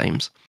 70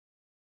 times.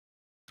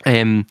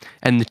 And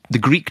the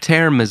Greek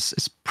term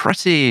is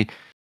pretty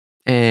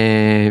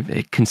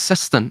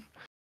consistent.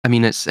 I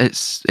mean, it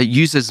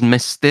uses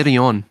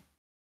mysterion,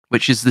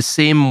 which is the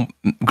same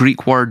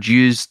Greek word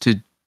used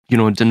to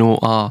denote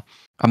a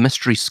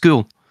mystery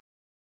school.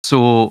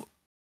 So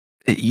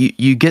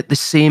you get the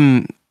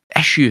same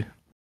issue,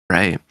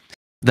 right?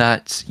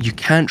 That you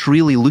can't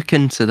really look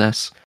into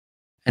this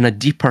in a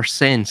deeper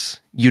sense.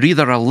 You're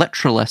either a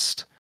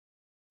literalist,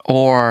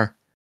 or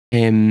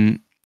you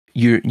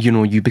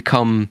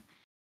become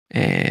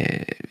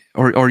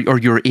or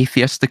you're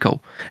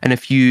atheistical. And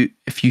if you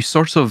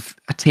sort of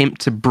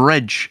attempt to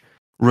bridge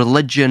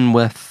religion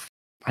with,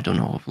 I don't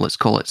know, let's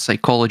call it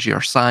psychology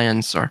or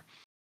science, or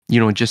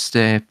just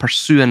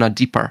pursuing a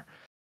deeper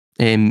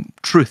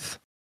truth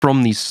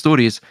from these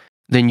stories,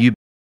 then you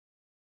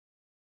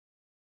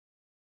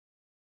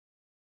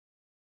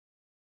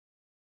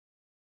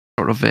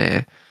sort of,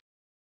 I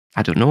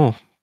don't know,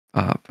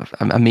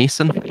 a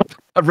mason,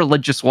 a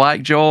religious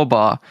whack job,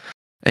 a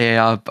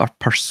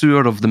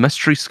pursuer of the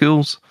mystery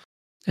schools.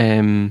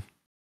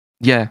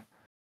 Yeah,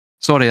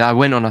 sorry, I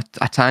went on a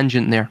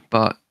tangent there,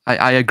 but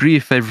I agree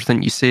with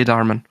everything you said,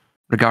 Armunn,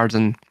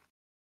 regarding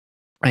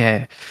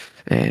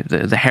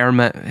the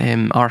hermit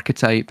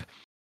archetype.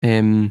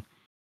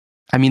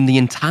 I mean, the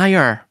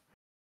entire,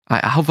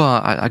 I have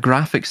a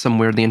graphic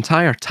somewhere, the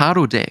entire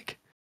tarot deck,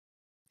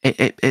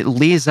 it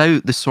lays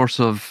out the sort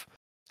of,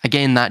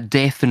 again, that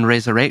death and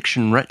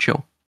resurrection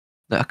ritual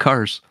that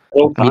occurs.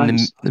 All I mean,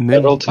 times. the moon,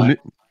 Several times.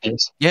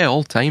 Yes. yeah,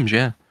 all times,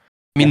 yeah.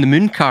 I mean, the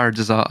moon card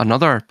is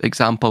another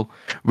example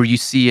where you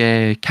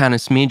see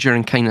Canis Major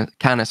and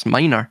Canis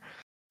Minor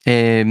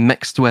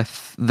mixed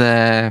with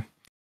the,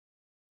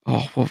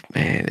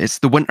 it's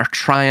the Winter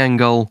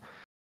Triangle.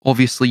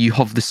 Obviously, you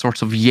have the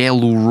sort of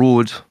yellow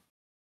road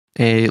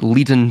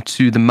leading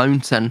to the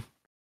mountain,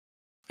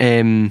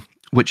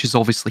 which is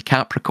obviously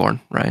Capricorn,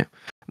 right?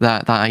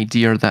 That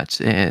idea that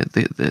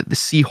the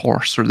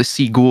seahorse or the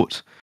sea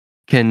goat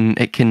can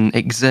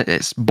exist,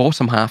 its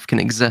bottom half can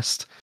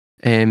exist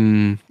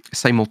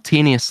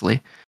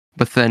simultaneously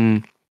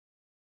within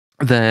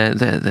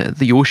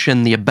the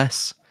ocean, the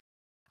abyss,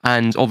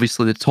 and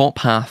obviously the top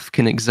half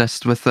can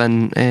exist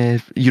within.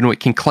 It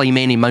can climb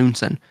any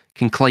mountain,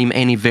 can climb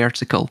any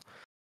vertical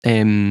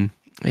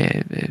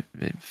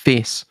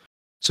face.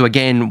 So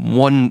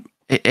again,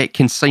 it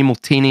can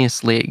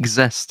simultaneously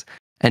exist,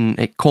 and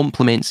it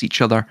complements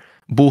each other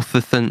both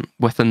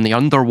within the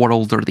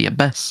underworld or the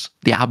abyss,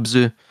 the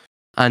Abzu,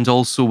 and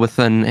also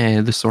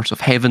within the sort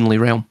of heavenly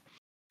realm.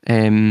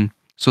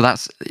 So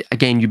that's,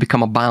 again, you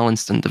become a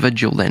balanced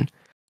individual then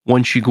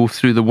once you go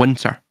through the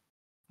winter,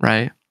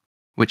 right?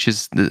 Which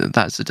is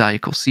that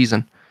zodiacal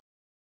season.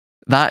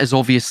 That is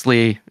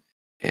obviously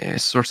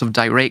sort of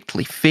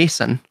directly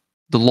facing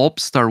the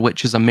lobster,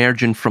 which is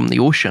emerging from the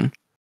ocean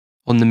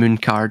on the moon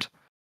card,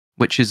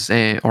 which is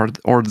it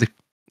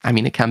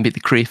can be the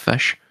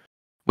crayfish,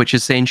 which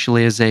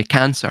essentially is a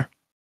Cancer,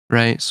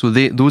 right? So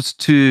those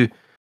two,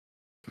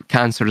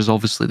 Cancer is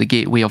obviously the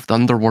gateway of the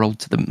underworld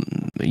to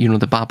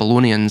the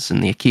Babylonians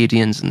and the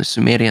Akkadians and the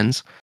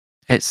Sumerians.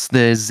 It's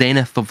the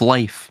zenith of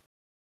life.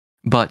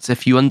 But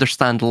if you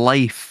understand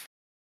life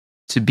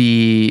to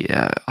be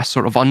a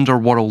sort of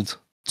underworld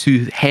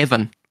to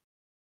heaven,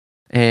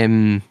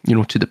 to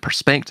the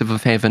perspective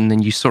of heaven,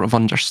 then you sort of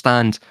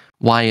understand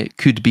why it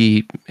could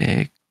be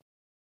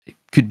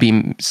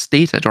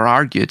stated or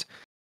argued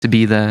to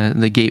be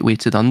the gateway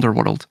to the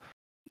underworld.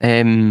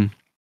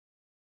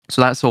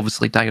 So that's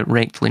obviously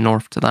directly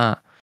north to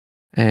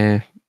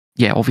that.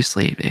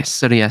 Obviously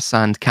Sirius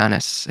and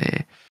Canis,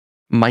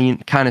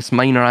 Canis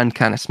Minor and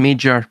Canis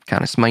Major.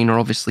 Canis Minor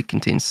obviously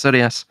contains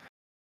Sirius.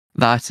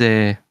 That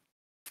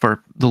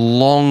for the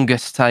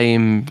longest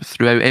time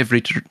throughout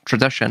every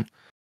tradition,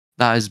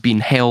 that has been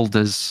held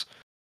as,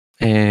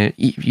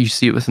 you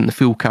see it within the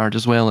Fool card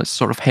as well, it's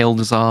sort of held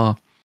as what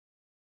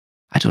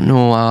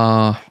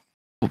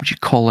would you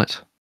call it?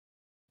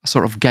 A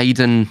sort of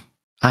guiding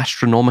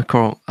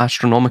astronomical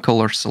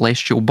or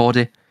celestial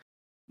body.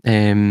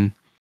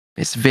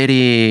 It's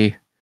very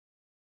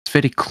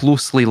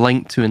closely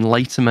linked to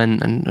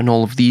enlightenment and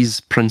all of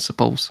these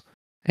principles.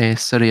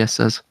 Sirius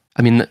is.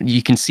 I mean,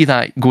 you can see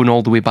that going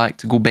all the way back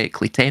to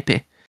Göbekli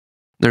Tepe.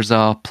 There's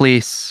a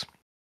place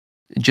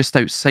just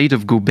outside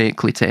of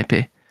Göbekli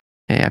Tepe,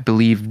 I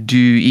believe,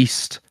 due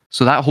east.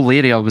 So that whole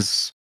area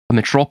was a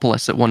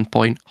metropolis at one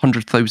point.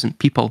 100,000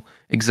 people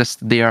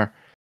existed there,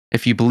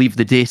 if you believe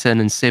the data,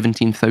 in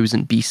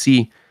 17,000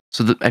 BC.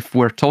 So that if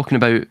we're talking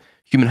about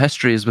human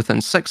history is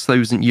within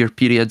 6,000 year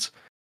periods,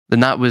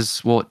 then that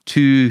was,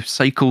 2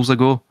 cycles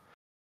ago?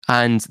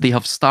 And they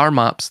have star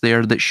maps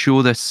there that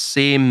show the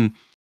same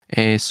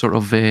sort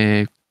of,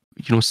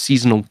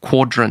 seasonal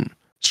quadrant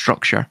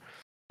structure.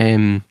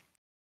 And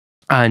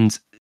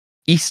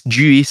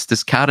due east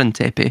is Karen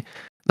Tepe.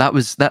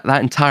 That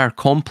entire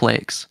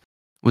complex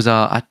was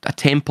a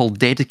temple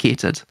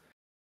dedicated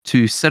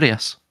to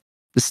Sirius,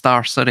 the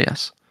star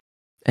Sirius.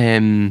 I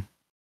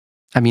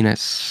mean,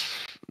 it's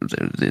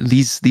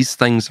these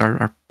things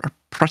are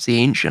pretty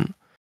ancient.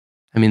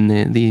 I mean,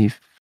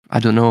 I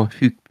don't know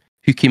who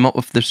came up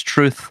with this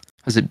truth.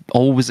 Has it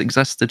always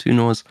existed? Who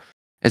knows?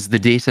 Is the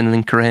data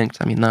incorrect?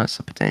 I mean, that's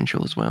a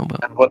potential as well.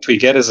 But and what we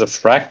get is a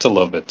fractal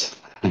of it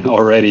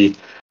already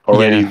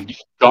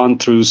gone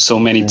through so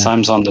many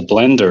times on the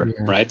blender,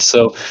 right?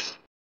 So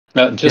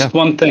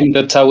one thing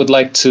that I would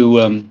like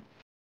to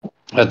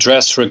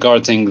address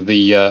regarding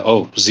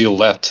the Zeal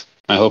left.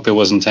 I hope it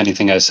wasn't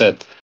anything I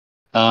said.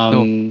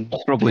 No,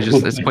 probably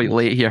just it's quite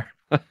late here.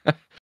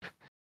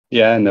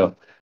 Yeah, I know.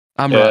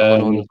 I'm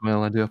rattling on as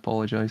well. I do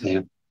apologize.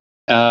 Yeah.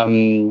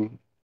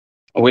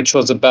 Which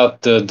was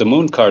about the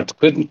moon card.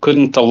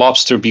 Couldn't the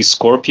lobster be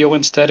Scorpio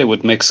instead? It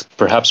would make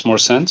perhaps more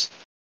sense.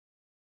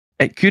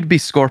 It could be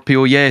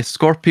Scorpio. Yeah,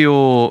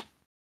 Scorpio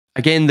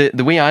again,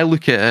 the way I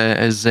look at it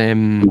is,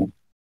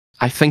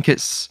 I think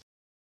it's,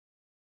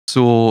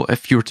 so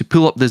if you were to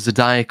pull up the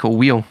zodiacal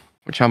wheel,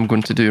 which I'm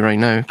going to do right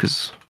now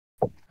because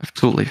I've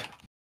totally,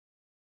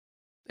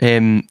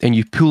 and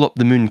you pull up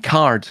the moon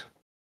card,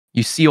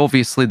 you see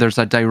obviously there's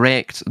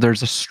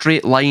a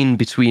straight line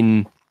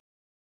between,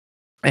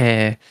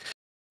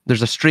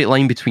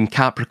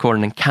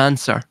 Capricorn and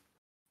Cancer,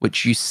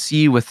 which you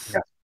see with,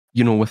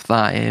 with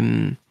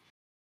that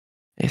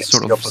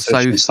sort of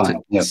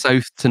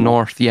south to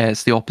north. Yeah,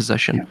 it's the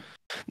opposition.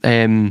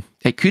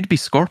 It could be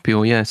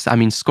Scorpio. Yes, I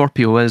mean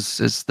Scorpio is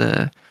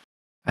the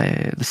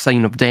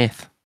sign of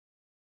death.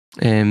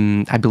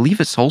 I believe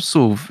it's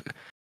also,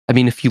 I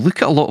mean, if you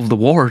look at a lot of the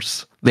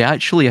wars, they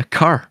actually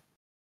occur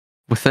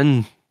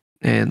within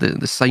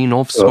the sign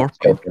of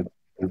Scorpio.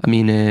 I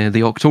mean,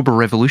 the October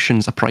Revolution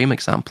is a prime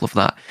example of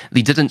that.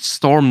 They didn't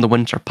storm the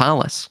Winter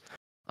Palace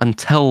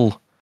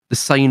until the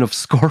sign of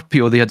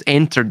Scorpio. They had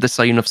entered the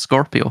sign of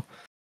Scorpio.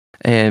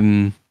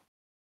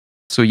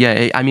 So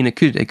yeah, I mean, it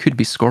could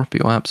be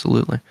Scorpio,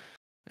 absolutely.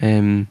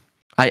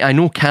 I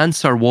know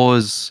Cancer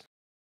was,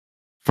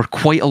 for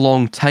quite a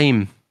long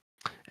time,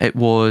 it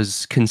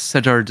was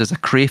considered as a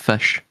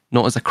crayfish,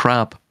 not as a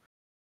crab.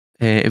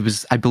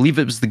 I believe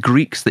it was the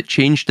Greeks that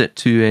changed it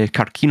to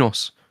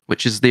karkinos,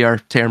 which is their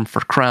term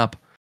for crab.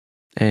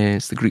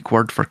 It's the Greek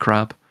word for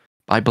crab.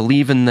 I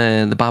believe in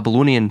the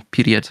Babylonian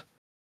period,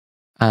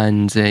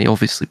 and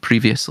obviously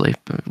previously,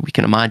 we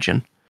can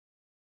imagine,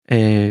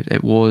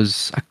 it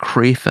was a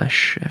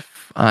crayfish,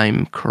 if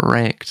I'm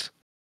correct.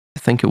 I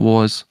think it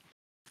was.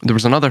 There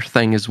was another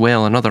thing as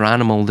well, another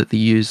animal that they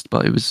used,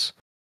 but it was,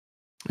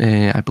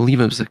 I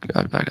believe it was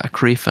a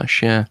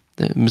crayfish, yeah,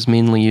 that was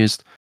mainly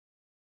used.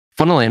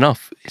 Funnily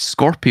enough,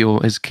 Scorpio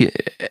is,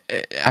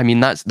 I mean,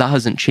 that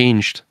hasn't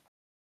changed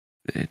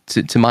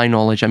to my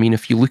knowledge. I mean,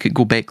 if you look at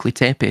Göbekli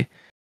Tepe,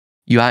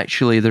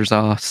 there's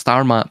a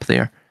star map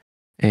there.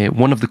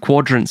 One of the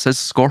quadrants is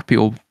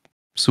Scorpio,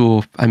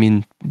 so, I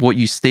mean, what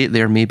you state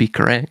there may be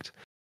correct.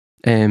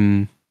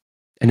 And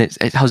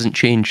it hasn't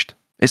changed.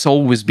 It's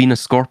always been a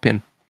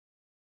scorpion.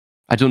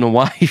 I don't know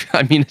why.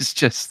 I mean, it's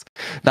just,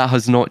 that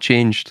has not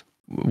changed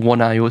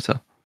one iota.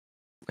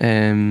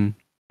 No,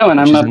 and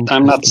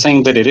I'm not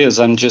saying that it is.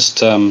 I'm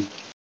just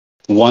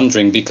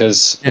wondering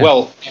because,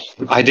 well,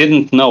 I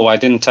didn't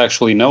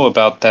actually know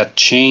about that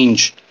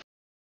change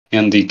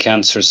in the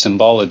Cancer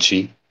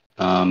symbology,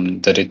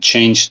 that it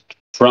changed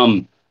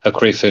from a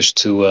crayfish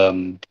to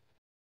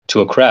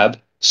a crab.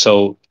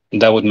 So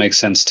that would make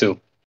sense too.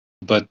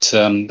 But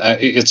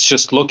it's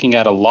just looking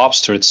at a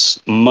lobster, it's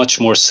much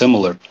more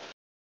similar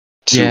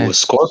to a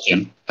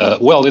scorpion.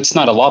 Well, it's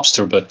not a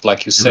lobster, but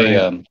like you say,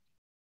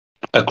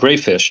 a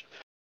crayfish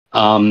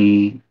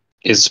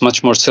is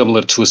much more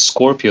similar to a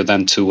Scorpio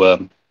than to a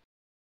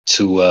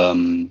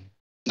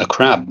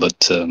crab.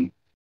 But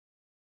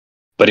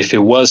if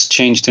it was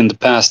changed in the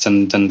past,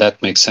 then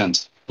that makes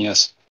sense.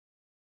 Yes.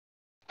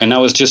 And I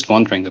was just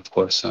wondering, of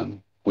course,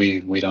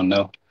 we don't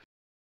know.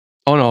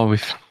 Oh no,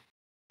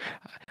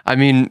 I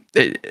mean,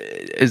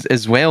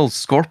 as well,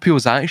 Scorpio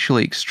is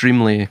actually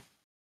extremely,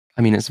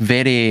 I mean, it's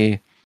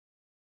very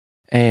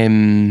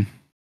important.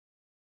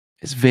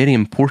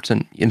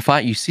 In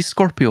fact, you see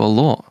Scorpio a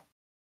lot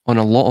on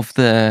a lot of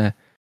the,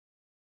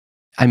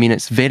 I mean,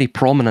 it's very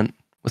prominent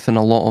within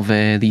a lot of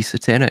the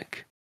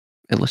esoteric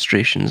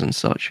illustrations and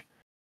such.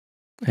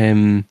 I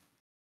mean,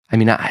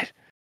 I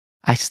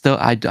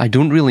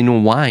don't really know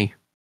why,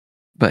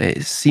 but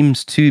it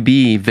seems to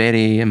be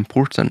very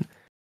important.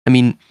 I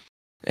mean,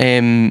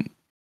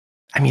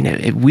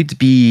 it would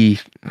be,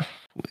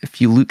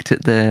 if you looked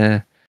at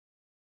the,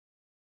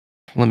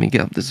 let me get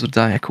up the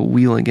zodiacal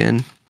wheel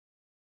again.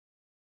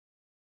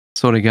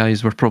 Sorry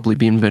guys, we're probably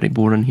being very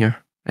boring here.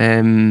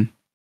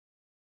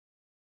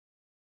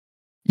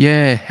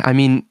 Yeah, I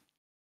mean,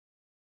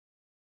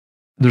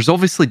 there's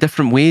obviously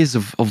different ways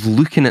of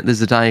looking at the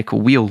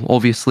zodiacal wheel.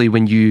 Obviously,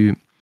 when you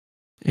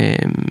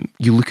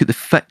look at the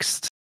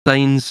fixed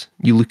signs,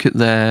 you look at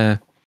the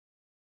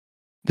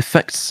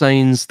fixed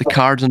signs, the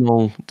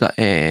cardinal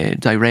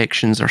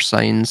directions or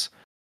signs,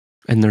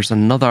 and there's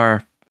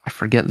another, I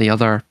forget the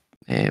other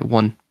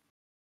one.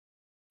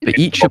 But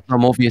each of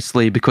them,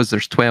 obviously, because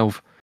there's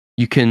 12,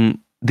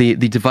 they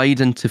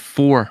divide into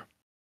 4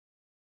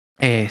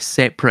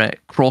 separate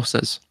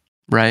crosses,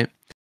 right?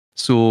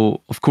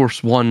 So, of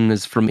course, one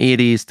is from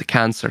Aries to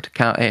Cancer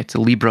to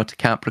Libra to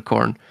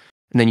Capricorn,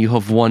 and then you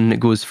have one that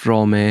goes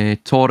from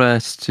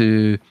Taurus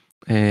to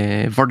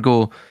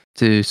Virgo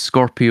to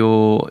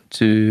Scorpio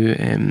to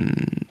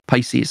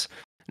Pisces.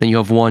 Then you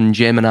have one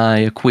Gemini,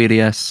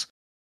 Aquarius,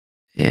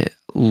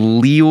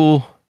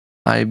 Leo,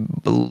 I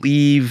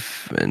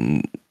believe,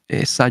 and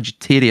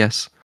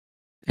Sagittarius.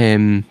 I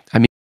mean,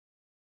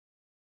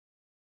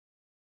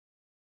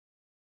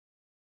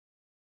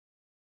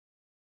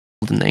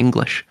 in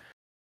English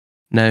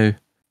now,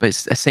 but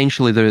it's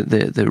essentially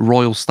the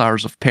royal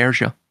stars of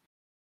Persia.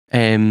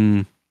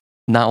 That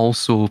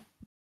also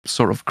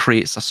sort of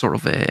creates a sort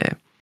of a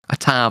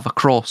tav, a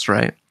cross,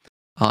 right?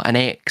 An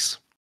X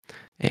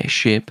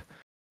shape.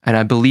 and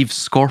I believe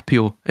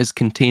Scorpio is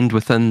contained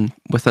within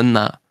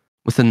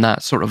that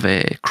sort of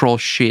a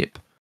cross shape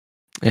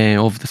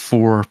of the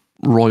 4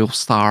 royal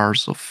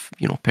stars of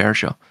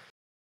Persia.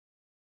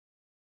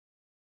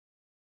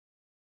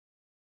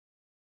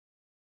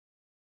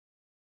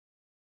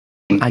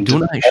 I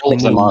don't actually all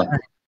of them know. are.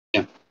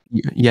 Yeah.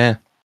 Yeah.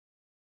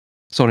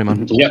 Sorry,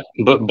 man. Yeah,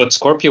 but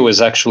Scorpio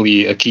is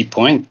actually a key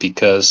point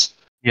because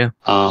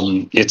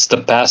it's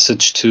the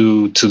passage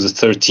to the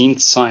 13th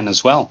sign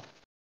as well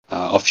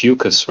of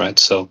Fucus, right?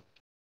 So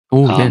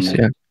yes,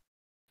 yeah.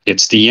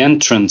 It's the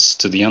entrance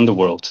to the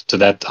underworld, to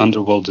that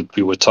underworld that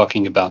we were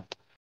talking about,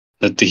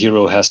 that the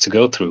hero has to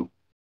go through.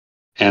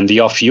 And the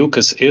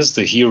Ophiuchus is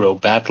the hero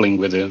battling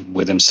with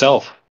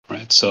himself,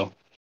 right? So,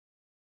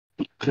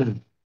 so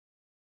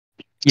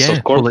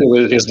Scorpio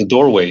is the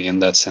doorway in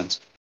that sense.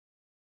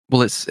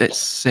 Well,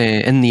 it's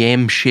in the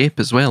M shape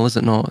as well, is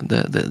it not?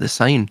 The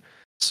sign.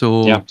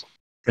 So,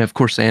 of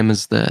course, M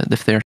is the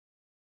 30.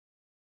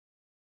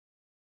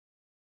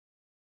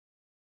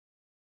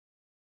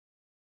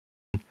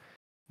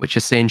 Which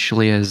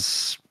essentially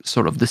is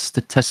sort of the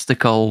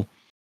statistical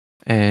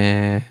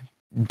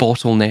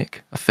bottleneck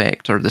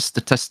effect, or the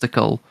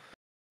statistical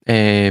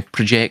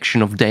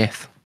projection of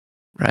death,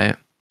 right?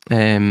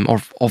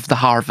 Of the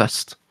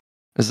harvest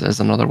is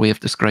another way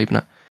of describing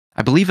it.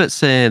 I believe it's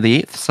the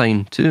 8th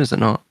sign too, is it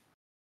not?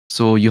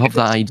 So you have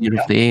that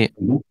idea of the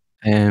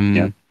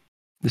 8,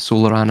 the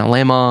solar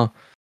analemma,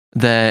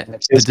 the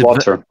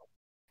water.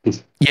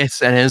 Yes,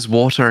 it is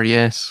water.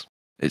 Yes,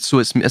 it's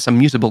a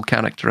mutable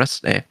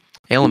characteristic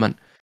element.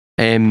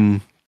 As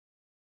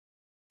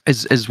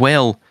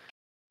well,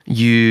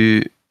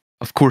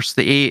 of course,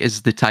 the 8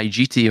 is the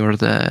taijiti, or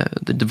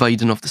the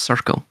dividing of the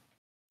circle.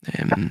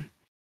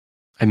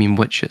 I mean,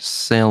 which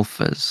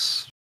itself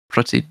is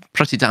pretty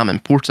damn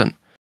important.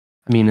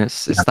 I mean,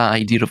 it's that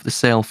idea of the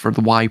self, or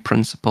the Y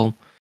principle,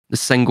 the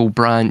single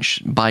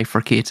branch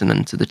bifurcating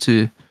into the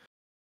two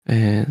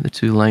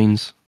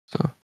lines.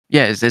 So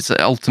yeah, it's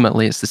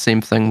ultimately it's the same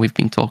thing we've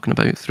been talking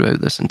about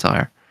throughout this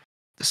entire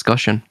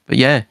discussion. But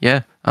yeah,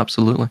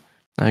 absolutely,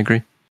 I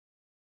agree.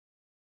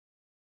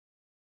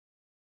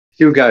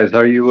 You guys,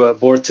 are you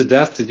bored to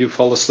death? Did you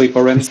fall asleep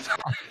already?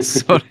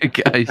 Sorry,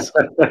 guys.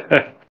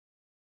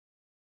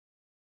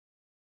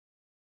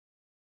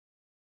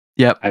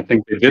 Yep. I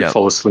think they did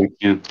fall asleep.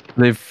 Yeah,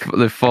 they've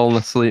fallen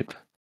asleep.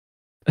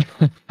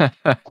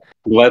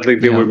 Gladly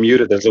they were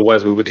muted,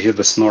 otherwise we would hear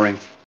the snoring.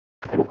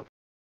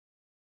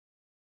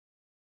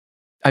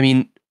 I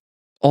mean,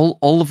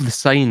 all of the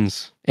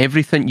signs,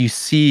 everything you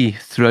see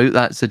throughout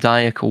that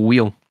zodiacal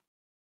wheel.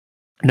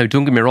 Now,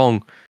 don't get me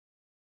wrong.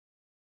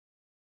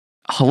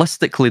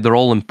 Holistically, they're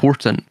all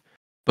important,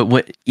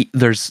 but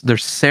there's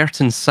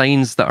certain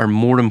signs that are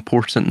more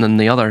important than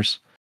the others.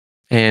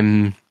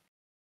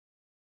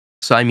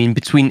 So, I mean,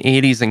 between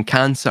Aries and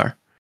Cancer,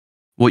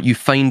 what you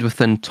find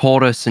within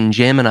Taurus and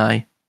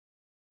Gemini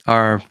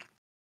are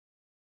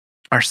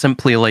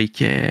simply like,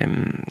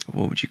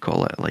 what would you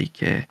call it? Like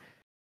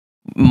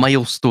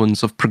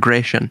milestones of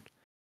progression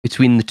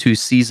between the 2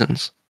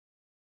 seasons.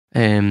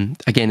 Again,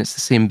 it's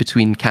the same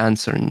between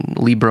Cancer and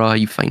Libra.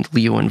 You find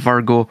Leo and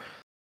Virgo.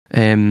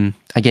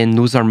 Again,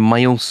 those are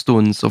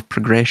milestones of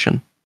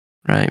progression,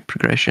 right?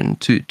 Progression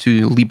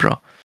to Libra.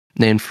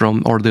 Then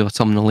or the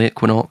autumnal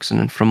equinox, and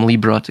then from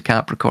Libra to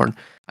Capricorn.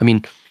 I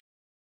mean,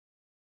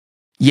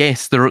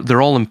 yes,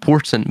 they're all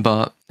important,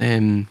 but I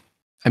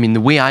mean,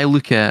 the way I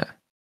look at it,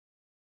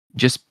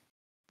 just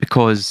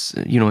because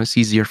it's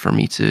easier for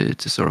me to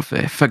sort of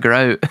figure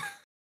out.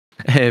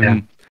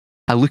 I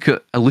look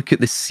at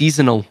the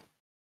seasonal.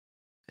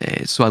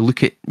 So I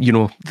look at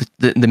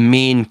the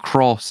main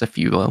cross, if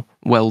you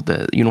will,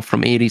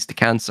 from Aries to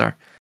Cancer,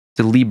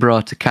 to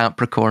Libra to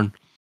Capricorn,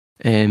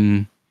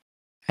 and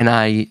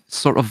I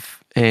sort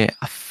of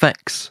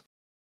affix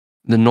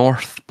the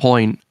north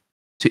point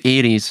to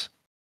Aries,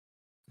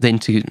 then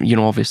to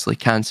obviously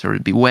Cancer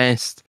would be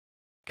west,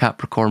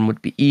 Capricorn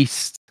would be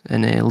east,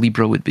 and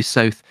Libra would be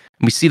south.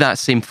 And we see that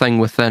same thing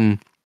within,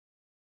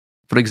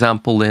 for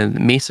example, the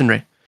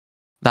Masonry.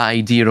 That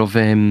idea of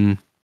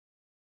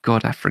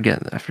God, I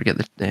forget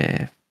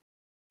the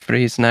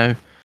phrase now.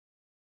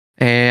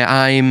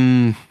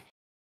 I'm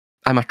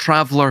a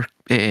traveller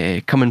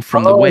coming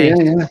from the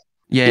west.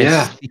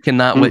 Yes, seeking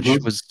that which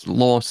was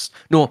lost.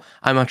 No,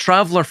 I'm a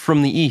traveller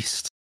from the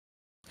east,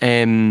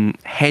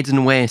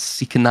 heading west,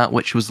 seeking that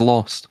which was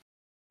lost.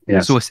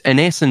 Yes. So in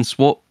essence,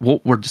 what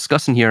we're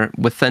discussing here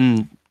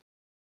within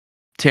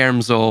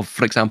terms of,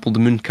 for example, the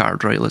moon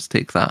card, right? Let's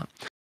take that.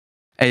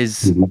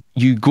 Is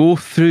you go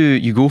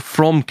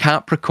from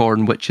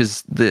Capricorn, which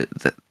is the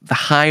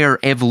higher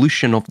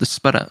evolution of the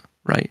spirit,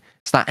 right?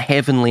 It's that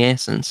heavenly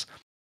essence.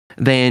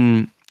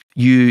 Then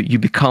you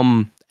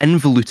become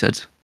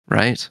involuted,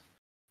 right?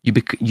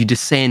 You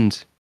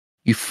descend,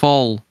 you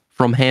fall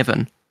from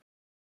heaven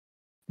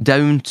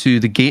down to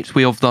the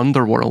gateway of the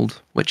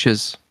underworld, which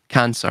is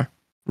Cancer,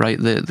 right?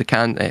 The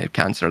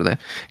Cancer, the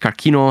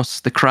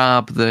Carcinos, the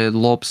crab, the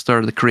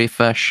lobster, the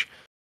crayfish,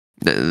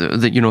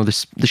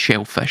 the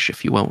shellfish,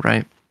 if you will,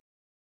 right?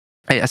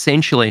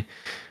 Essentially,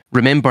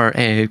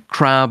 remember,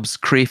 crabs,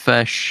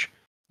 crayfish,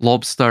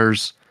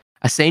 lobsters,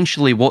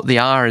 essentially what they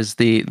are is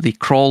they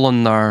crawl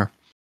on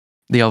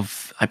they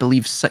have, I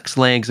believe, 6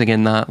 legs.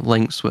 Again, that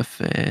links with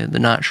the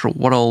natural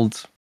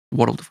world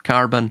of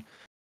carbon.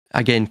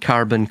 Again,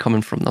 carbon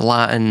coming from the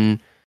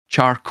Latin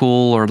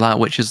charcoal, or that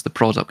which is the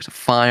product of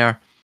fire.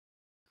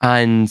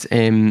 And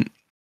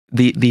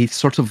they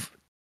sort of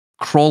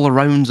crawl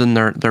around in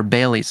their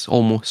bellies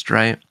almost,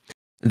 right?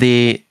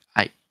 They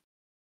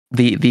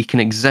can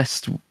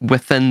exist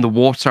within the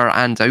water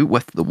and out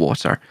with the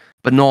water,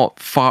 but not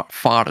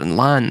far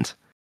inland,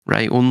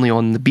 right? Only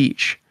on the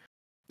beach,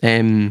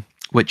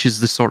 which is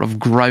the sort of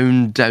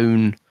ground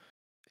down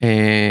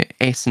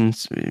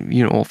essence,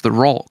 of the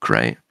rock,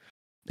 right?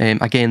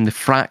 Again, the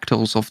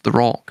fractals of the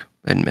rock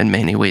in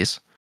many ways.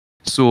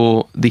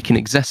 So they can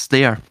exist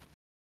there.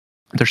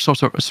 They're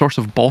sort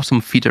of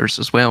bottom feeders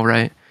as well,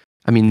 right?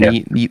 I mean,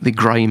 the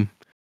grime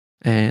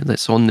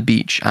that's on the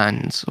beach,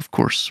 and of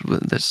course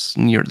that's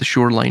near the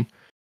shoreline.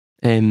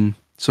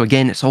 So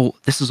again,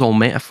 this is all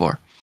metaphor,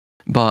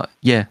 but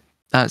yeah,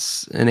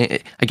 that's,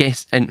 I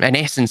guess in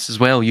essence as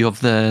well. You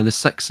have the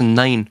 6 and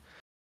 9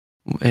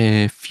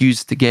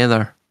 fused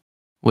together,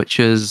 which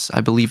is,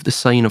 I believe, the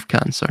sign of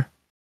Cancer.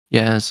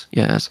 Yes.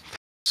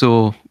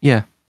 So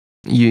yeah,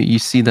 you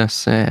see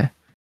this.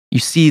 You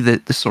see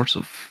the sort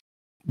of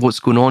what's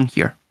going on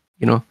here.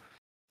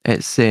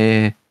 It's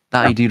that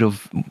idea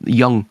of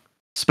young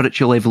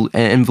spiritual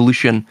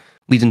evolution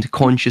leading to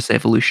conscious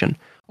evolution,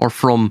 or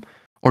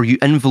you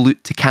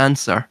involute to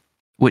Cancer,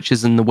 which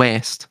is in the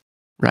west,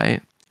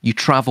 right? You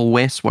travel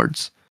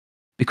westwards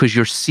because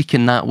you're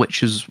seeking that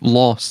which is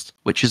lost,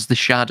 which is the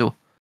shadow,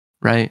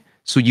 right?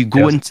 So you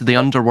go into the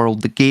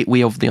underworld, the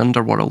gateway of the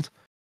underworld.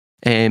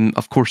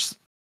 Of course,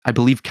 I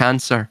believe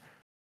Cancer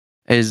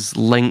is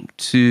linked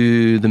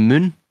to the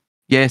moon.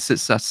 Yes,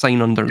 it's a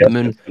sign under the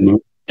moon.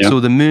 Yeah. So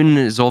the moon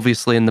is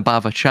obviously in the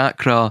Bhava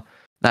chakra.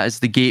 That is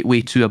the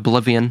gateway to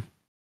oblivion.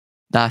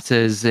 That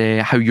is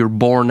how you're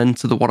born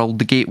into the world,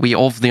 the gateway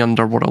of the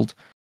underworld,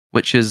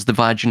 which is the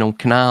vaginal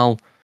canal,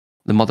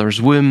 the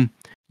mother's womb.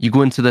 You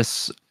go into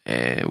this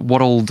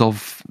world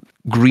of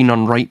green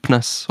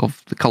unripeness,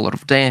 of the colour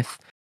of death,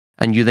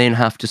 and you then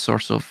have to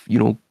sort of,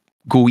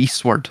 go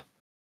eastward,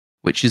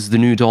 which is the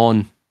new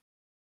dawn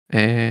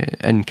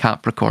in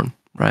Capricorn,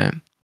 right?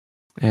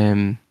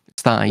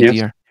 It's that idea.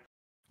 Yes.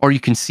 Or you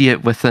can see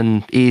it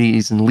within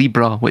Aries and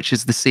Libra, which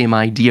is the same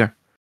idea,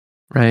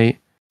 right?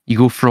 You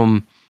go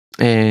from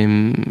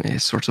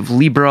sort of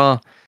Libra,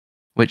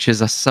 which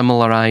is a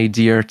similar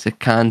idea to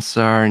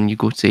Cancer, and you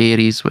go to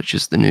Aries, which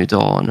is the new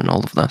dawn, and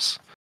all of this.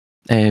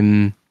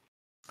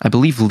 I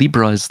believe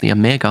Libra is the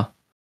Omega.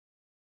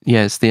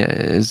 Yeah, is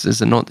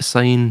it not the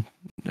sign?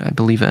 I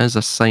believe it is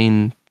a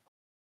sign.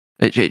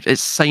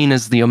 Its sign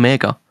is the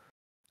Omega,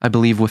 I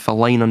believe, with a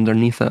line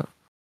underneath it.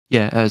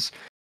 Yeah, it is.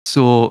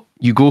 So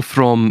you go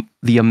from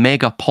the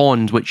Omega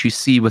pond, which you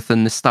see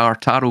within the Star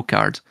Tarot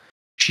card.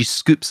 She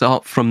scoops it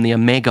up from the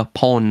Omega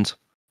pond,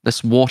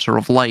 this water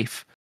of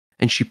life,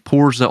 and she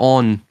pours it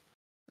on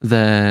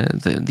the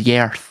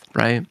earth,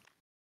 right?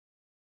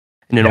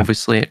 And then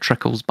obviously it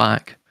trickles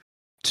back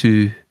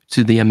to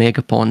the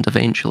Omega pond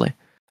eventually,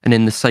 and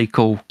then the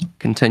cycle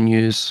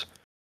continues.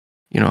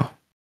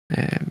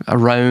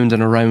 Around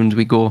and around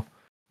we go,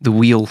 the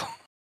wheel,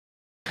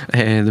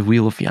 the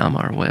wheel of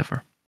Yama or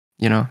whatever.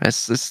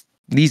 It's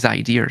these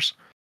ideas,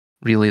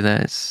 really,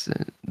 that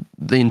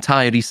the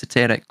entire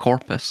esoteric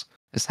corpus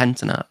is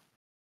hinting at.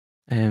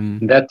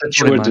 That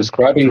you were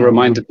describing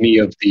reminded me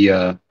of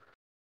the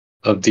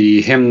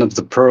hymn of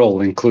the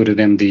pearl included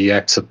in the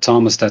Acts of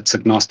Thomas. That's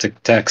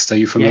agnostic text. Are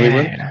you familiar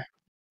with it?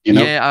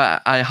 Yeah,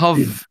 I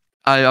have.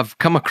 I've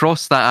come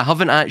across that. I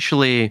haven't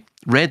actually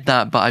read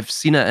that, but I've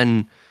seen it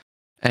in.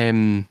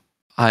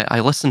 I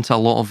listen to a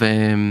lot of.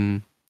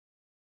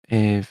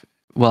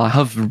 I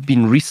have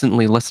been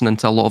recently listening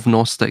to a lot of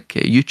Gnostic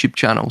YouTube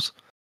channels,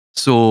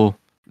 so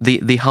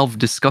they have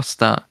discussed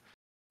that.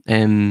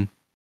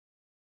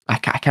 I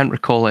can't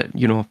recall it,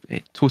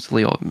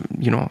 totally, off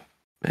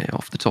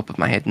the top of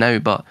my head now,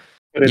 but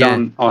put it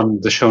on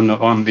the show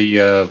note, on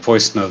the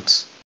voice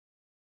notes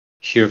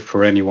here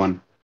for anyone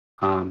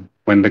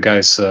when the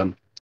guys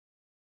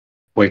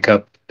wake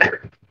up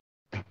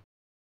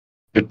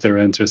if they're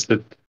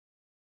interested.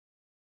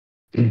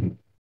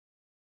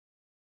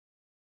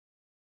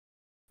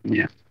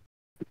 Yeah.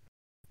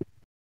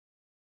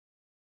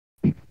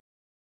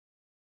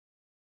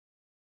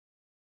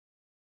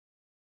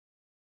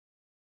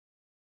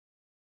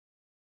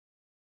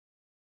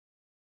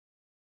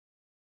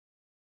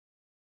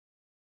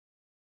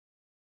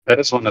 That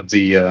is one of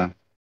the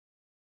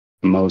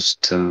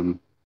most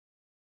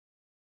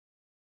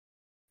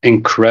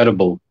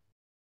incredible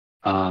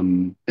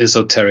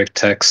esoteric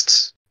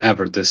texts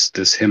ever.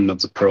 This hymn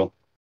of the pearl.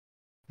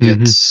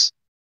 Mm-hmm.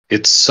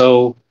 It's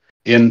so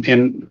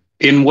in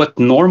what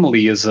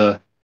normally is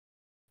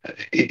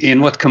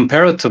in what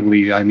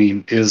comparatively, I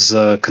mean, is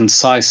a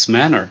concise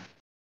manner.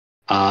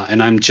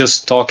 And I'm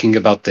just talking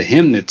about the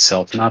hymn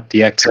itself, not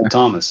the Acts of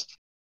Thomas.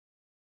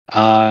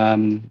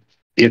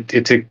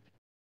 It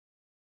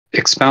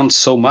expounds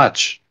so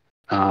much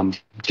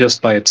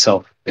just by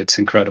itself. It's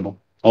incredible.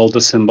 All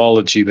the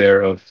symbology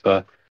there of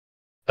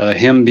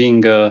him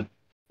being the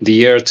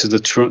heir to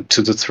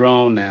the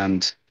throne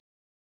and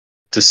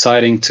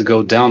deciding to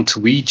go down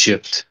to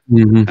Egypt,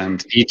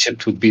 and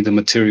Egypt would be the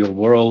material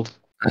world.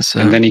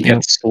 And then he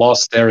gets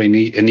lost there, and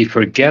he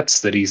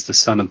forgets that he's the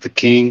son of the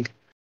king.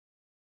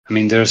 I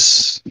mean,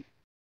 there's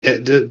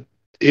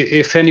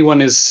if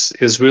anyone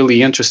is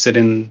really interested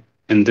in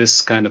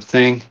this kind of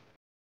thing,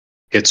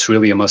 it's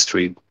really a must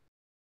read.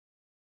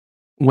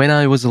 When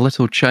I was a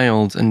little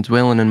child and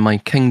dwelling in my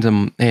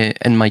kingdom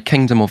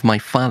of my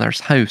father's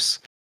house,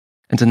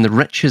 and in the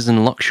riches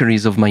and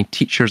luxuries of my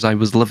teachers, I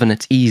was living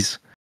at ease.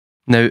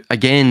 Now,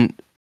 again,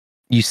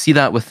 you see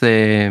that with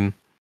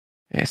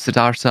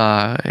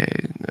Siddhartha,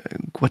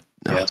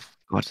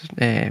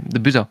 the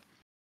Buddha.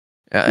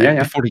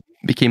 Before he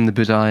became the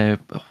Buddha,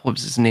 what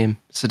was his name?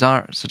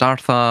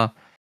 Siddhartha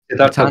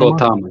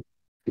Gautama.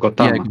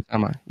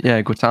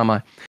 Yeah,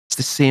 Gautama. It's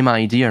the same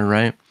idea,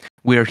 right?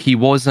 Where he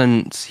was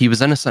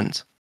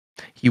innocent.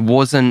 He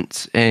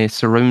wasn't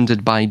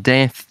surrounded by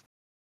death.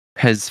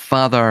 His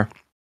father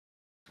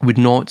would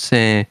not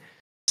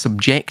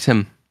subject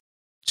him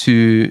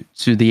to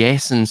the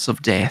essence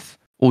of death,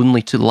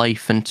 only to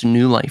life and to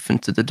new life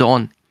and to the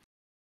dawn.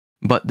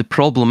 But the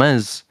problem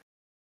is,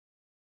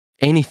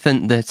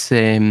 anything that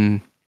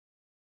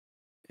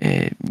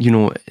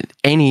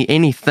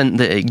anything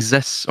that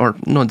exists, or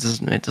no,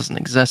 it doesn't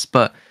exist,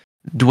 but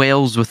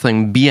dwells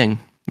within being,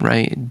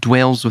 right?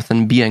 Dwells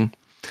within being.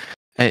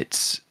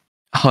 It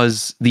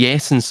has the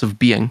essence of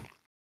being.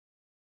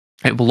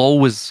 It will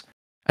always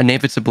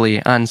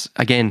inevitably, and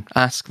again,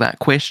 ask that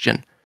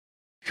question: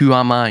 who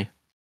am I?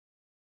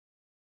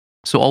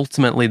 So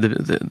ultimately,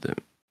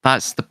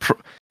 that's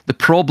the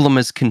problem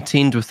is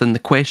contained within the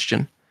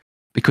question,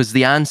 because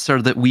the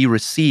answer that we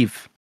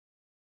receive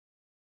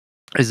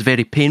is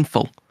very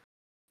painful,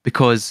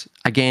 because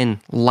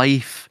again,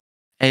 life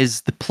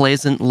is the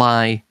pleasant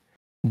lie,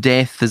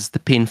 death is the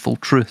painful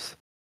truth,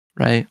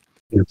 right?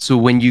 Yeah. So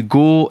when you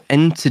go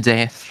into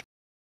death,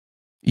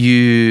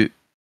 you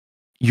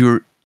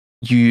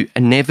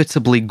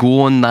inevitably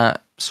go on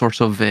that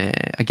sort of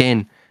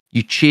again,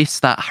 you chase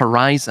that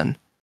horizon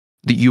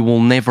that you will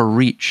never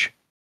reach,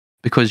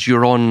 because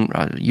you're on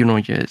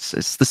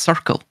it's the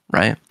circle,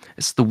 right?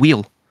 It's the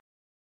wheel.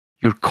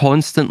 You're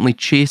constantly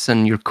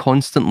chasing, you're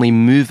constantly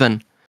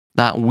moving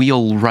that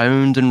wheel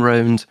round and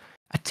round,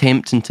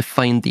 attempting to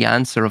find the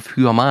answer of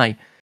who am I,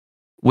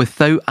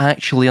 without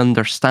actually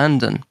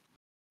understanding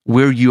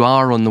where you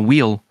are on the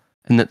wheel,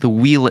 and that the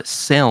wheel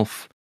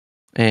itself,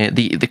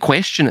 the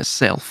question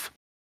itself,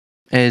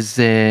 is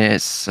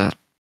it's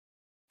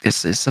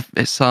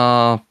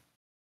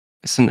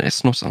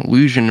not an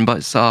illusion, but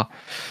it's a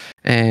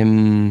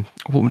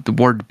what would the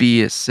word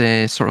be? It's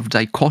sort of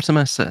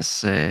dichotomous.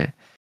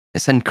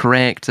 It's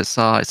incorrect. It's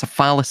a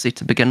fallacy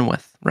to begin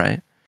with,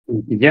 right?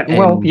 Yeah.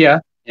 Well, yeah.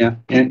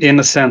 In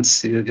a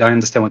sense, I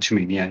understand what you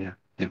mean. Yeah.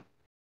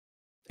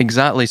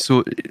 Exactly.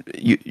 So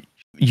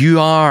you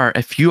are,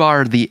 if you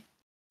are the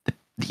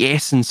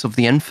essence of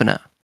the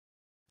infinite,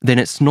 then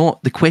it's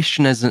not, the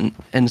question isn't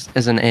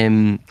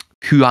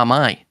who am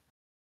I,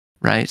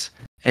 right?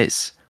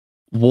 It's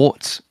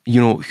what,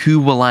 who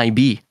will I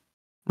be,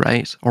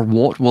 right? Or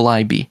what will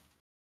I be?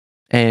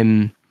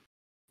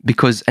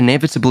 Because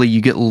inevitably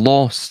you get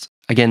lost.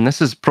 Again,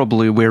 this is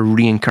probably where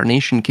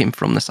reincarnation came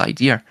from, this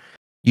idea.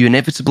 You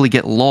inevitably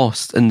get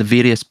lost in the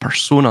various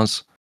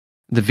personas,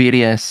 the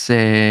various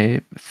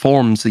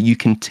forms that you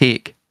can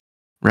take,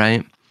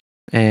 right?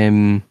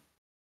 And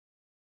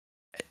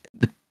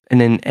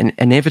then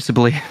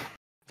inevitably,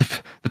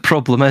 the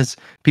problem is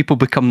people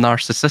become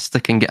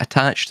narcissistic and get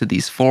attached to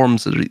these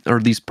forms or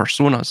these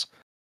personas.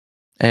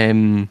 I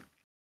mean,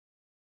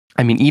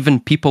 even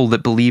people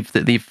that believe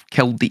that they've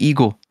killed the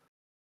ego,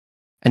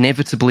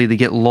 inevitably they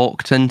get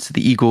locked into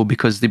the ego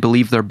because they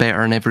believe they're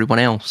better than everyone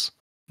else.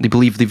 They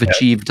believe they've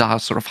achieved a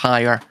sort of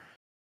higher,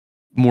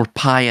 more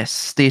pious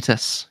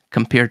status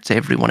compared to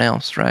everyone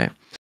else, right?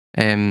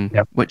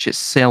 Which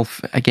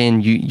itself,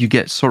 again, you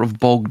get sort of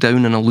bogged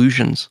down in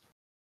illusions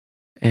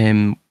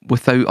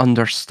without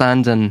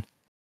understanding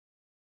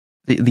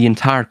the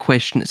entire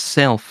question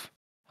itself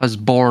has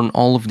born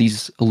all of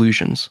these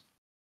illusions.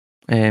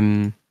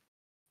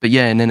 But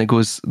yeah, and then it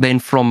goes, then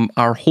from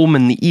our home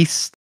in the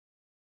east,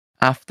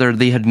 after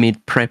they had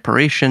made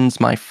preparations,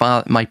 my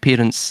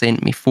parents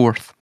sent me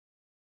forth.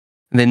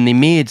 Then they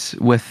made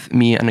with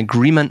me an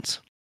agreement.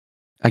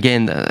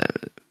 Again,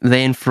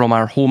 then from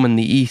our home in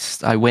the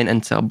east, I went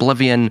into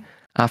oblivion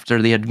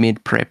after they had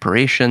made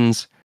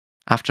preparations.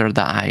 After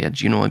that, I had,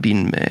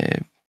 been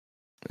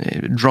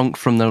drunk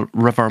from the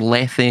river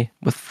Lethe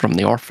from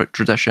the Orphic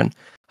tradition,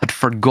 had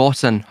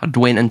forgotten, had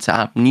went into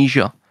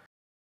amnesia,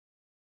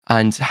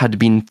 and had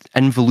been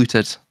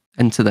involuted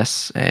into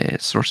this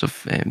sort of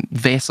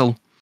vessel.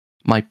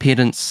 My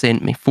parents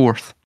sent me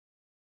forth.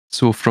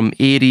 So from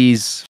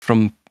Aries,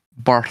 from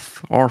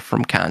birth, or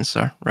from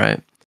Cancer,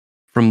 right?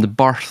 From the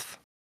birth,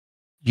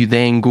 you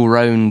then go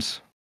round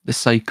the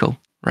cycle,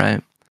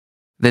 right?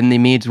 Then they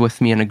made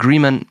with me an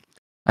agreement,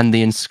 and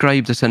they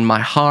inscribed it in my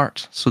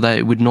heart so that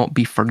it would not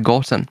be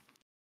forgotten.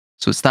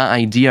 So it's that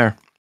idea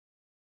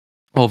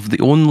of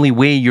the only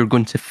way you're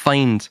going to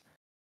find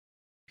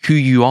who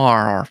you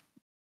are, or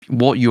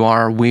what you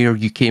are, where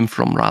you came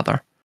from,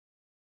 rather.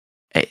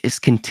 It is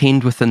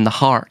contained within the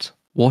heart.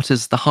 What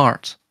is the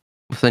heart?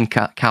 Within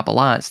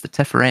Kabbalah, it's the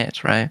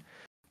Tiferet, right?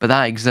 But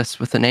that exists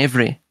within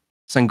every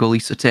single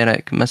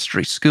esoteric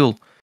mystery school.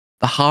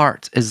 The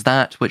heart is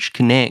that which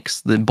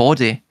connects the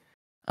body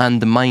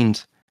and the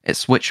mind.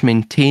 It's which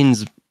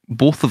maintains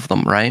both of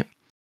them, right?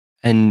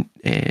 In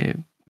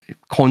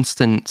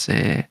constant,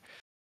 in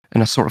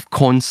a sort of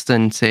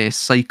constant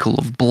cycle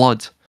of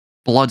blood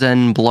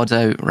in, blood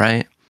out,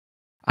 right?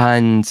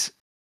 And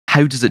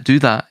how does it do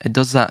that? It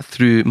does that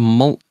through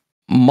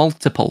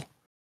multiple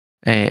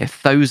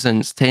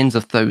thousands, tens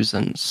of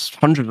thousands,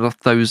 hundreds of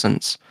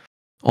thousands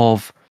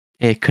of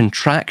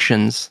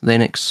contractions,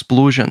 then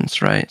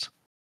explosions, right?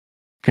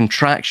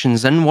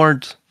 Contractions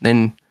inward,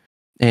 then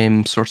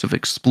sort of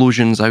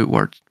explosions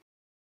outward.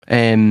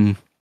 Again,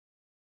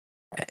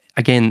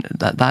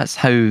 that's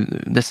how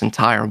this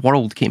entire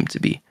world came to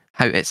be.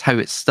 How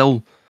it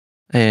still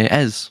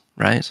is,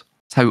 right?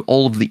 It's how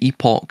all of the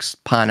epochs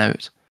pan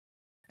out.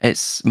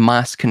 It's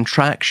mass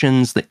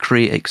contractions that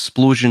create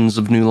explosions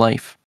of new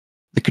life.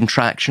 The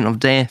contraction of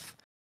death,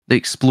 the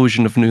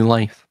explosion of new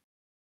life.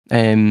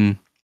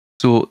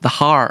 So the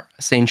heart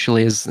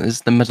essentially is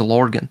the middle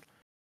organ.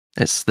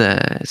 It's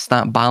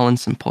that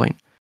balancing point.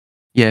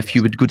 Yeah, if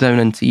you would go down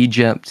into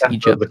Egypt,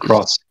 The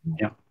cross.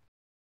 Yeah.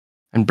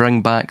 and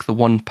bring back the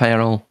one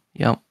pearl.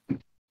 Yeah.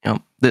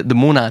 The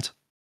monad,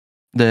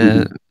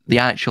 the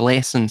actual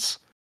essence,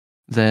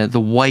 the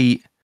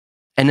white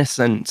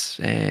innocent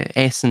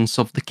essence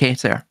of the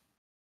Keter,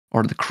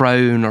 or the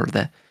crown, or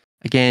that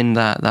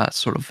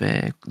sort of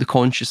the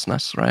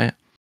consciousness, right?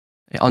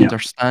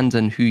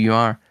 Understanding who you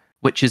are,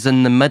 which is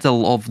in the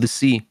middle of the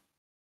sea.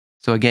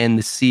 So again,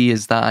 the sea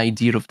is that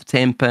idea of the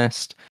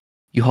tempest.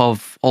 You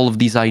have all of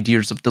these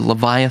ideas of the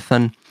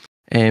Leviathan,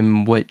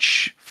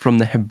 which from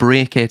the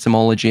Hebraic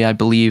etymology, I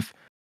believe,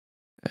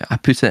 I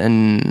put it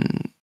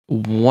in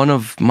one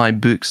of my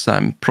books that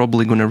I'm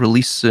probably going to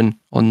release soon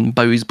on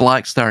Bowie's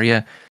Black Star.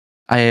 Yeah,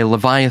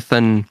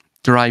 Leviathan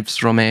derives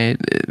from a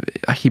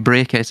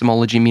Hebraic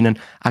etymology meaning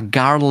a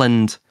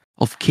garland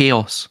of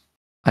chaos,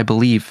 I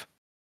believe.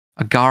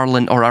 A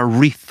garland or a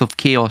wreath of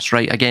chaos,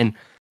 right? Again,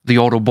 the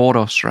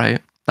Ouroboros,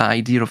 right? That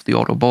idea of the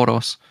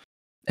Ouroboros.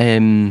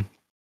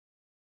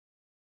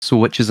 So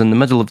which is in the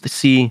middle of the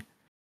sea.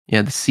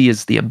 Yeah, the sea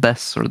is the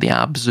abyss or the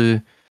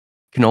Abzu.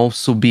 Can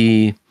also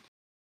be,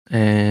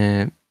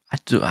 I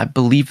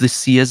believe the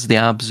sea is the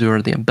Abzu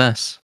or the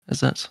abyss,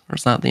 is it? Or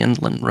is that the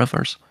inland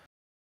rivers?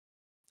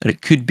 Or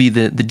it could be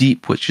the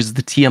deep, which is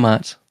the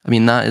Tiamat. I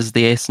mean, that is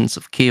the essence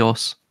of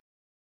chaos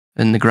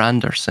in the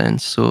grander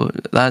sense. So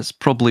that's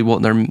probably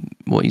what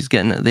he's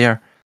getting at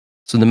there.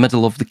 So in the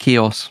middle of the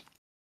chaos,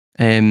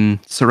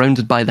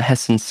 surrounded by the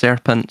hissing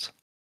serpent.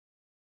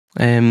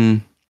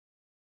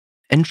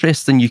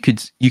 Interesting. You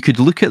could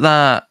look at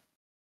that.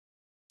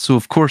 So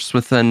of course,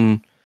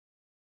 within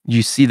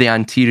you see the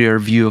anterior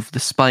view of the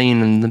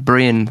spine and the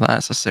brain.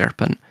 That's a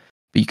serpent,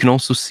 but you can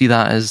also see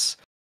that as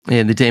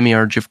the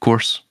demiurge, of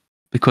course,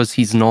 because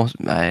he's not.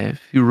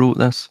 Who wrote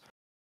this?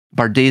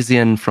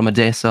 Bardasian from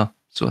Edessa,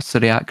 so a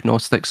Syriac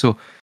Gnostic. So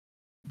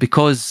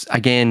because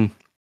again,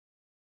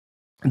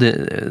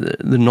 the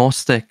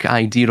Gnostic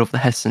idea of the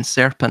hissing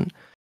serpent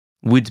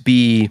would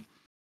be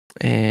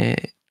the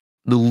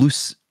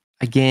loose.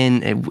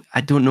 Again,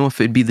 I don't know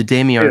if it'd be the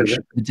demiurge.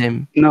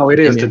 No, it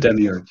is the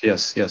demiurge.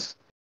 Yes.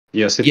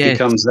 It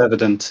becomes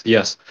evident.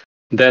 Yes,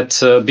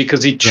 that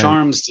because he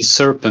charms the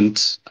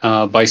serpent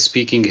by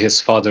speaking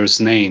his father's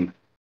name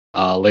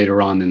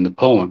later on in the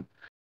poem,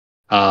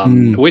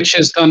 which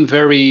is done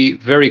very,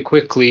 very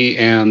quickly,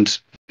 and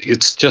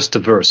it's just a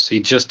verse. He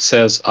just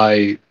says,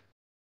 "I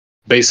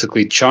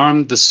basically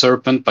charmed the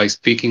serpent by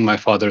speaking my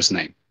father's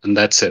name," and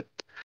that's it.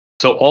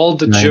 So all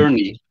the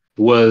journey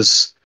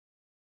was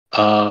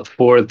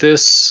for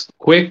this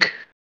quick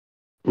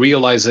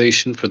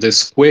realization, for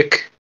this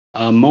quick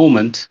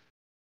moment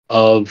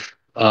of,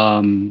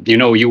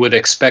 you would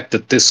expect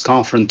that this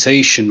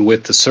confrontation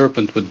with the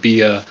serpent would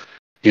be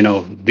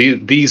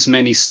these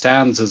many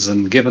stanzas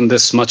and given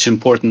this much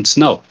importance.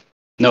 No.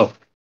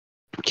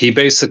 He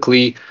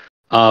basically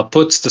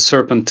puts the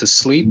serpent to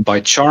sleep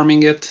by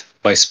charming it,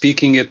 by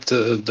speaking it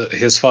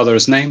his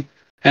father's name,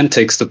 and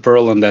takes the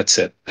pearl, and that's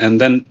it. And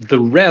then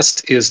the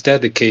rest is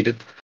dedicated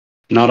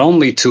not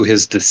only to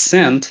his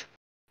descent,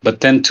 but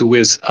then to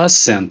his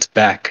ascent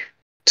back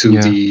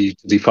to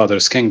the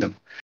Father's kingdom.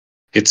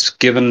 It's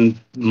given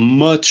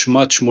much,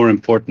 much more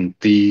important.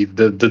 The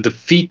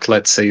defeat,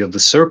 let's say, of the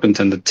serpent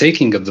and the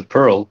taking of the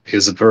pearl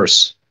is a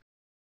verse.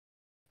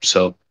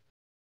 So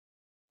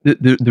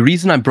the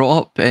reason I brought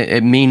up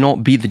it may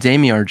not be the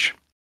demiurge.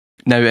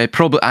 Now it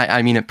probably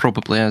it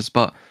probably is,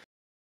 but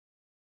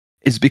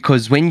it's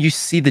because when you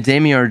see the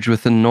demiurge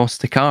within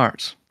Gnostic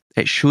art,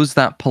 it shows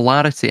that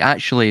polarity.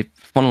 Actually,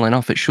 funnily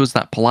enough, it shows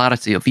that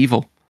polarity of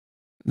evil.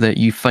 that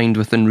you find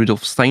within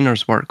Rudolf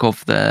Steiner's work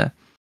of the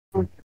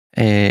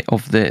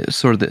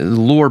sort of the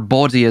lower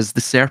body is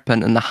the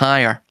serpent and the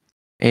higher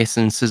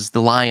essence is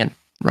the lion,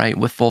 right?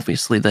 With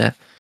obviously the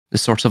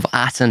sort of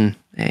Aten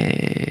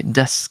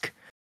disc,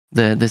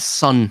 the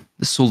sun,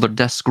 the solar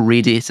disc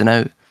radiating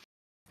out.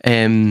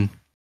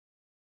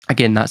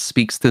 Again, that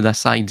speaks to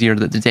this idea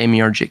that the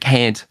demiurgic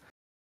head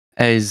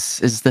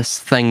is this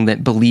thing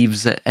that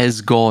believes it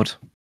is God.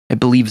 It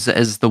believes it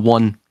is the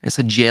one. It's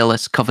a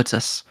jealous,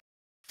 covetous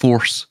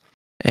force.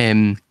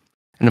 And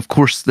of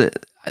course,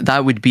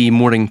 that would be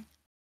more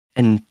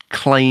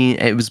inclined.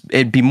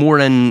 It'd be more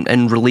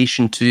in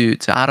relation to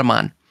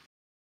Armunn,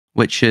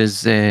 which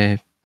is. I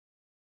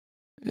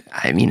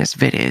mean,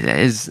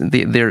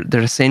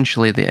 they're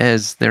essentially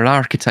they're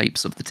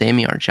archetypes of the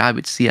demiurge. I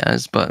would see it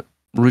as, but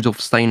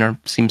Rudolf Steiner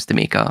seems to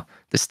make a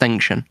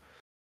distinction,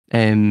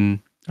 and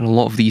a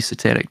lot of the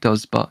esoteric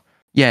does. But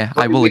yeah,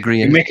 I will agree.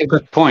 You make a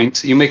good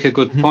point.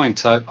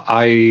 Point.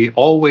 I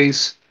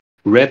always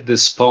read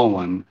this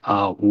poem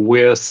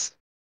with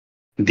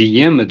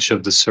the image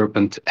of the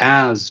serpent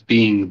as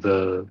being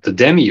the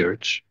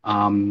demiurge.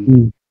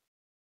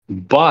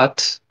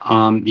 But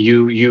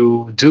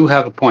you do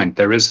have a point.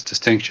 There is a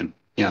distinction,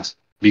 yes,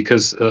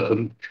 because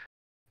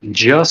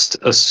just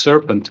a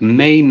serpent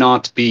may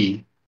not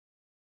be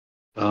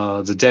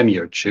the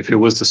demiurge. If it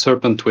was the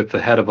serpent with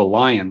the head of a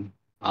lion,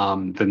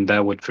 then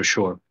that would for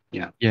sure,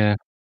 yeah. Yeah.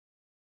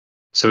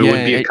 So it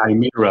would be a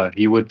chimera.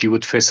 You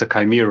would face a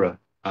chimera,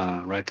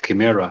 right?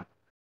 Chimera.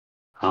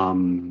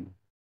 In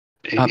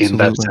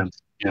that sense,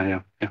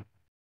 yeah.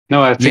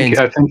 No, I think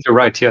you're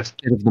right. Yes,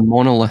 of the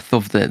monolith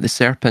of the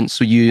serpent.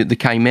 So the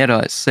chimera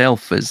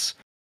itself is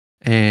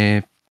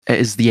it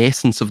is the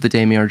essence of the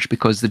demiurge,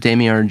 because the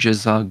demiurge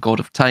is a god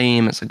of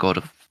time. It's a god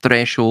of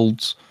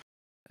thresholds.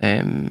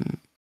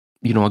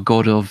 A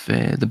god of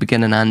the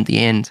beginning and the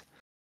end.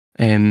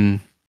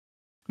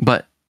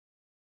 But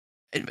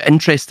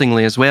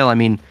interestingly as well, I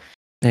mean,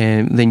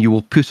 then you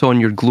will put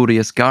on your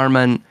glorious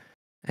garment,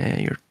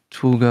 your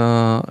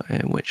toga,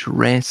 which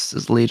rests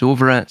is laid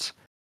over it.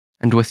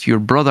 And with your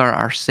brother,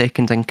 our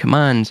second in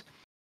command,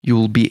 you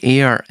will be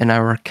heir in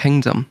our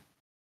kingdom.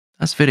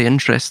 That's very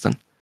interesting.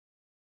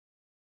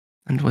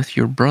 And with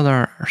your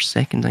brother, our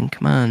second in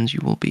command, you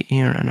will be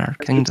heir in our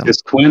kingdom. It's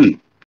his twin.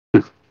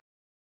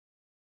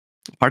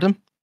 Pardon?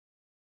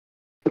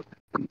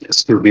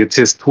 Excuse me, it's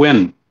his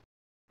twin.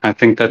 I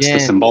think that's the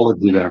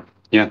symbology there.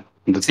 Yeah,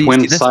 the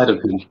twin side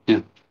of him. Yeah.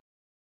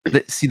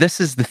 This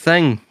is the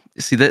thing.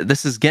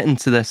 This is getting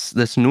to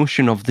this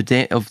notion of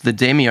the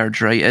demiurge,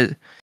 right?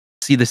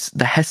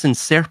 The hissing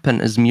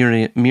serpent is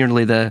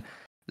merely the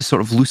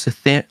sort of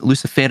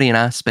Luciferian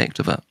aspect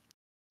of it.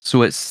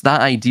 So it's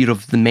that idea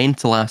of the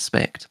mental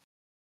aspect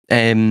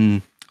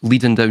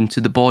leading down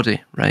to the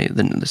body, right?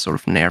 The sort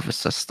of nervous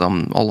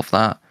system, all of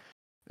that,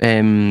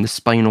 the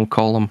spinal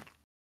column.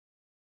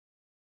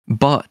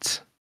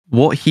 But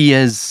what he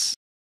has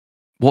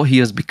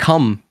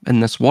become in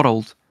this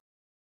world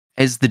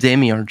is the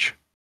demiurge,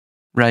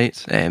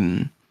 right?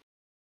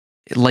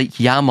 Like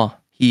Yama,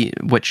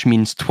 which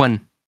means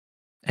twin.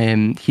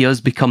 He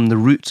has become the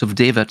root of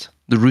David,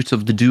 the root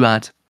of the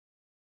duad,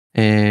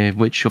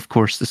 which of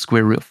course the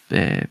square root of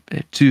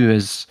 2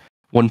 is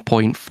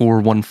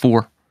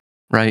 1.414,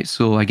 right?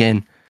 So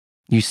again,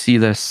 you see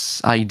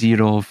this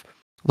idea of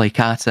like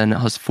Aten, it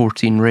has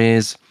 14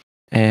 rays.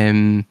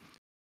 The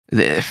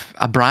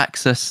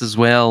Abraxas as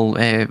well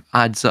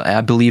adds,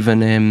 I believe,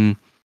 in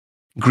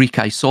Greek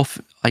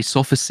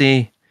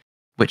isophysi,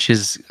 which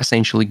is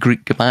essentially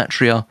Greek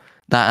gematria.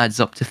 That adds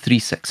up to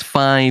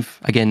 365.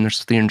 Again,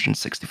 there's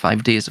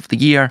 365 days of the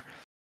year,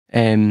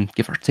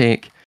 give or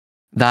take.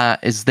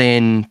 That is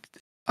then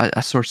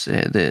a source.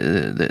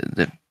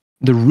 The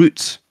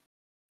root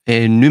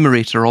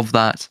numerator of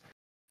that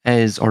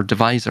is, or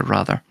divisor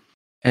rather,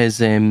 is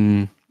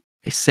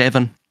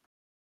 7.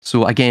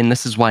 So again,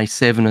 this is why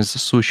 7 is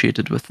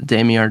associated with the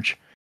demiurge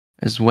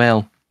as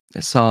well.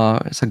 It's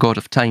a god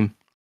of time.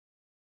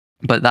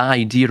 But that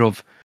idea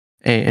of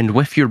and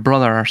with your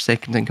brother, our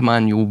second in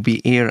command, you will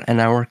be heir in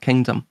our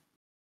kingdom.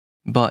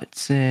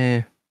 But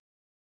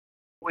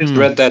we've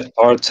read that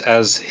part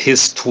as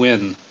his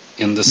twin,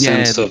 in the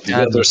sense of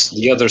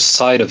the other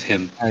side of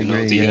him.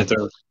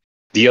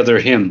 The other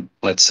him,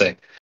 let's say.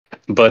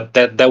 But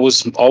that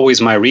was always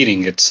my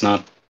reading. It's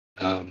not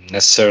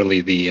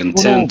necessarily the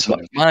intent. Well,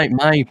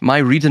 no, my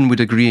reading would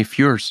agree with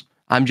yours.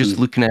 I'm just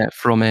looking at it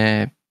from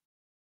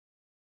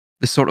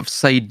the sort of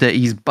side that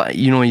he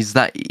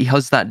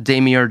has that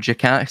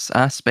demiurgic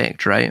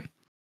aspect, right?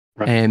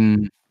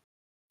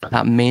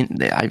 That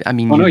meant I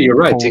mean. Oh no, you're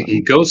right.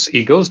 He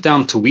goes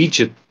down to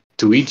Egypt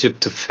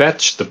to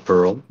fetch the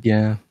pearl.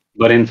 Yeah.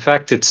 But in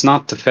fact, it's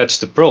not to fetch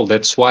the pearl.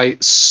 That's why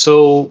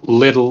so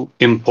little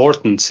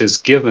importance is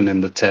given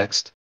in the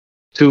text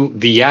to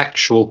the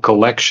actual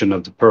collection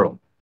of the pearl.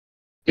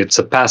 It's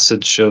a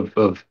passage of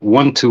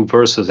 1-2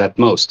 verses at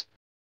most,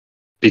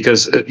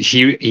 because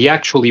he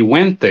actually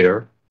went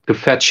there to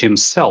fetch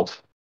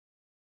himself,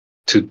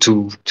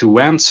 to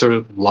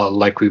answer,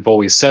 like we've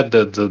always said,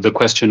 the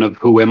question of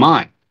who am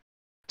I?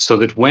 so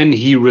that when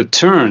he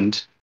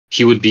returned,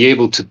 he would be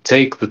able to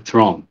take the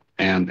throne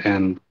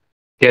and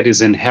get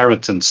his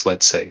inheritance,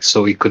 let's say.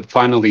 So he could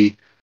finally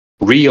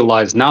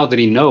realize, now that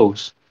he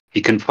knows,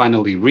 he can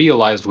finally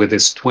realize with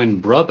his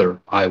twin brother,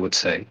 I would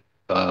say,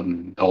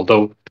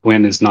 although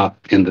twin is not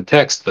in the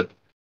text, but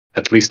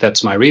at least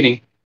that's my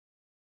reading,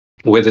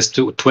 with his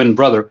twin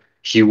brother,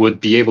 he would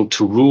be able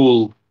to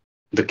rule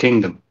the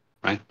kingdom,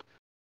 right?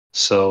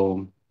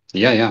 So,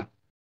 yeah.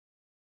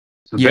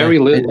 Very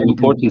little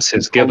importance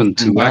is given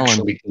to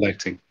actually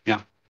collecting.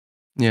 Yeah.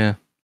 Yeah.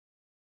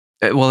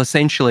 Well,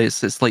 essentially,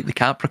 it's like the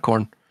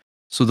Capricorn.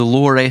 So the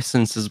lower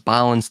essence is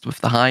balanced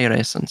with the higher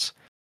essence.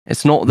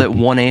 It's not that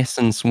one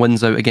essence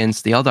wins out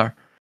against the other.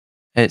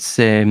 It's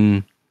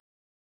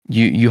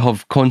you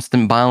have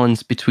constant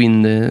balance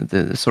between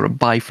the sort of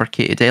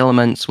bifurcated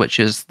elements, which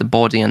is the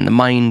body and the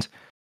mind,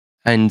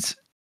 and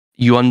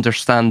you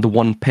understand the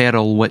one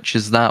peril, which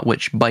is that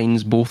which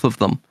binds both of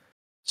them.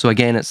 So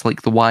again, it's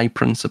like the Y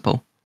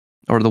principle,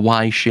 or the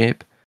Y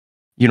shape.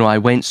 You know, I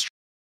went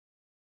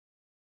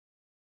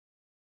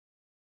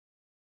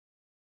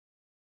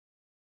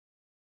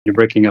You're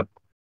breaking up.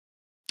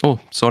 Oh,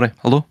 sorry.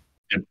 Hello?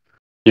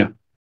 Yeah.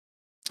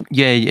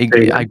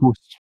 Yeah,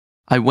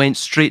 I went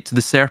straight to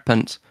the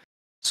serpent.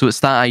 So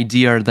it's that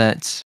idea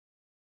that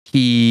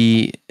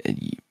he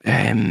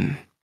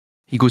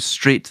goes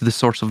straight to the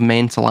sort of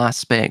mental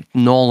aspect,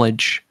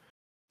 knowledge,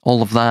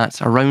 all of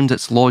that. Around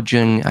its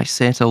lodging I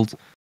settled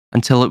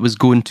until it was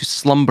going to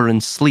slumber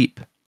and sleep.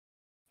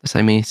 This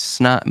I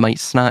might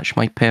snatch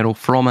my peril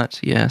from it,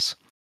 yes.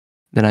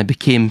 Then I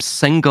became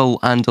single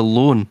and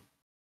alone,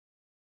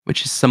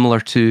 which is similar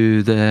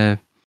to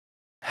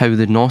how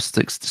the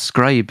Gnostics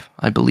describe,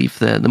 I believe,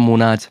 the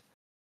monad,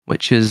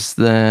 which is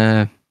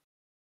the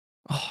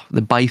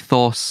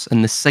bythos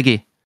and the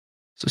sige.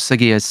 So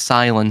sige is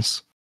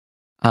silence,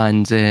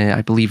 and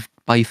I believe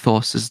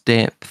bythos is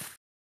depth,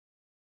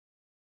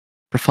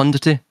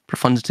 profundity,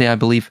 I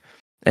believe.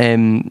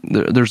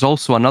 There's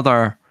also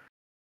another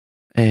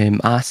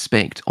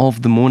aspect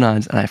of the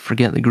monad, and I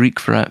forget the Greek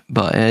for it,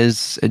 but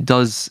it's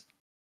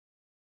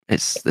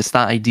that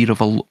idea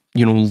of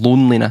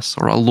loneliness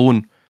or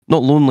alone.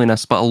 Not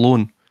loneliness, but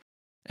alone.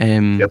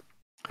 Yep.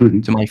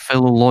 To my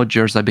fellow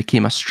lodgers, I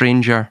became a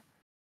stranger.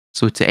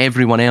 So to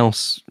everyone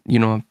else, you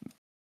know,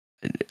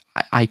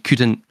 you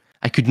can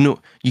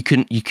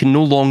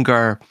no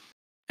longer,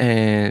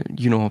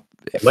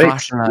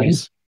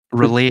 fraternize,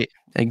 relate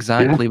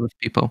exactly with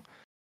people.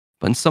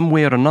 But in some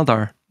way or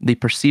another, they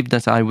perceived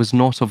that I was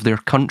not of their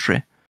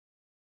country.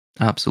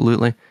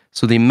 Absolutely.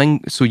 So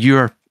so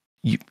you're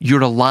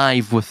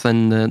alive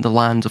within the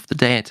land of the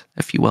dead,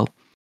 if you will.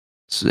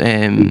 So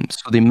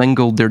they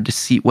mingled their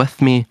deceit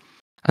with me,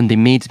 and they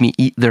made me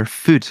eat their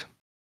food.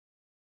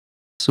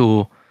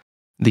 So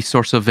they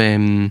sort of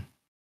they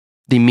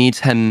made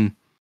him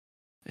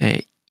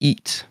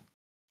eat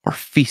or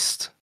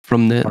feast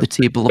from the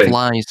table of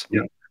lies.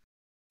 Yeah.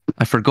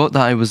 I forgot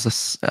that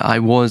I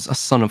was a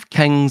son of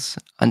kings,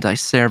 and I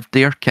served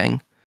their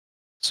king.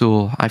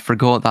 So I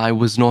forgot that I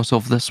was not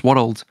of this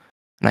world,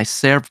 and I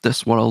served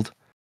this world,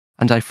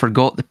 and I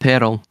forgot the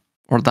peril,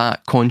 or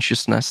that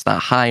consciousness, that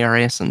higher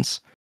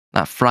essence,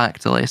 that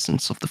fractal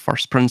essence of the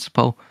first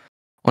principle,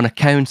 on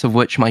account of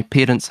which my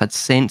parents had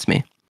sent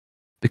me.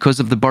 Because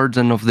of the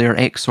burden of their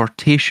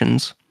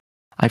exhortations,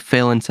 I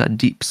fell into a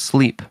deep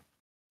sleep,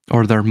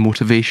 or their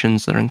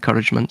motivations, their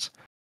encouragements.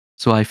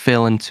 So I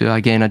fell into,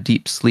 again, a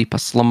deep sleep, a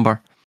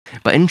slumber.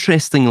 But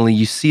interestingly,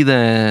 you see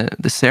the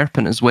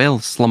serpent as well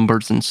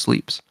slumbers and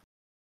sleeps.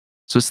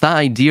 So it's that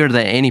idea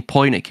that at any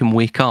point it can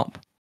wake up.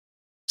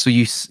 So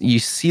you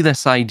see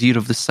this idea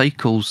of the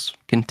cycles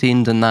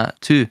contained in that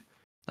too,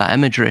 that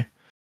imagery,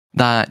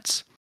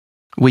 that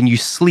when you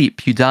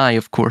sleep, you die,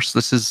 of course.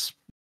 This is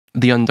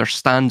the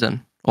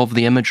understanding of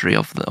the imagery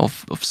of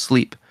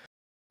sleep.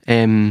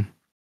 And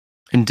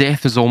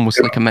death is almost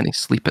like a mini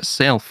sleep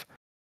itself.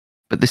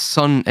 But the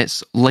sun,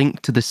 it's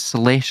linked to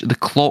the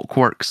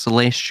clockwork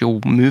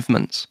celestial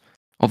movements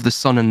of the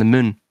sun and the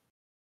moon.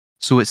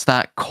 So it's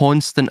that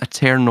constant,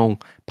 eternal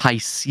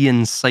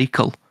Piscean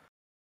cycle,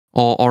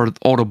 or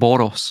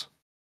Ouroboros,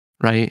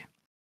 right?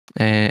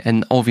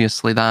 And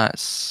obviously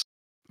that's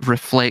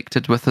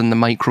reflected within the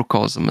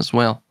microcosm as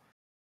well.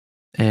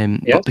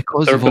 But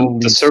because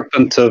the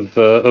serpent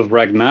of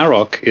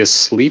Ragnarok is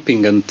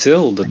sleeping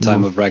until the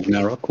time of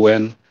Ragnarok,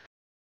 when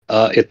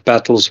it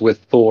battles with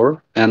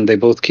Thor, and they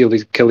both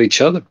kill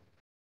each other.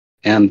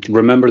 And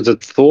remember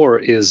that Thor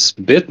is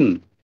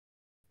bitten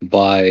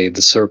by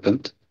the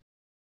serpent.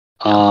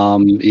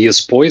 He is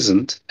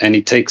poisoned, and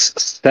he takes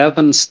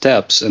 7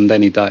 steps, and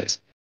then he dies.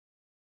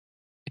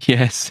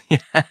 Yes.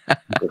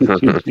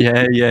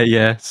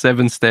 Yeah.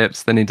 7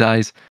 steps, then he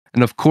dies.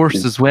 And of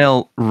course, as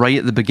well, right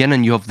at the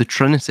beginning, you have the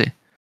Trinity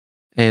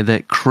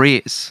that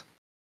creates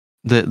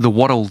the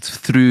world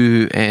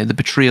through the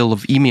betrayal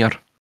of Ymir.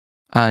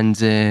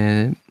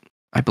 And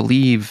I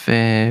believe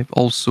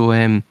also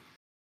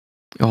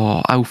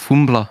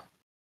Alfumbla,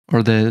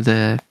 or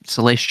the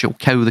celestial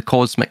cow, the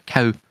cosmic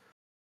cow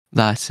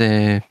that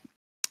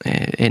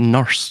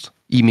nursed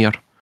Ymir.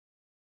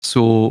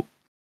 So,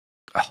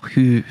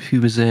 who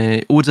was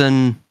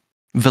Odin,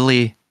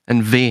 Vili,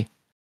 and Ve,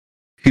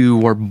 who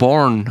were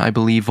born, I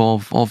believe,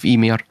 of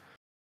Ymir,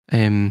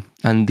 and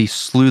they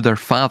slew their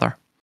father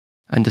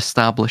and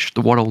established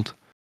the world.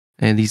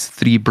 These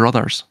three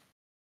brothers.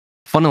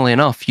 Funnily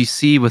enough, you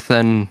see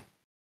within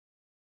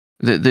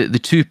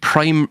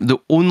the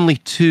only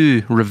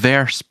two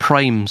reverse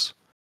primes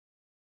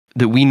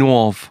that we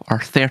know of are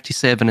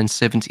 37 and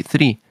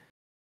 73,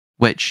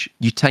 which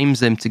you times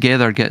them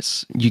together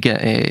you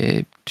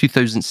get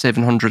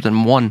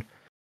 2,701,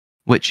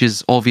 which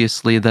is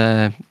obviously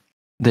the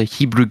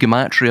Hebrew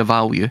gematria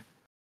value,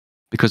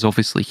 because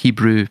obviously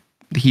the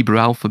Hebrew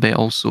alphabet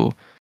also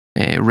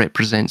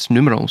represents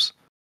numerals.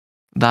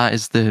 That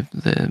is the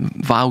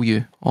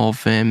value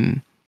of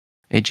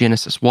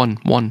Genesis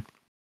 1:1.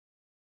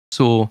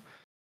 So,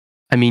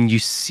 I mean, you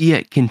see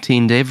it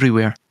contained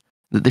everywhere,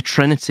 that the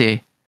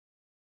Trinity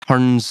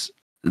turns,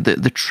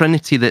 the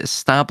Trinity that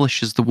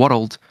establishes the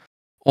world,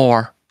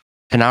 or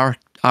in our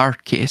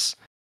case,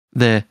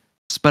 the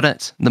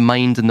spirit, the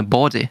mind, and the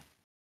body.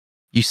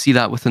 You see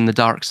that within the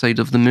dark side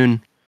of the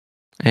moon,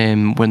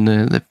 when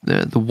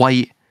the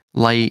white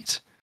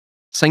light,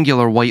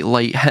 singular white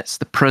light, hits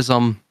the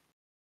prism,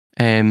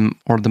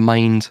 or the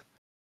mind,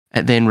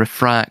 it then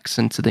refracts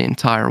into the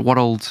entire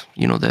world.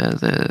 You know,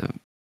 the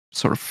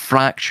sort of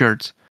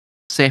fractured,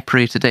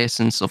 separated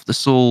essence of the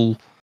soul,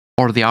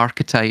 or the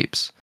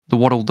archetypes, the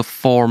world of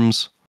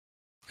forms.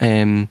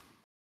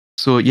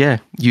 So yeah,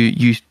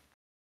 you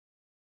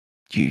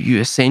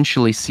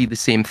essentially see the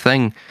same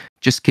thing,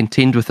 just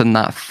contained within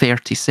that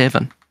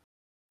 37.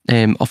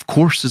 Of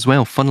course, as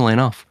well, funnily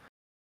enough,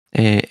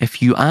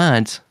 if you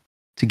add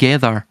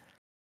together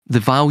the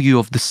value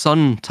of the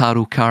Sun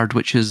tarot card,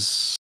 which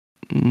is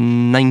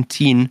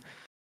 19,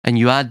 and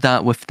you add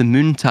that with the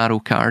Moon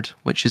tarot card,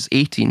 which is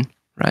 18,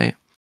 right?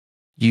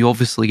 You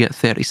obviously get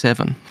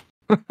 37.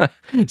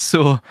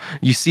 So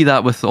you see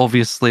that with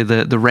obviously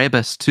the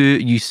Rebus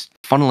too.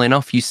 Funnily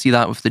enough, you see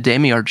that with the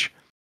Demiurge.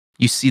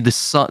 You see the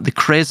sun, the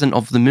crescent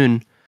of the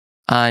moon,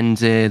 and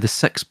the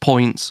 6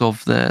 points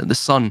of the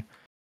sun,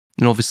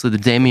 and obviously the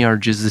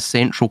Demiurge is the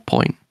central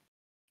point,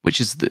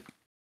 which is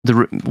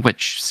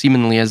which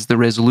seemingly is the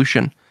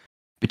resolution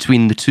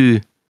between the two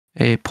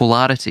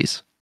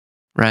polarities,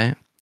 right?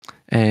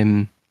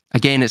 Again,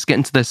 it's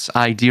getting to this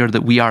idea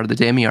that we are the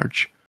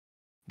Demiurge,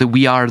 that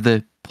we are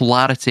the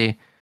polarity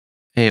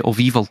of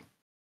evil,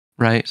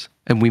 right?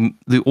 And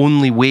the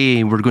only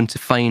way we're going to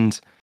find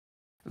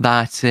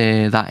that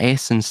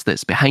essence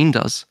that's behind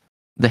us,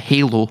 the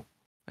halo,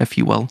 if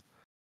you will,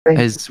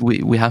 is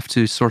we have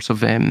to sort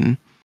of go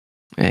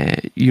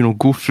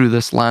through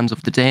this land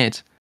of the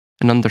dead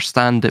and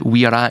understand that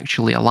we are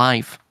actually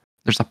alive.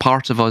 There's a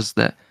part of us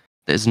that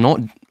is not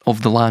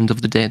of the land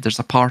of the dead. There's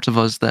a part of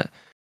us that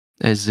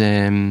is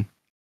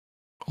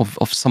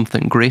of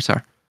something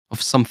greater,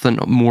 of something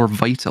more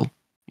vital,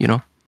 you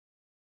know.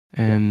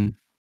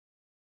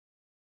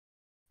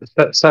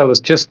 So I was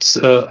just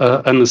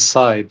an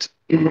aside.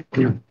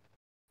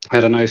 I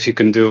don't know if you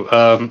can do.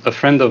 A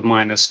friend of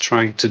mine is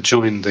trying to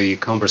join the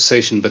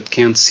conversation but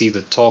can't see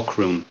the talk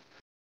room.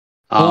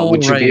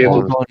 Would you be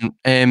able? Hold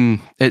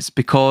on. It's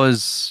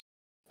because.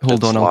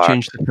 Hold on, I'll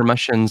change the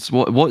permissions.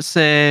 What's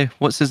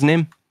his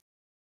name?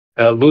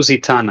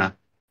 Lusitana.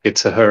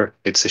 It's a her.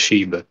 It's a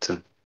she, but.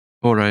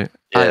 All right.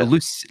 Yeah.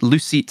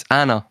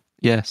 Lusitana.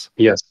 Yes.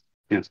 Yes.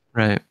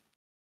 Right.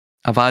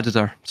 I've added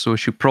her, so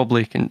she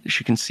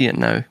can see it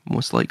now,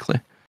 most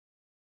likely.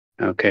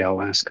 Okay, I'll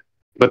ask.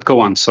 But go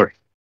on. Sorry.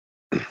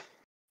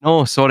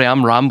 No, sorry,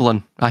 I'm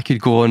rambling. I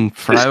could go on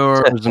for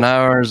hours and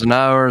hours and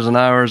hours and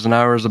hours and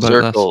hours about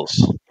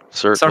circles.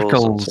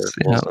 Circles,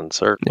 and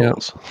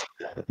circles.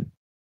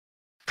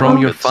 From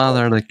your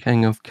father, the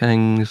King of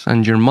Kings,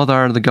 and your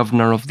mother, the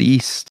Governor of the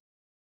East.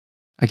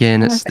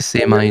 Again, it's the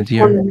same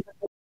idea.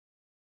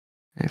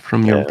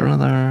 From your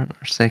brother,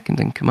 or second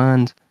in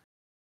command.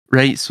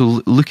 Right,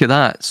 so look at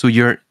that. So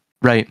you're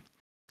right.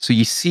 So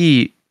you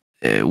see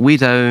way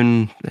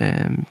down,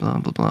 blah,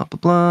 blah, blah, blah,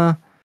 blah.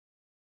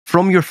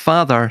 From your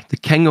father, the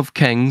King of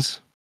Kings.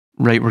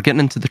 Right, we're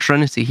getting into the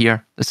Trinity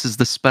here. This is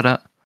the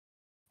spirit,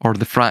 or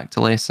the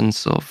fractal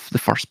essence of the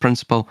first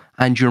principle.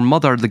 And your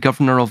mother, the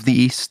Governor of the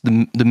East,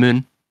 the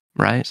moon,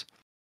 right?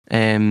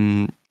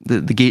 The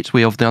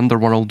gateway of the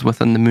underworld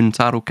within the Moon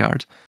tarot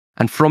card.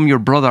 And from your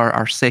brother,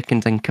 our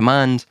second in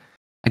command.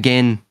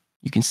 Again,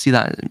 you can see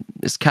that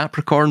it's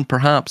Capricorn,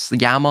 perhaps, the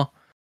Yama.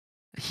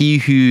 He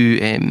who,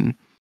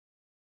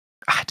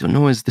 I don't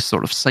know, is the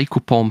sort of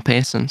psychopomp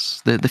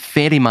essence, the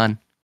ferryman,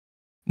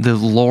 the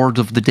Lord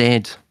of the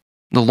Dead,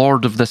 the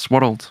Lord of this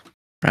world,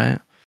 right?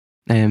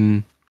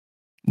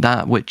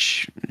 That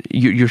which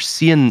you're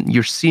seeing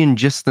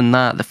just in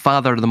that, the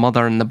father, the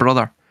mother, and the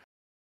brother.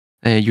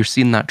 You're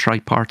seeing that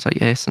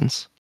tripartite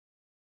essence.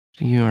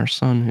 To you, our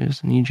son, who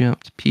is in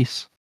Egypt,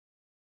 peace.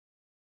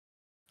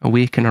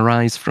 Awake and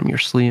arise from your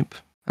sleep,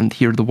 and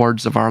hear the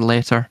words of our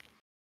letter.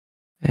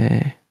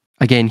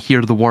 Again,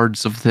 hear the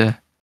words of the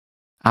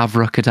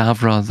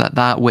Avracadabra,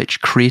 that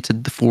which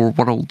created the four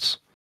worlds,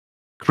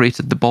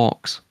 created the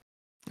box,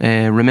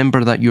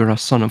 Remember that you are a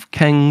son of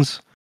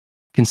kings.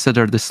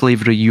 Consider the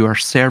slavery you are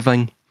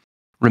serving.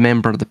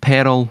 Remember the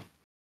peril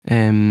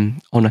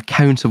on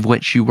account of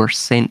which you were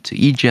sent to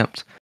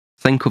Egypt.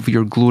 Think of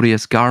your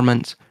glorious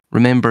garment.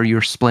 Remember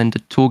your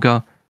splendid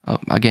toga,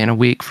 again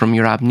awake from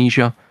your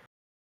amnesia,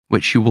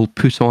 which you will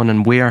put on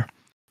and wear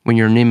when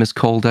your name is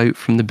called out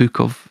from the book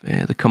of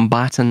the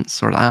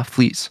combatants or the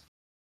athletes.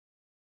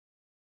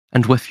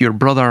 And with your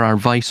brother, our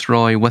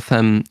viceroy, with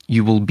him,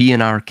 you will be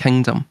in our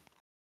kingdom.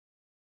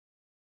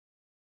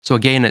 So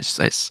again, it's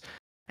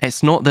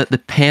not that the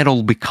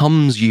peril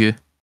becomes you.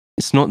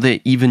 It's not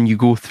that even you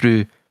go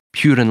through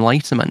pure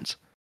enlightenment.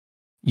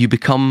 You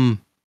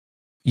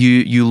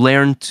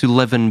learn to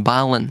live in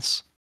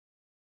balance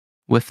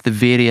with the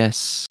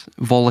various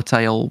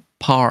volatile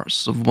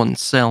parts of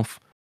oneself.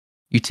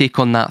 You take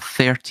on that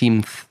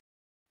 13th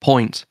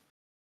point,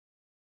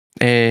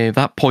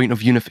 that point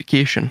of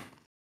unification.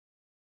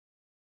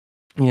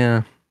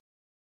 Yeah.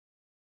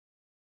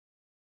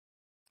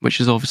 Which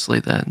is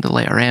obviously the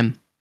letter M,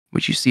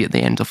 which you see at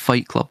the end of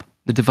Fight Club,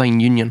 the divine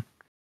union,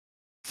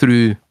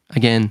 through,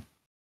 again,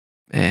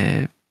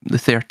 the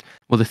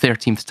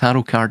 13th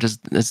tarot card is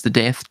the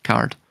death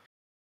card.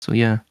 So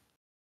yeah,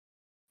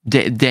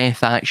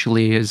 death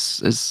actually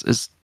is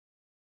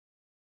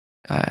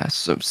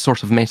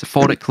sort of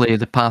metaphorically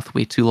the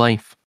pathway to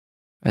life,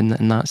 in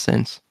that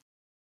sense.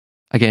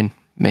 Again,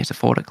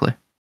 metaphorically.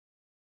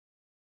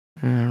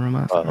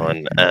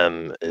 And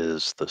M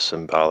is the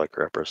symbolic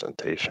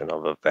representation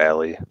of a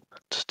valley.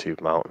 It's two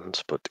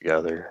mountains put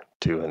together,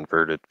 two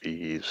inverted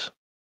V's.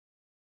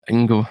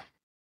 Bingo.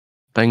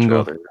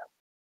 Other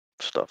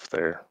stuff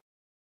there.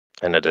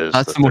 And it is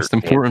That's the the most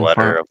 13th important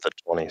letter part. of the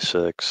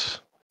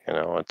 26. You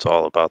know, it's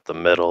all about the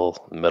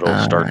middle. The middle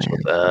starts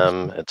with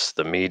M. It's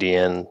the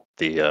median.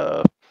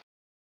 The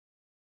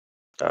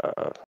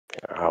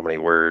how many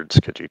words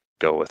could you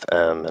go with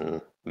M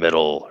and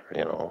middle?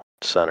 You know,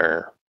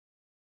 center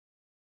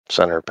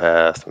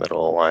path,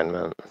 middle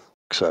alignment,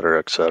 etc.,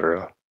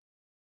 etc.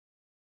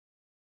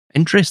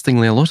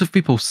 Interestingly, a lot of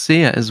people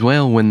say it as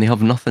well when they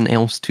have nothing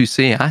else to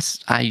say. I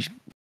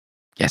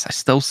guess I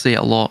still say it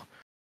a lot.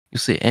 You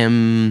say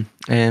when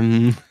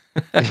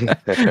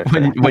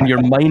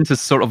your mind has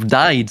sort of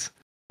died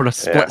for a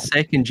split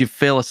second, you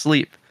fell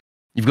asleep.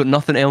 You've got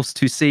nothing else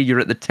to say.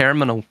 You're at the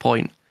terminal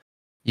point.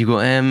 You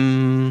go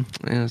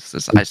It's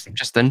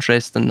just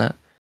interesting that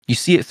you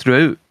see it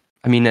throughout.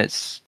 I mean,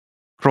 it's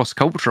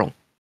cross-cultural.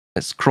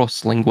 It's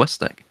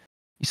cross-linguistic.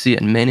 You see it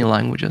in many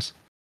languages.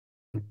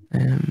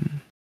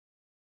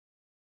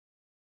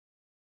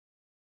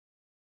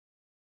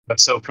 But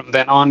so from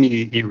then on,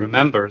 he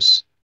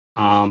remembers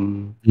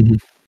who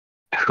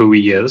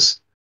he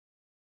is.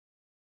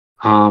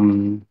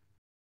 And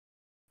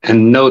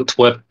note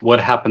what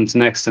happens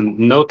next, and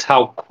note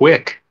how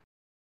quick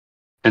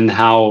and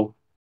how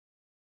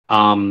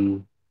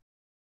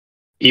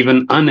even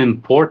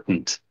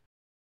unimportant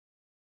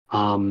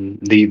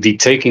the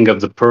taking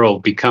of the pearl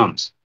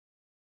becomes,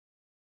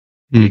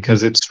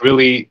 because it's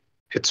really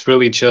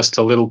just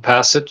a little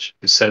passage.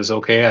 It says,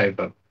 okay, I've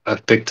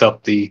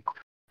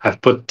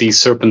put the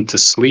serpent to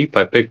sleep.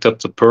 I picked up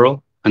the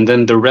pearl, and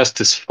then the rest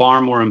is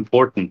far more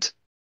important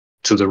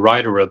to the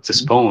writer of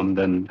this poem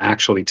than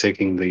actually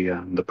taking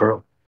the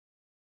pearl.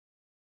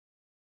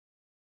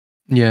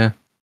 Yeah.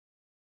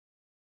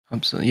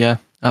 Absolutely. Yeah.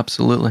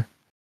 Absolutely.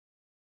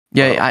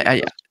 Yeah.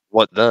 Well,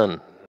 what then?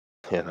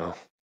 You know,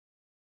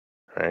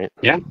 right?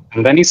 Yeah,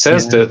 and then he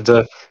says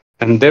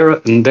and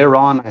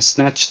thereon I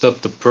snatched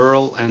up the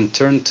pearl and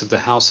turned to the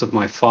house of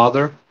my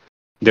father.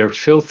 Their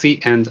filthy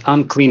and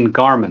unclean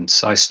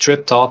garments I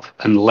stripped off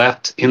and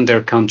left in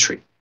their country.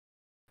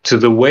 To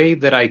the way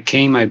that I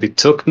came I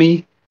betook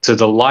me, to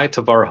the light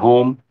of our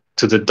home,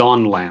 to the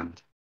dawn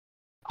land.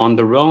 On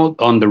the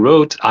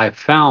road I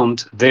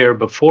found there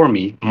before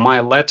me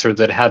my letter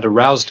that had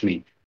aroused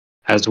me.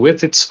 As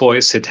with its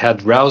voice it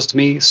had roused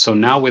me, so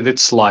now with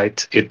its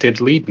light it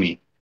did lead me.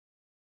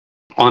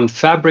 On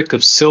fabric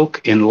of silk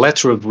in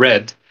letter of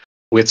red,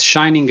 with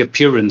shining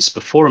appearance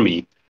before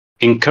me,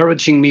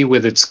 encouraging me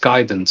with its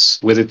guidance,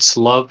 with its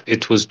love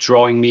it was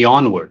drawing me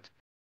onward.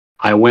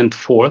 I went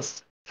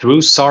forth,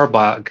 through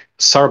Sarbag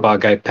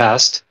I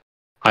passed,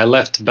 I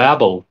left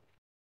Babel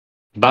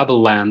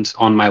land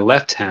on my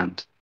left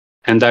hand,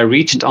 and I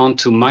reached on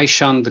to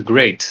Maishan the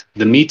Great,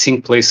 the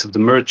meeting place of the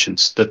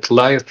merchants that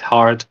lieth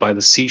hard by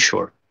the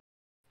seashore.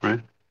 Right?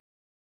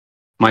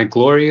 My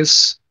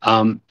glorious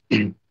robe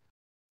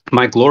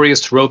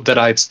that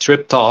I had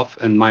stripped off,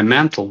 and my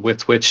mantle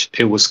with which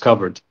it was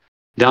covered,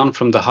 down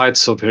from the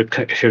heights of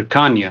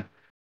Hyrcania,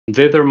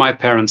 thither my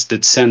parents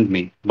did send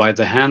me, by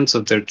the hands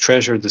of their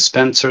treasure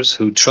dispensers,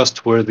 who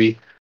trustworthy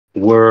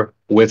were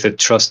with it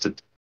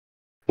trusted.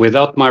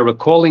 Without my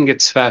recalling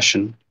its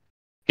fashion,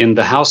 in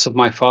the house of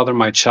my father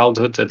my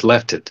childhood had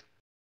left it.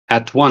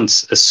 At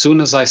once, as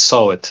soon as I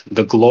saw it,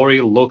 the glory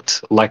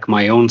looked like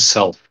my own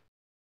self.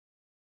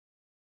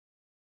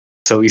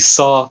 So he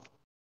saw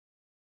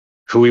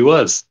who he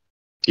was.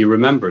 He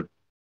remembered,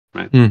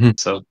 right?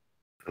 So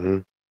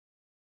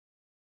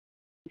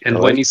And I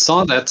when like he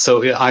saw that,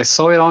 so I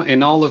saw it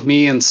in all of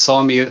me, and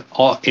saw me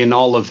in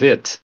all of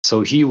it.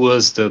 So he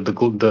was the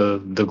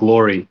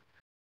glory.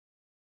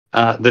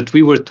 That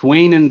we were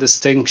twain in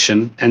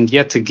distinction, and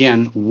yet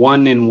again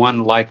one in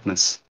one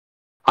likeness.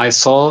 I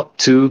saw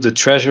too the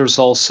treasures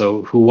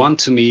also, who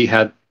unto me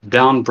had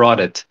down brought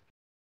it,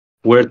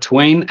 were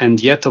twain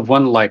and yet of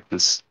one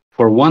likeness,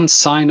 for one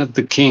sign of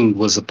the king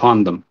was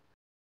upon them,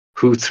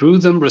 who through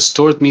them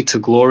restored me to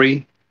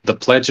glory, the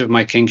pledge of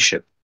my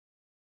kingship.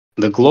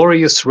 The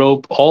glorious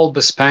robe all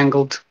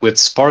bespangled with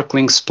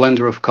sparkling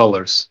splendor of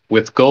colors,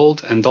 with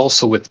gold and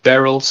also with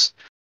beryls,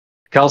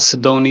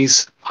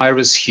 chalcedonies,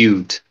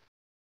 iris-hued,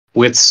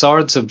 with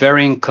sards of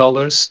varying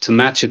colors to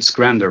match its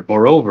grandeur.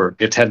 Moreover,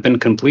 it had been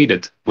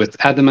completed with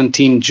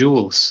adamantine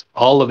jewels.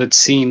 All of its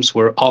seams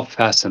were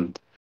off-fastened.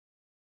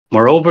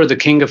 Moreover, the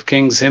King of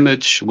Kings'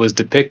 image was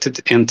depicted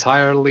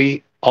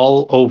entirely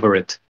all over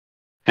it,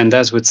 and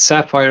as with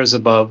sapphires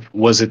above,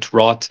 was it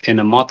wrought in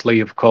a motley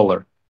of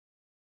color.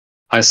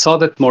 I saw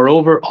that,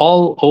 moreover,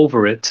 all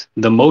over it,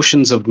 the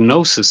motions of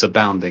Gnosis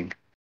abounding.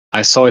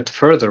 I saw it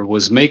further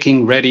was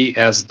making ready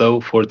as though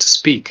for to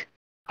speak.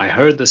 I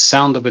heard the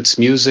sound of its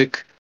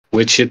music,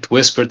 which it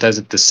whispered as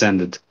it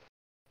descended.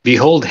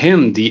 Behold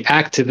him, the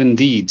active in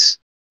deeds,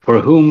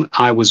 for whom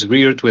I was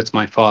reared with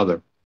my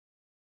father.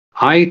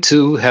 I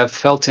too have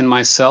felt in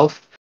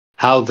myself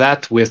how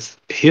that with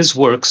his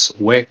works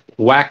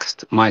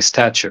waxed my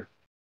stature.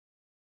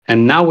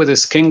 And now with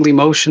his kingly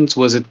motions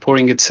was it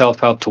pouring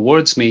itself out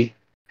towards me,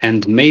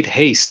 and made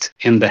haste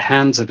in the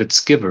hands of its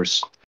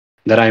givers,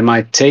 that I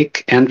might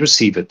take and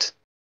receive it.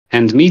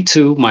 And me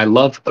too, my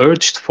love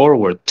urged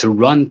forward to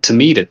run to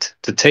meet it,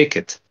 to take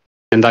it.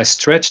 And I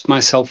stretched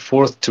myself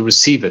forth to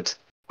receive it.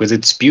 With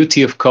its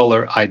beauty of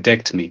color I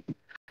decked me,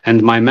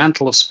 and my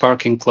mantle of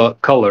sparkling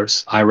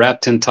colors I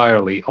wrapped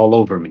entirely all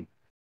over me.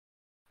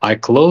 I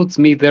clothed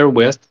me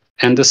therewith,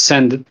 and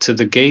ascended to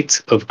the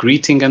gate of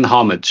greeting and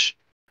homage.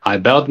 I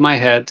bowed my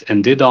head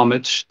and did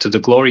homage to the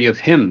glory of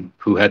him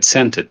who had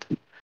sent it,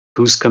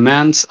 whose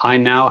commands I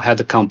now had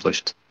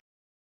accomplished,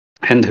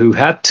 and who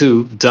had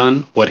too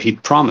done what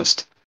he'd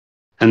promised.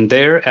 And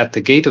there at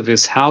the gate of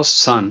his house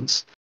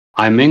sons,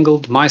 I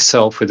mingled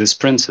myself with his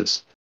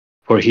princes,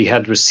 for he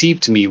had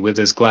received me with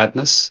his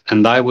gladness,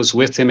 and I was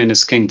with him in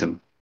his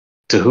kingdom,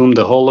 to whom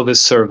the whole of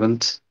his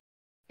servant,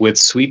 with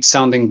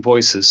sweet-sounding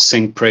voices,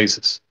 sing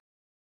praises.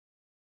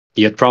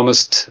 He had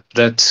promised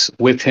that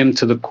with him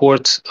to the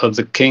court of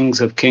the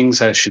kings of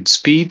kings I should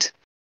speed,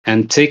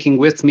 and taking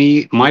with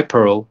me my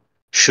pearl,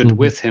 should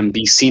with him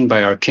be seen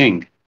by our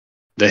king.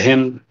 The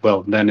hymn,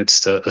 well, then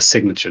it's a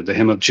signature. The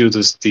hymn of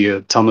Judas,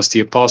 Thomas the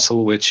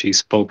Apostle, which he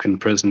spoke in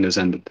prison, is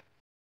ended.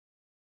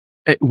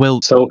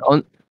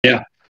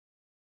 Yeah.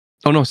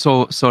 Oh no,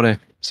 sorry,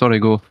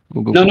 go.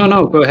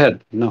 No, go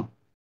ahead. No.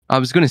 I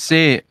was going to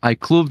say, I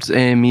clothed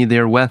me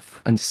therewith,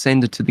 and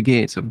descended to the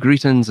gates of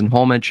greetings and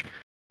homage.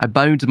 I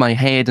bowed my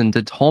head and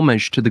did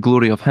homage to the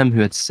glory of him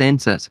who had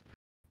sent it,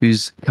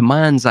 whose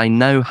commands I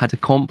now had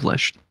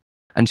accomplished,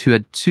 and who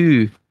had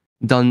too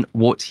done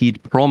what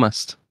he'd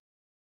promised.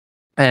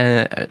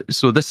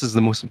 So this is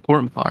the most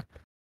important part,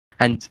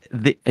 and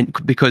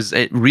because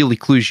it really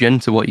clues you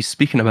into what he's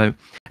speaking about.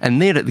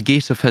 And there at the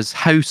gate of his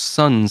house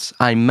sons,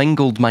 I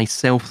mingled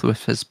myself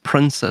with his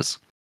princes.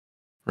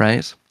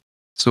 Right.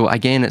 So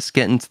again, it's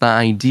getting to that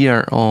idea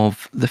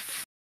of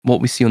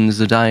what we see on the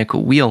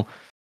zodiacal wheel,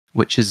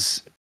 which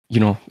is,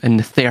 in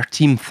the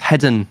 13th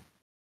hidden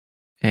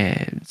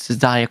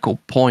zodiacal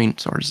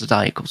point or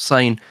zodiacal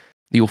sign,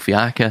 the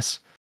Ophiuchus,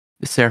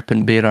 the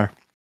serpent bearer.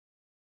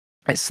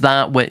 It's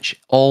that which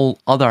all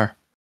other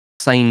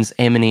signs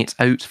emanate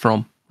out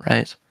from,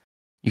 right?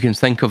 You can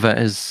think of it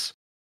as,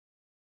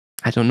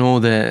 I don't know,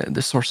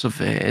 the source of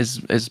it,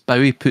 as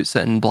Bowie puts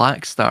it in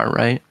Black Star,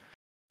 right?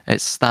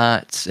 It's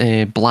that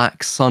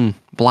black sun,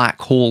 black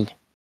hole.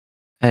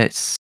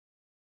 It's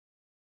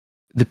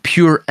the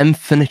pure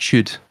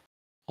infinitude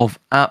of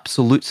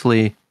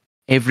absolutely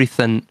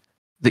everything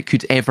that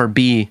could ever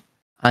be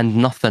and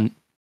nothing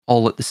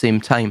all at the same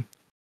time.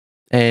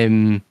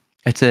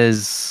 It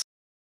is,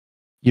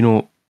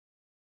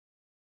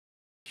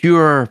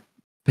 pure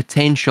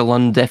potential,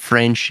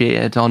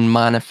 undifferentiated,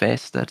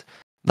 unmanifested,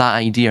 that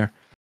idea.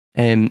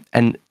 And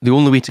the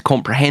only way to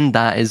comprehend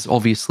that is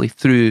obviously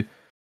through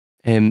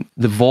the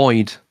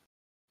void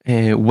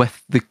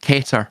with the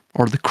keter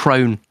or the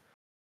crown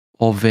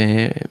of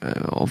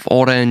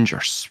orange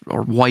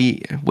or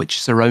white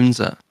which surrounds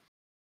it.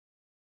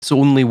 It's the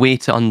only way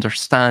to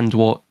understand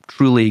what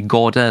truly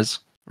God is,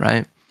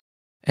 right?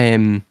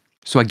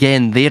 So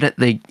again, there at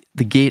the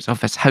gate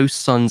of his house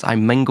sons, I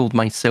mingled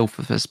myself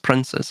with his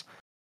princes,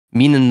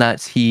 meaning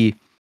that he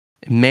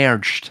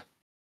merged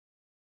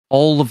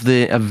all of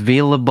the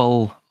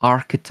available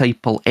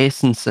archetypal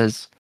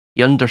essences.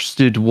 He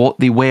understood what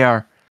they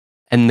were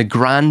in the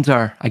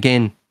grander,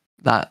 again,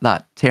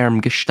 that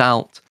term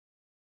gestalt,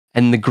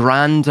 in the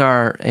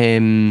grander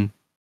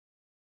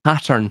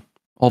pattern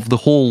of the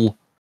whole,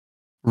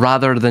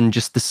 rather than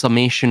just the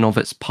summation of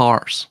its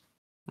parts,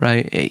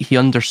 right? He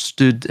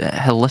understood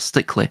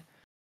holistically.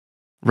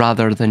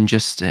 rather than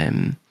just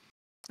in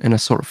a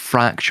sort of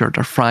fractured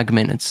or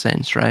fragmented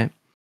sense, right?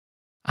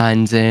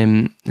 And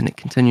then it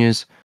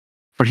continues,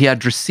 for he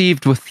had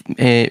received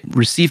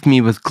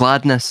me with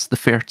gladness, the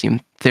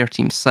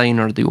 13th sign,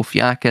 or the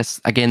Ophiakis,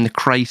 again the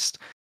Christ,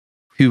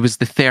 who was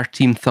the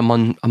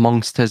 13th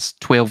amongst his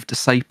 12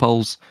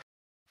 disciples.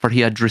 For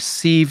he had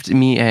received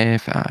me, I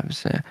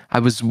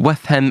was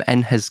with him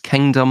in his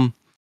kingdom,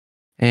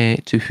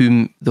 to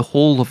whom the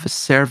whole of his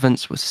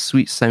servants with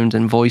sweet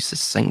sounding voices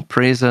sing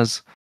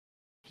praises.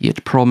 He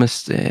had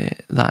promised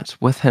that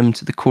with him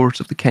to the court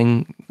of the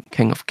King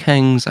of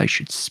Kings I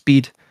should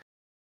speed,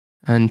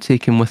 and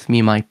taking with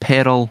me my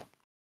peril,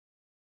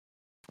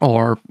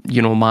 or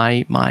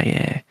my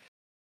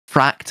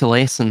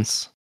fractal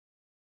essence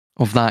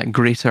of that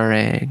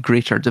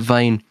greater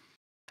divine.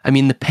 I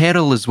mean, the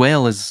peril as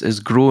well is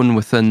grown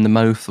within the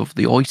mouth of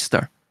the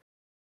oyster,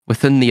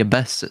 within the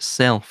abyss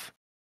itself.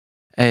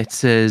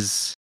 It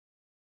is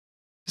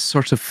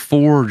sort of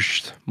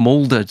forged,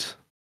 molded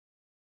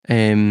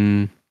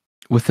within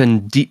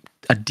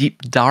a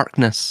deep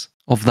darkness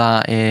of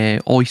that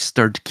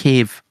oystered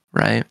cave,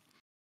 right?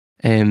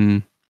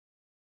 And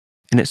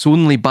it's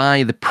only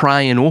by the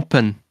prying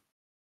open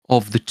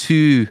of the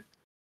two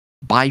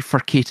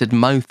bifurcated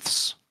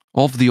mouths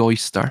of the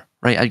oyster,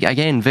 right?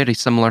 Again, very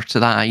similar to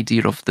that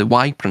idea of the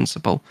Y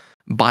principle,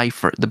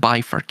 the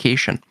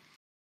bifurcation,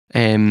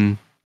 the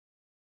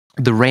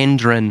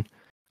rendering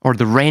or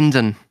the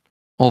rending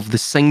of the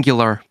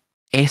singular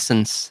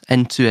essence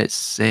into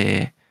its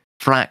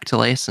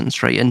fractal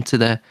essence, right?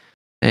 Into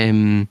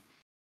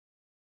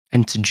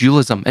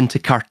dualism, into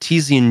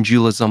Cartesian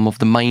dualism of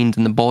the mind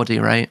and the body,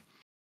 right?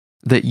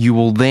 That you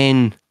will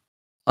then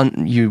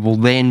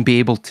be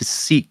able to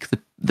seek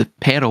the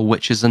peril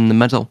which is in the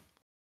middle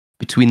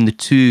between the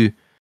two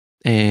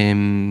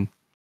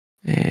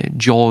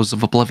jaws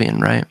of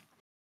oblivion, right?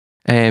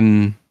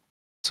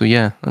 So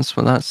yeah, that's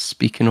what that's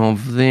speaking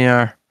of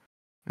there.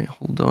 Wait,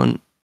 hold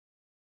on.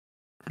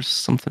 There's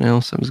something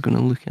else I was going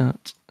to look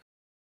at.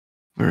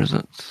 Where is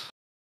it?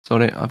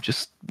 Sorry, I've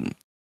just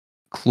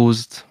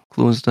closed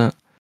it.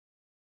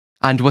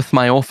 And with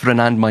my offering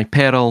and my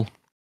peril,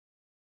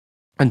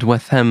 and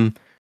with him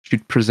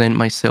should present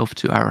myself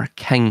to our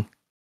king.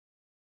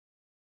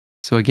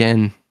 So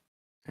again,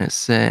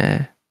 it's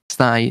that.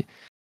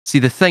 See,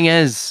 the thing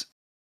is,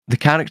 the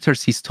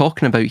characters he's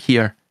talking about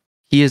here,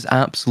 he is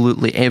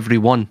absolutely every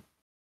one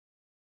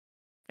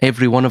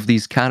of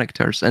these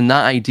characters. And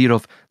that idea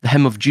of the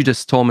hymn of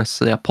Judas, Thomas,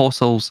 the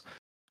apostles,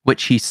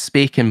 which he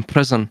spake in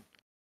prison,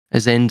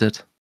 is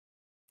ended,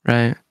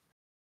 right?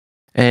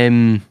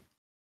 So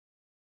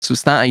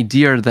it's that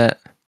idea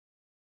that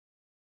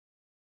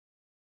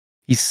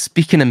he's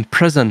speaking in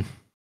prison.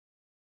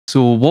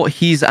 So what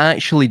he's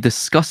actually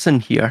discussing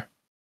here,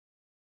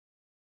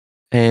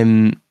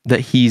 that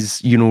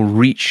he's,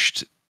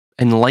 reached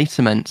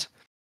enlightenment.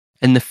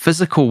 In the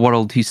physical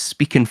world, he's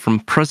speaking from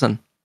prison.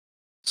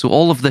 So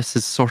all of this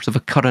is sort of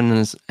occurring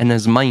in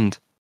his mind,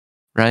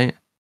 right?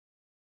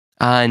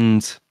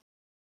 And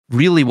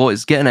really what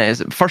it's getting at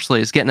is,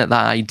 firstly, it's getting at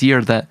that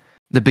idea that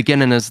the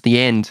beginning is the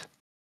end,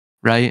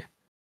 right?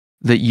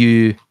 That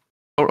you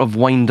sort of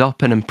wind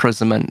up in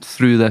imprisonment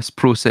through this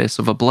process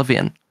of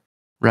oblivion,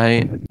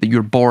 right? That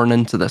you're born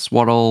into this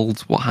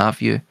world, what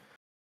have you.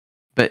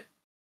 But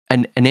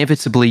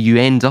inevitably you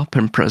end up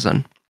in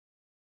prison.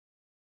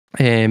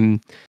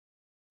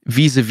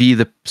 Vis-a-vis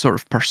the sort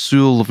of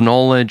pursuit of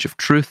knowledge, of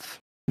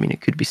truth. I mean, it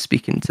could be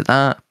speaking to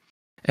that.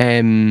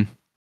 Again,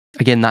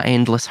 that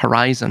endless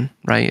horizon,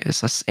 right?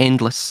 It's this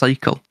endless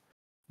cycle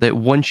that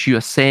once you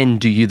ascend,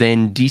 do you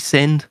then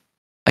descend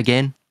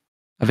again,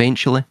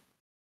 eventually,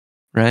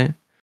 right?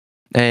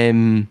 I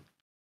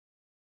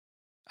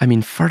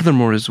mean,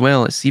 furthermore as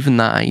well, it's even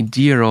that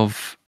idea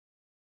of,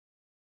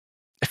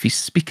 if he's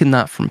speaking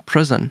that from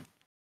prison,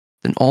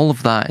 then all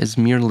of that is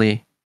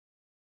merely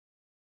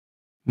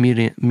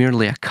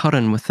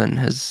occurring within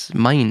his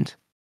mind.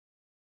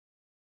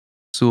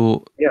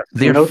 So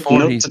therefore,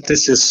 note that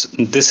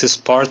this is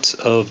part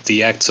of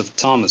the Acts of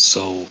Thomas.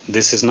 So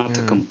this is not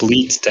the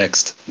complete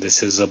text.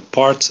 This is a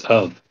part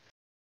of.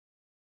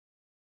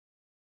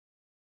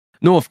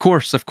 No, of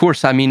course.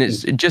 I mean,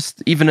 it's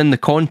just even in the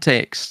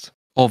context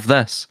of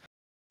this.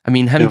 I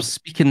mean, him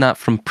speaking that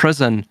from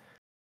prison.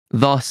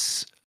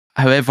 Thus,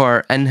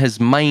 however, in his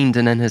mind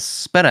and in his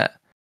spirit,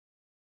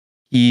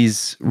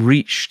 he's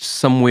reached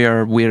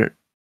somewhere where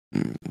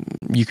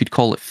you could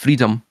call it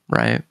freedom,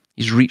 right?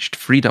 He's reached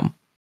freedom.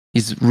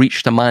 He's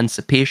reached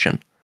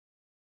emancipation.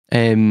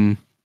 It's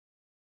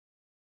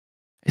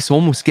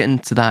almost getting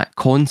to that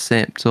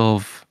concept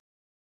of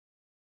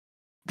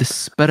the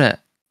spirit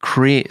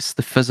creates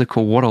the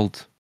physical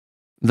world.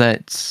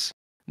 That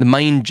the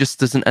mind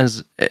just isn't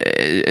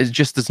it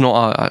just is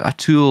not a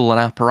tool, an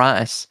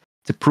apparatus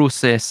to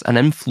process an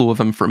inflow of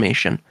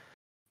information,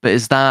 but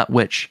is that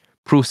which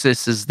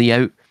processes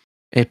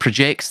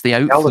projects the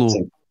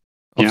outflow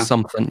of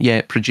something. Yeah,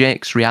 it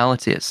projects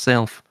reality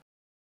itself.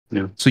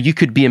 Yeah. So you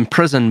could be in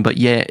prison, but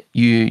yet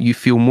you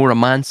feel more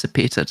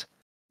emancipated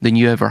than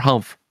you ever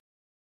have.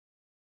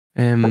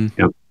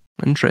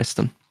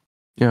 Interesting.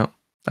 Yeah.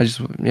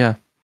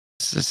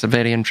 It's a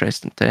very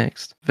interesting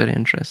text. Very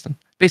interesting.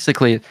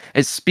 Basically,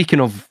 it's speaking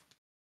of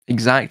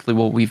exactly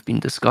what we've been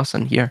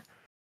discussing here.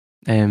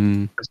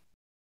 Same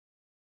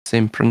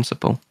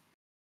principle.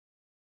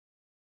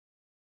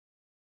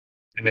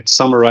 And it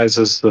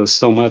summarizes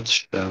so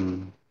much.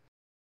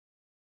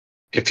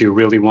 If you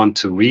really want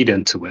to read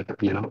into it,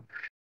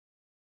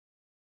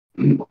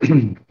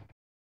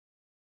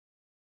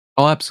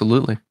 Oh,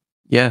 absolutely.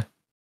 Yeah.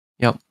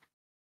 Yep.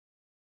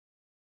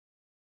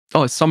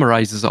 Oh, it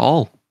summarizes it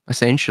all,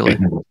 essentially.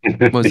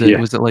 Was it Yeah.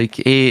 was it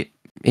like eight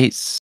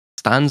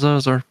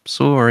stanzas or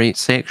so, or 8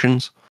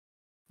 sections?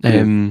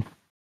 Yeah.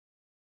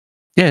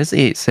 Yeah, it's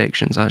 8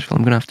 sections actually.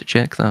 I'm gonna have to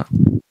check that.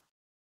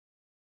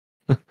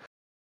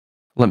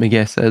 Let me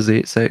guess, it is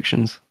 8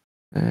 sections.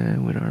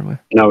 Where are we?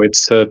 No,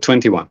 it's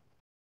 21.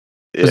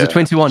 Yeah, Was it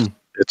 21?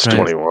 It's Right.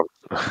 21.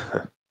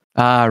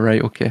 Ah,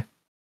 right, okay.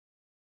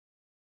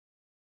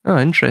 Oh,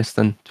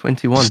 interesting.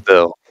 21.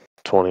 Still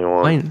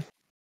 21. Fine.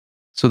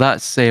 So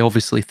that's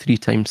obviously 3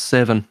 times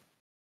 7.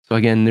 So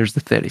again, there's the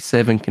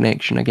 37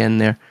 connection again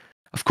there.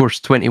 Of course,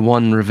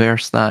 21,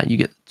 reverse that, you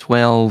get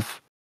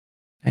 12.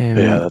 Yeah,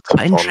 that's a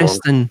fun one.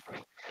 Interesting.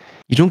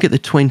 You don't get the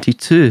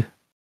 22.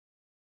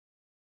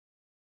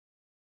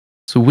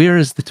 So where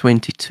is the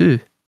 22?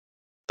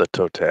 The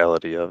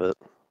totality of it.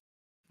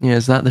 Yeah,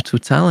 is that the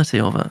totality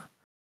of it?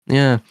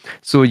 Yeah.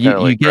 So you, Kinda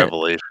you like get...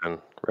 Revelation.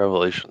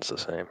 Revelation's the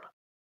same.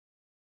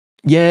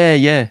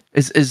 Yeah.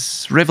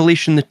 Is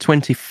Revelation the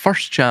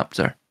 21st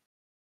chapter?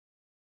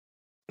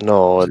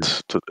 No,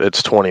 it's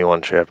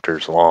 21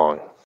 chapters long.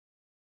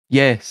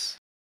 Yes.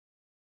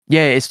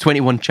 Yeah, it's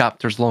 21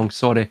 chapters long.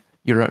 Sorry.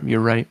 You're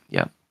right.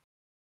 Yeah.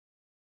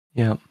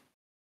 Yeah.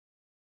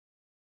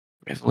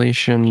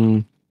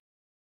 Revelation.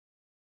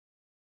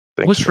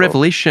 Think What's so.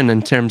 Revelation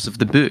in terms of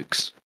the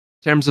books?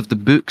 In terms of the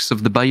books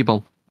of the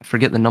Bible? I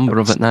forget the number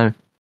of it now.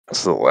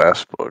 That's the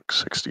last book,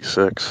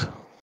 66.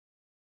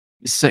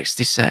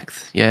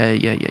 66th. Yeah.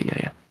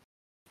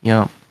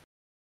 Yeah.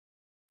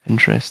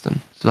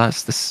 Interesting. So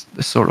that's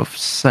the sort of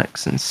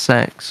 6 and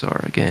 6, or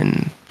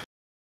again,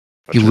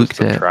 Which you is looked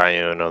the at...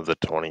 triune of the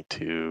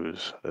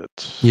 22s.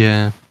 It's,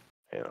 Yeah.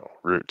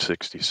 Route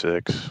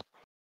 66,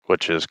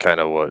 which is kind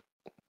of what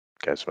you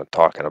guys have been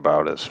talking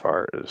about as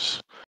far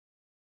as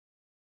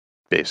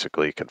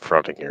basically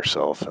confronting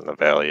yourself in the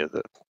valley of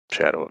the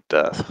shadow of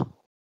death.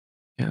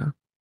 Yeah.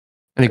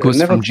 And it I goes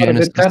never from thought of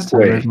it Genesis that to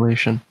way.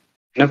 Revelation.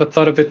 Never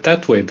thought of it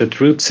that way. That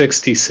Route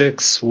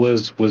 66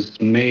 was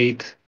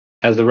made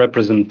as a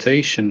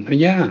representation,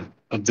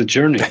 of the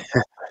journey.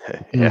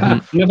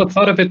 Yeah. Never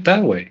thought of it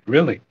that way.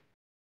 Really.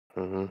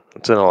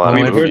 It's in a lot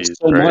Oh, of movies,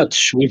 right?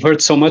 We've heard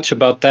so much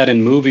about that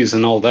in movies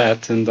and all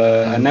that, and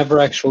I never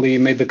actually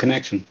made the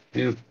connection.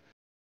 Yeah.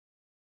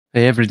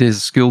 Hey, every day is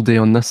a school day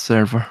on this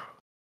server.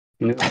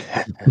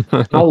 Yeah.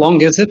 How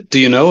long is it? Do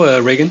you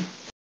know, Regan?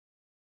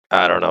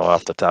 I don't know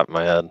off the top of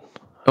my head.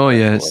 Oh I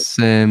have yeah, to it's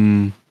Let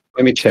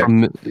me check.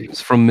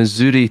 from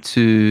Missouri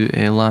to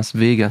Las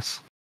Vegas.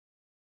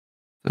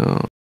 So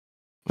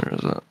where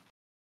is it?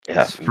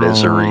 Yeah, It's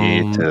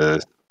Misery from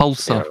to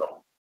Tulsa.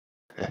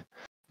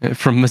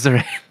 From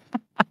Missouri.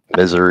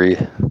 Misery.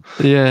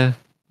 Yeah.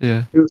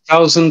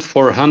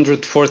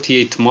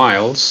 2,448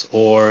 miles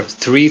or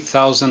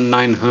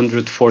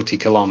 3,940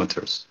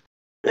 kilometers.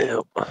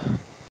 Yep.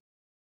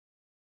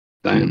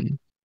 Damn.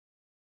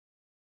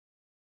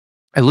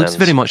 It looks And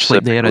very much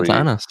like the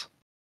Eridanus.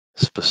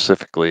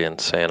 Specifically in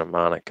Santa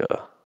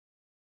Monica.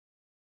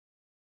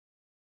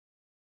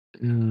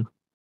 Mm.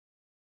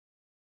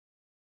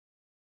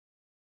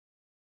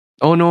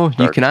 Oh no, you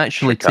Starts can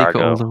actually take it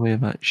all Chicago. the way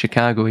back.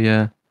 Chicago,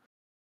 yeah.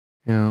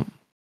 Yeah.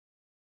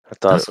 I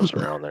thought Does it was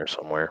look- around there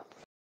somewhere.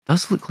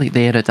 Does look like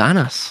the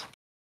Eridanus.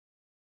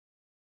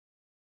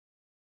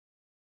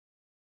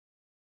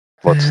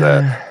 What's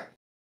that?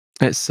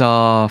 It's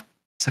a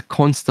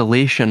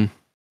constellation.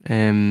 Quite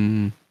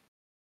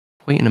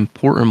an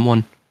important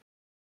one.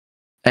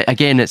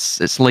 Again,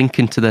 it's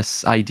linking to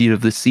this idea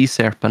of the sea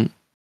serpent,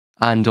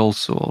 and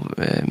also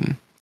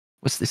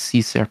what's the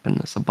sea serpent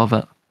that's above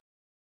it?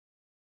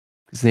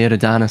 Because the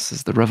Eridanus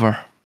is the river.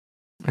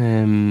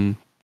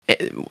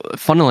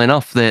 Funnily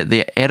enough,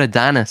 the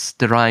Eridanus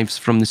derives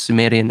from the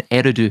Sumerian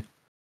Eridu,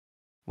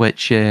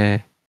 which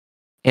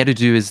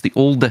Eridu is the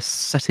oldest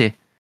city,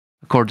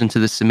 according to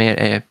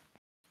the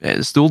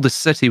it's the oldest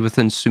city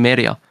within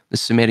Sumeria, the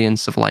Sumerian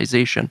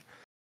civilization.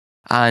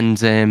 And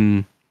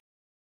to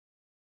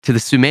the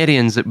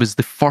Sumerians, it was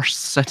the first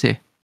city.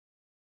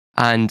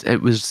 And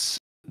it was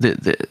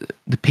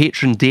the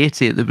patron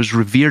deity that was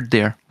revered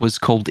there was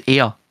called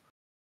Ea,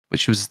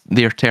 which was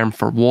their term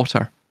for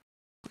water.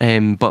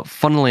 But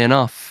funnily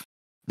enough,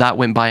 that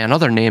went by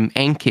another name,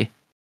 Enki,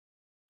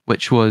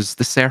 which was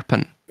the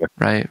serpent,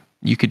 right?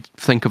 You could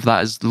think of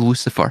that as the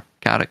Lucifer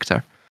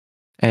character.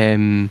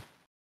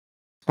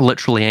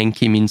 Literally,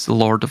 Enki means the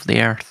Lord of the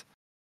Earth.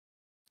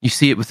 You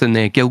see it within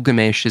the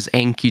Gilgamesh as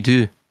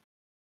Enkidu,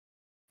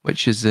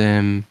 which is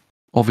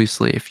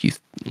obviously, if you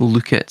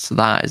look at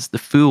that as the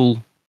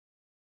fool,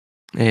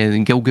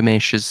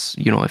 Gilgamesh is,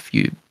 if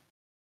you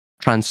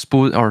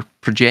transpose or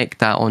project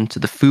that onto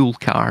the Fool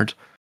card,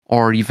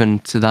 or even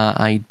to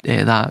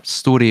that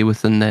story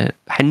within the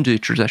Hindu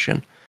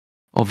tradition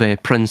of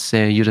Prince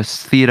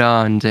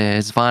Yudhisthira and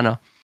Svana,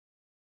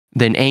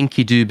 then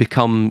Enkidu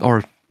become,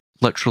 or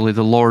literally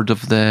the Lord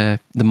of the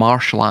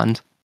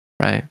marshland,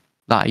 right?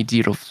 That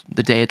idea of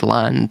the dead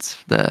land,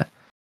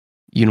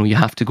 you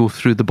have to go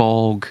through the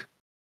bog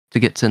to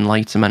get to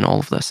enlightenment, all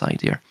of this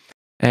idea.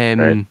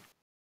 Right.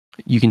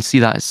 You can see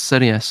that as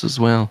Sirius as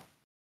well.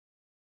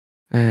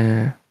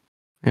 Yeah.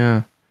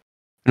 And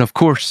of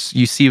course,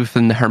 you see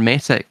within the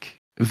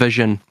Hermetic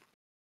vision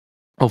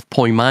of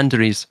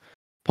Poimandres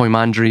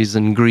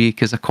in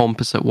Greek is a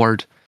composite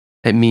word.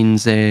 It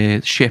means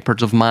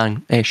shepherd of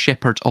man.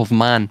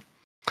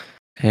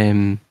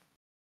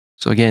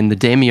 So again, the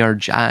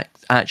demiurge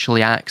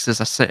actually acts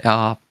as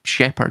a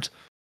shepherd.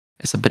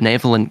 It's a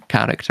benevolent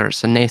character.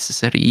 It's a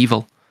necessary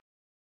evil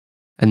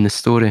in the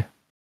story.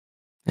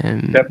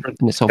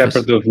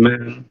 Shepherd of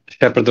man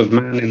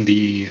in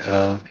the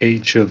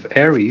age of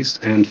Aries,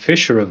 and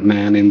fisher of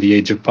man in the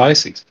age of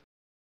Pisces.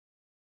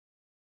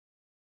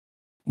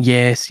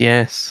 Yes.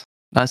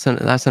 That's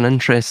an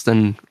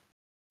interesting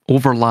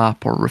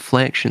overlap or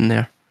reflection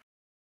there.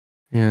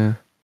 Yeah.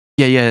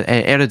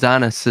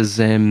 Eridanus is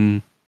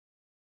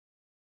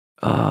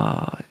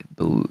I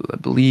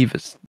believe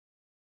is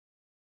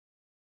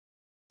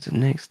it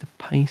next to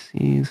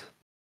Pisces?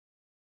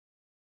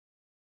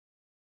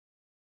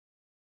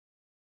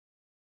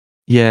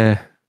 Yeah.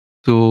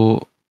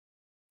 So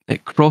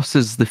it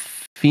crosses the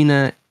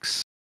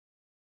Phoenix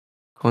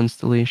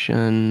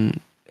constellation.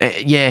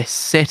 Yes,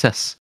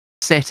 Cetus.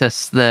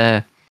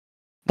 That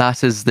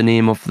is the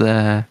name of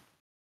the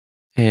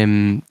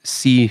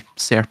sea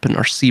serpent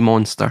or sea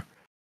monster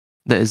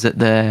that is at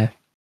the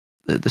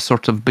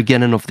sort of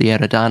beginning of the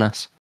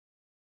Eridanus.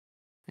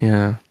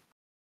 Yeah.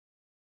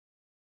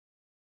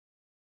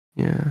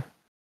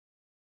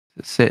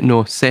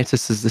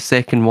 Cetus is the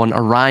second one.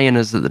 Orion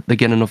is at the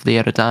beginning of the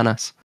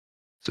Eridanus.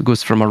 So it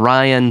goes from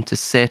Orion to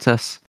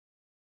Cetus,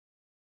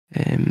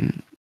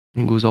 and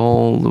goes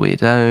all the way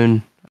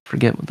down. I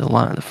forget what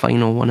the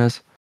final one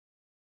is.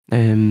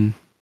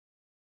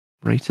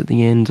 Right at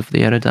the end of the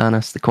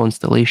Eridanus, the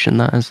constellation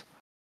that is.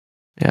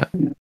 Yeah.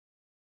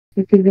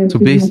 So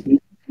basically,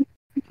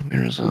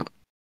 where is it?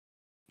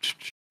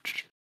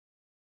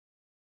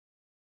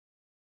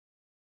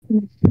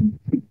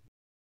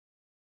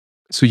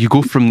 So you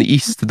go from the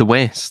east to the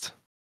west,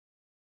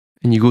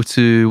 and you go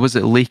to, was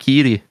it Lake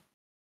Erie?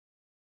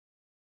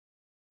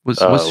 Was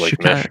Lake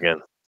Chicago?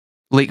 Michigan.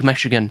 Lake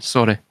Michigan,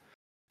 sorry.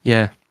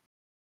 Yeah.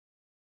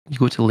 You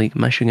go to Lake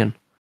Michigan.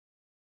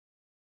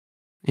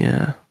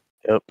 Yeah.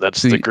 Yep,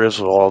 that's So the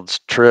Griswold's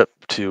trip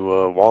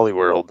to Wally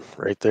World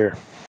right there.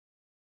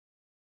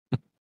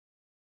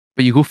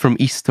 But you go from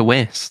east to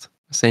west,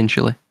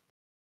 essentially.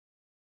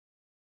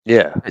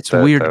 Yeah, It's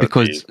weird that would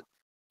because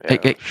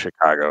be,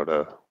 Chicago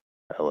to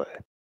LA.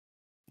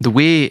 the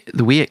way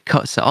it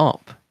cuts it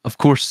up, of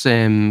course,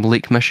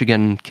 Lake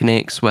Michigan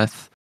connects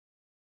with,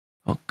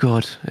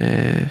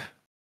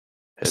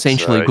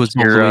 essentially it goes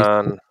all the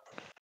way.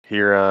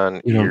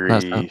 Huron,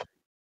 That's Erie,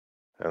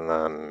 and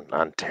then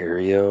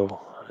Ontario,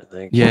 I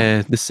think.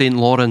 Yeah, the St.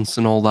 Lawrence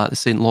and all that, the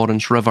St.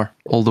 Lawrence River,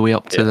 all the way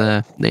up to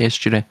the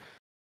estuary.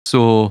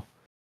 So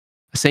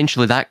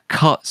essentially that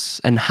cuts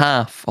in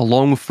half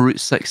along with Route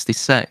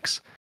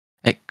 66.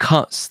 It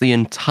cuts the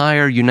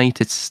entire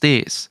United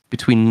States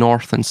between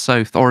north and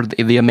south, or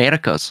the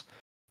Americas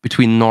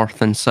between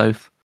north and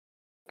south.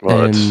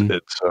 Well, it's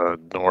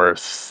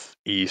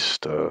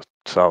northeast,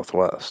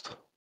 southwest.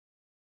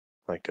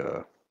 Like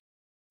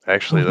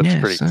actually, that's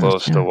pretty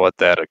close to what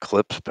that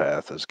eclipse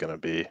path is going to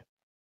be.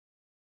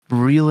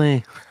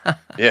 Really?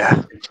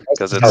 Yeah,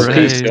 because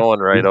it's going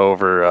right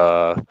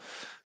over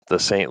the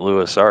St.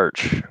 Louis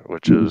Arch,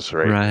 which is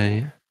right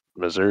in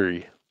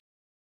Missouri.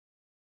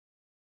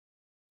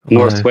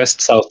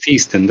 Northwest,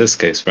 southeast in this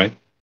case, right?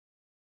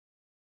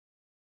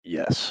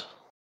 Yes.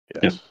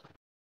 Yeah.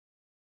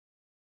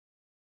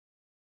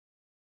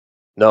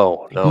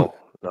 No.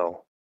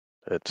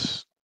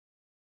 It's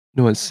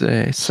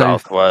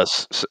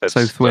southwest. It's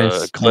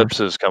southwest. The eclipse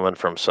is coming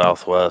from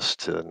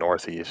southwest to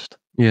northeast.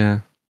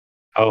 Yeah.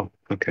 Oh,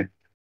 okay.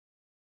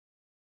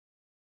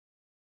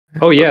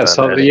 Oh, yeah.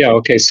 So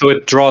okay. So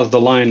it draws the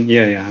line.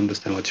 Yeah, I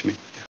understand what you mean.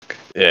 Okay.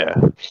 Yeah.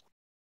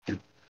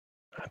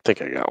 I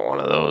think I got one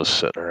of those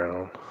sitting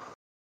around.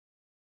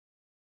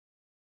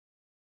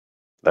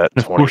 That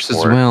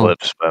 24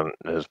 eclipse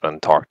has been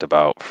talked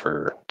about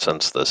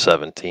since the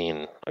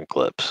 17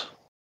 eclipse.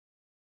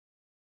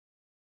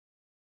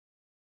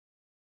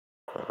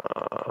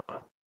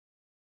 Of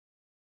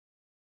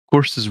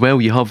course, as well,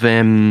 you have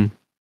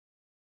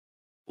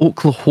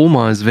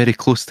Oklahoma is very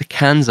close to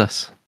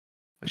Kansas,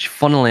 which,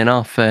 funnily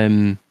enough,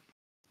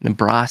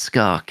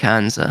 Nebraska,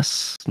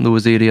 Kansas,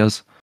 those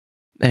areas,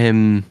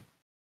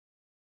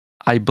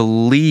 I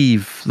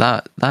believe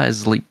that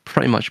is like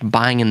pretty much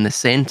bang in the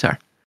center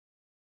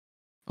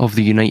of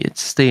the United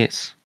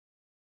States.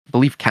 I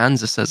believe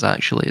Kansas is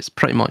actually. It's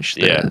pretty much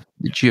the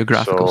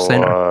geographical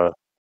center.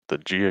 the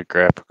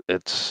geographic.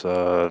 It's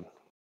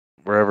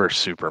wherever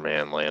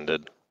Superman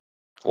landed.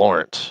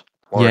 Lawrence,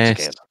 Yes.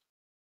 Kansas.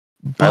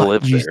 I But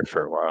lived you, there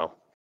for a while.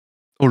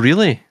 oh,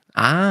 really?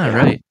 Ah, Yeah.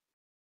 right.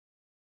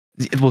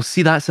 Well,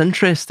 see, that's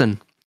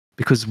interesting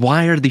because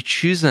why are they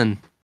choosing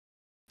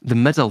the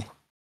middle?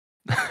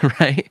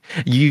 Right?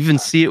 You even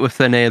see it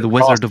within the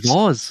Wizard of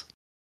Oz.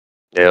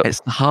 Yep. It's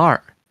the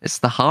heart. It's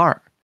the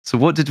heart. So,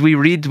 what did we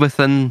read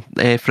within,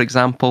 for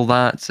example,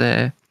 that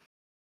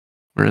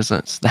where is it?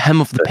 It's the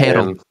Hymn of the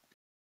Peril. hymn.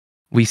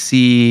 We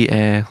see.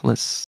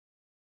 Let's.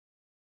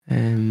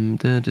 Da,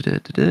 da, da,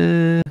 da,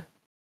 da.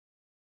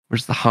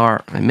 Where's the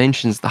heart? It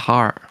mentions the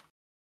heart.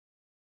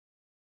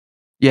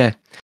 Yeah.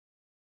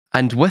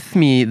 And with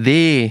me,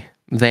 they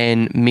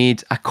then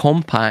made a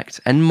compact.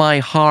 In my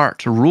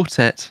heart wrote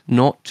it,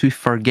 not to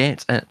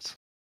forget it.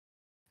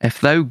 If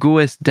thou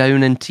goest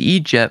down into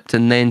Egypt,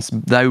 and thence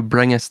thou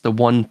bringest the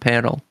one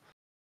peril.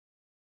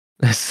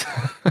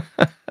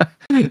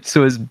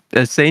 So it's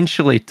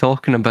essentially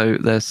talking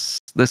about this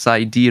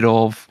idea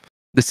of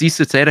this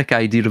esoteric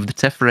idea of the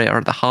Tiferet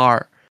or the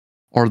heart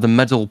or the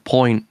middle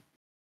point,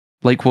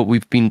 like what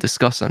we've been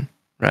discussing,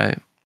 right?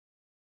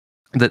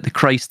 That the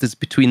Christ is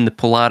between the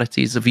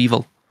polarities of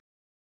evil.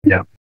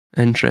 Yeah.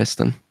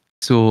 Interesting.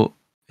 So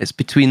it's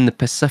between the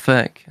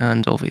Pacific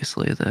and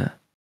obviously the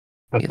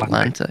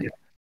Atlantic.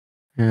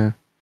 Yeah.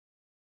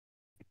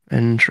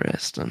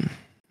 Interesting.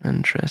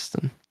 And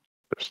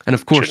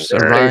of course,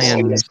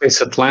 Orion. Space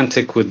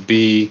Atlantic would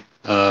be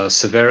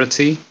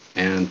severity,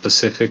 and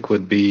Pacific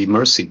would be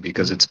mercy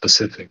because it's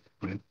Pacific,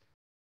 right?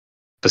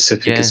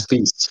 Pacific is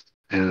peace,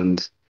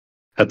 and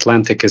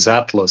Atlantic is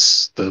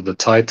Atlas, the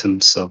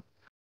Titan. So,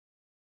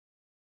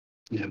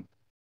 yeah.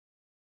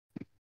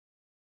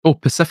 Oh,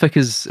 Pacific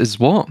is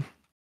what?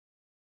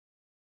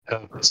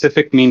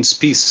 Pacific means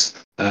peace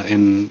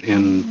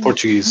in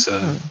Portuguese.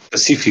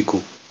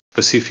 Pacifico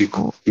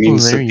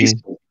means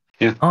peaceful.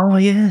 Yeah. Oh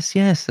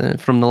yes,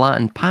 from the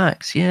Latin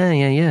pax.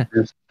 Yeah.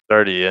 It's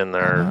already in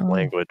our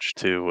language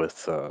too,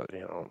 with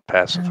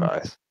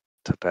pacify,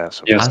 to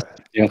pacify. Yes.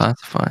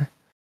 Pacify.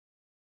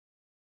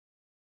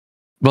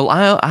 Well,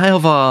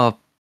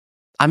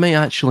 I may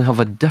actually have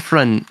a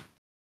different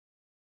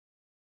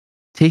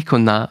take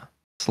on that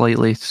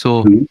slightly.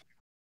 So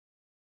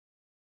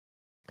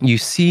you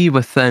see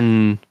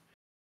within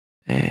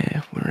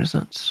where is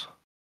it?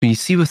 You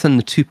see within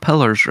the two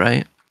pillars,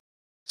 right?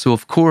 So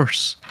of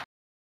course,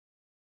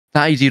 the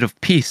idea of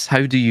peace.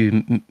 How do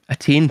you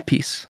attain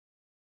peace?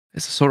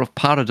 It's a sort of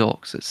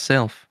paradox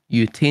itself.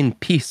 You attain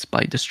peace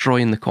by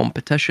destroying the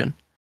competition.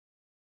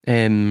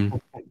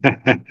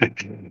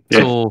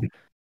 So,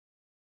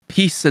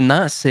 peace in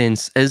that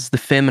sense is the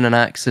feminine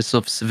axis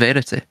of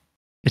severity.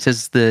 It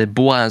is the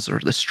Boaz or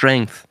the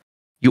strength.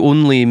 You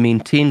only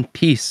maintain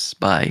peace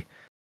by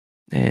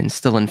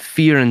instilling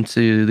fear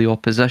into the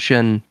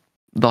opposition,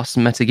 thus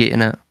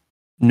mitigating it,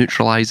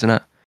 neutralizing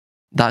it.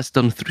 That's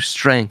done through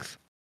strength.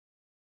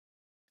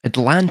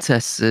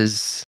 Atlantis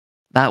is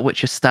that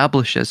which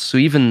establishes, so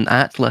even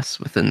Atlas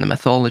within the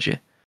mythology,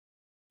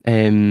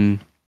 I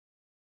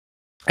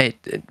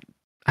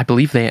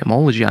believe the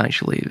etymology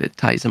actually it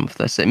ties in with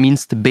this. It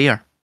means to bear,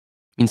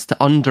 it means to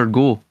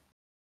undergo.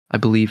 I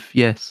believe,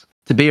 yes,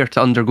 to bear, to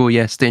undergo,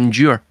 yes, to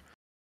endure.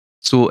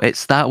 So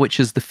it's that which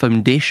is the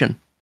foundation.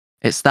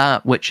 It's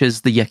that which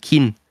is the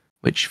yakin,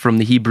 which from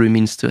the Hebrew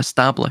means to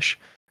establish.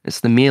 It's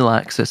the male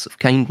axis of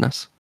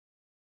kindness,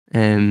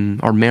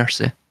 or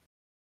mercy.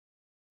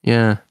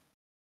 Yeah.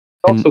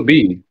 Also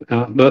be,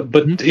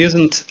 but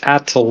isn't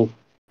Atel,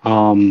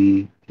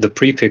 the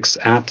prefix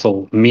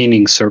Atel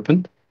meaning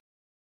serpent?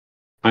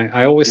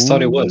 I always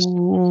thought it was.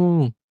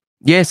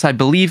 Yes, I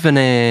believe in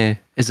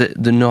is it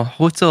the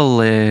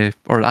Nahuatl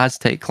or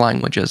Aztec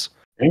languages?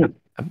 Yeah,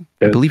 I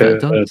believe it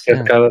does.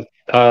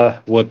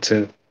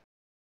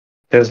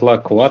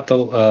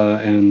 Tezcatlipoca,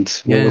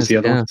 and what was the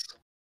other one?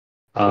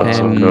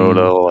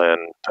 Quetzalcoatl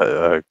and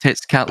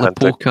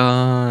Tezcatlipoca.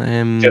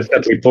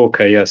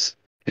 Tezcatlipoca, yes.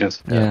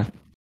 Yeah.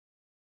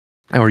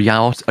 Or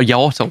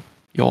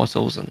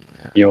Yaottles and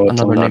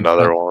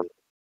another one.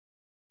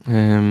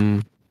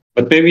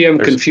 But maybe I'm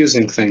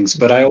confusing things.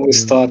 But I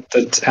always thought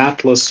that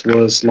Atlas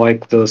was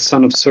like the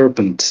son of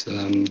serpent,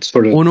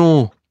 sort of. Oh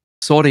no,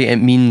 sorry. It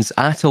means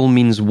Atel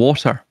means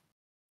water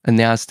in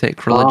the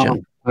Aztec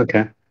religion. Oh,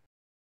 okay.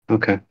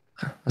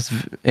 That's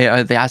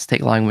the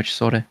Aztec language.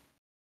 Sorry.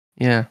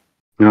 Yeah.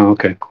 Oh,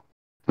 okay.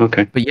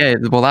 But yeah,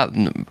 well, that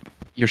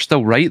you're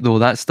still right though.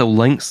 That still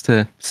links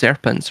to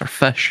serpents or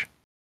fish.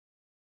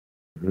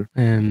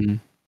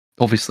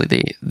 Obviously,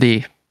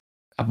 they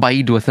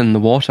abide within the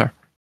water.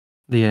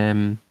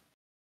 In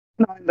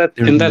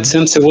that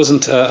sense, it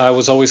wasn't. I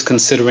was always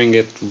considering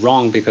it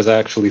wrong because I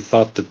actually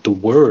thought that the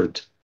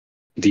word,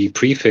 the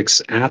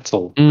prefix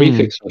 "atel,"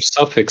 prefix or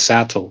suffix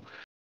 "atel,"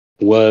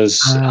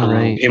 was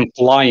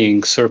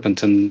implying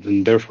serpent,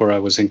 and therefore I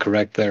was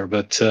incorrect there.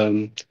 But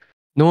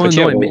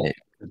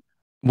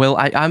well,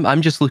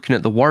 I'm just looking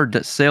at the word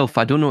itself.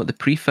 I don't know what the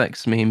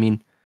prefix may mean.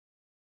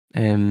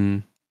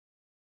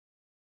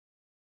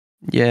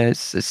 Yeah,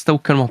 it's still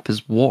come up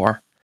as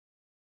water.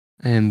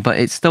 But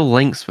it still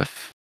links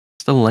with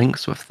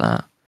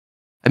that.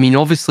 I mean,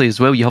 obviously as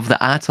well, you have the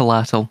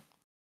Atlatl,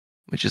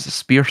 which is a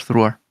spear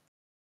thrower.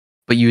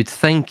 But you would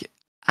think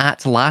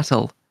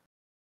Atlatl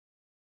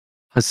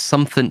has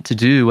something to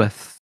do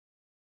with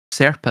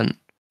Serpent,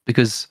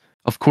 because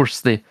of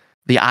course the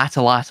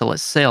Atlatl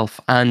itself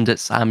and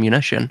its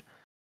ammunition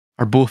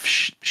are both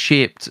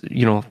shaped,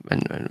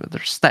 and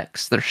they're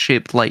sticks. They're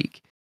shaped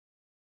like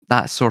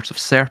that sort of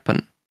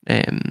serpent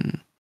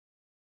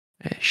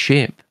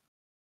shape.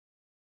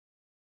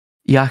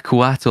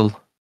 Yakuatl,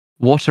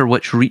 water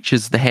which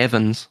reaches the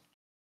heavens.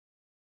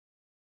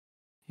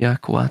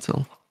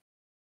 Yakuatl.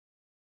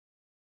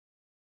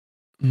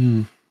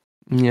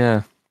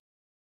 Yeah.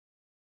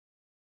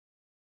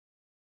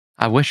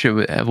 I wish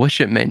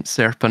it meant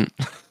serpent.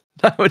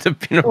 That would have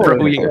been a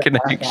brilliant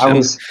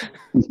connection.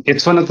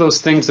 It's one of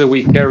those things that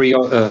we carry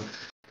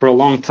for a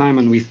long time,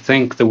 and we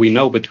think that we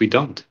know, but we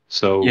don't.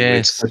 So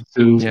yes.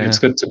 it's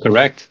good to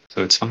correct.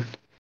 So it's fine.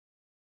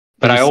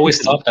 But I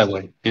always thought that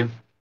way. Yeah.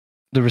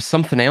 There was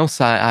something else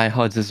I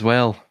had as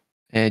well.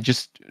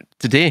 Just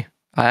today,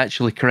 I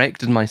actually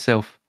corrected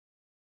myself.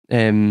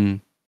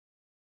 And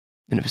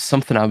it was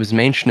something I was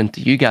mentioning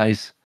to you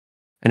guys,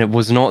 and it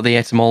was not the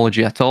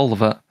etymology at all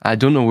of it. I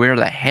don't know where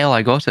the hell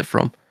I got it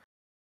from.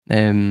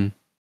 I'm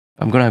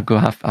gonna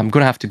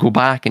have to go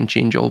back and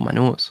change all my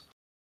notes.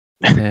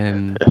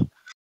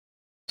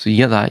 So you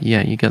get that,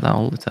 you get that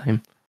all the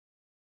time.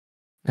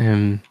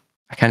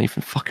 I can't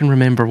even fucking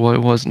remember what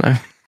it was now.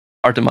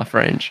 Pardon my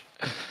French.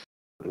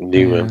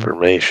 New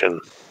information.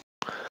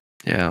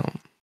 Yeah.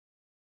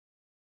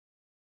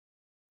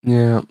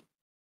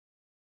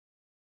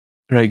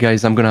 Right,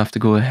 guys, I'm gonna have to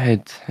go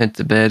head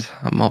to bed.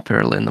 I'm up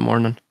early in the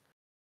morning.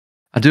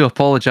 I do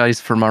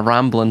apologise for my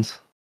ramblings.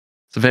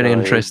 It's a very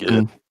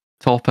interesting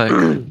topic.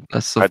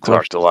 I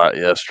talked a lot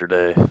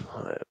yesterday.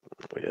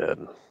 We had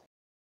a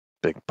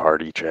big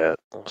party chat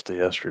most of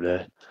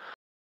yesterday.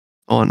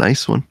 Oh,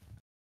 nice one.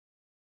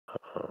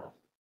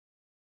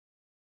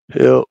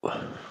 Yep.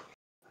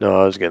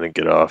 No, I was gonna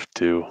get off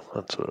too.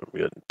 That's what I'm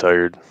getting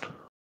tired.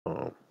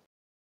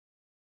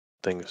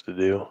 Things to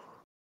do,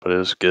 but it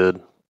was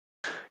good.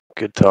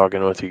 Good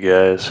talking with you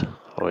guys.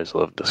 Always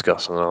love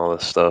discussing all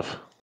this stuff.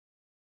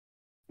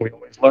 We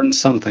always learn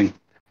something.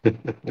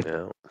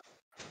 Yeah.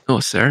 Oh,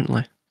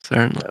 certainly.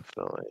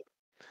 Definitely.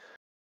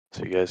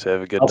 So you guys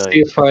have a good night. See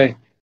if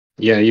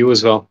you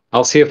as well.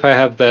 I'll see if I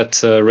have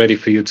that ready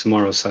for you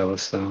tomorrow,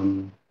 Silas.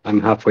 I'm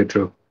halfway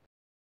through.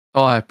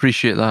 Oh, I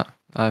appreciate that.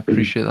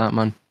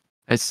 Man.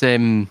 It's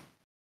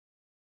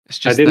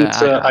just I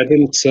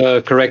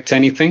didn't correct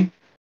anything.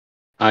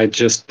 I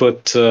just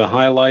put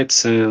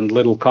highlights and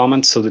little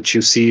comments so that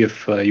you see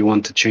if you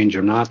want to change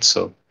or not.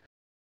 So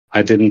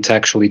I didn't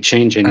actually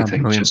change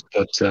anything, just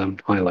put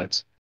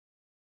highlights.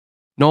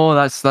 No,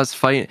 that's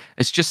fine.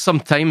 It's just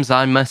sometimes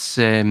I miss.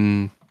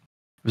 It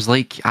was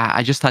like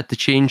I just had to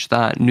change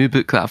that new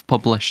book that I've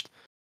published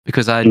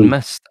because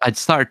I'd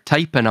started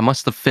typing. I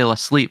must have fell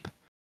asleep,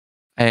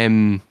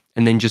 and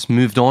then just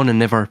moved on and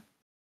never.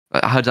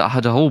 I had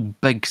a whole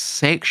big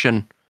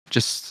section.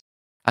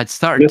 I'd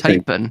started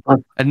typing,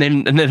 and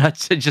then I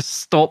just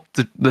stopped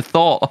the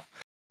thought.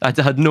 I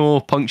had no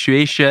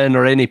punctuation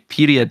or any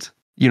period,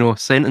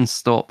 sentence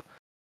stop.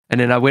 And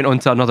then I went on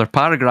to another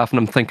paragraph, and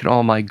I'm thinking,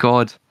 oh my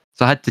god.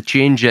 So I had to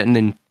change it, and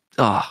then,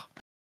 it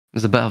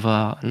was a bit of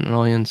an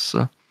annoyance.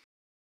 So,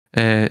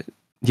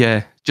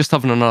 just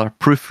having another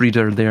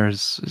proofreader there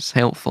is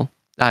helpful.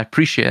 I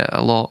appreciate it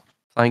a lot.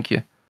 Thank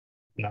you.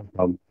 No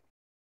problem.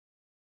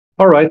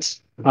 All right.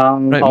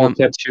 I'll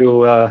catch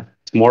you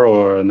tomorrow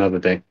or another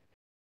day.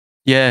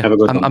 Yeah, have a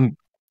good one.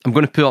 I'm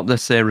going to put up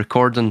this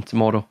recording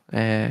tomorrow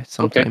sometime.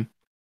 Okay.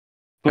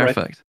 Perfect.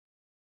 Right.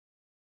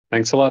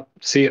 Thanks a lot.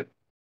 See you.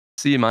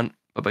 See you, man.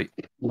 Bye-bye.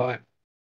 Bye.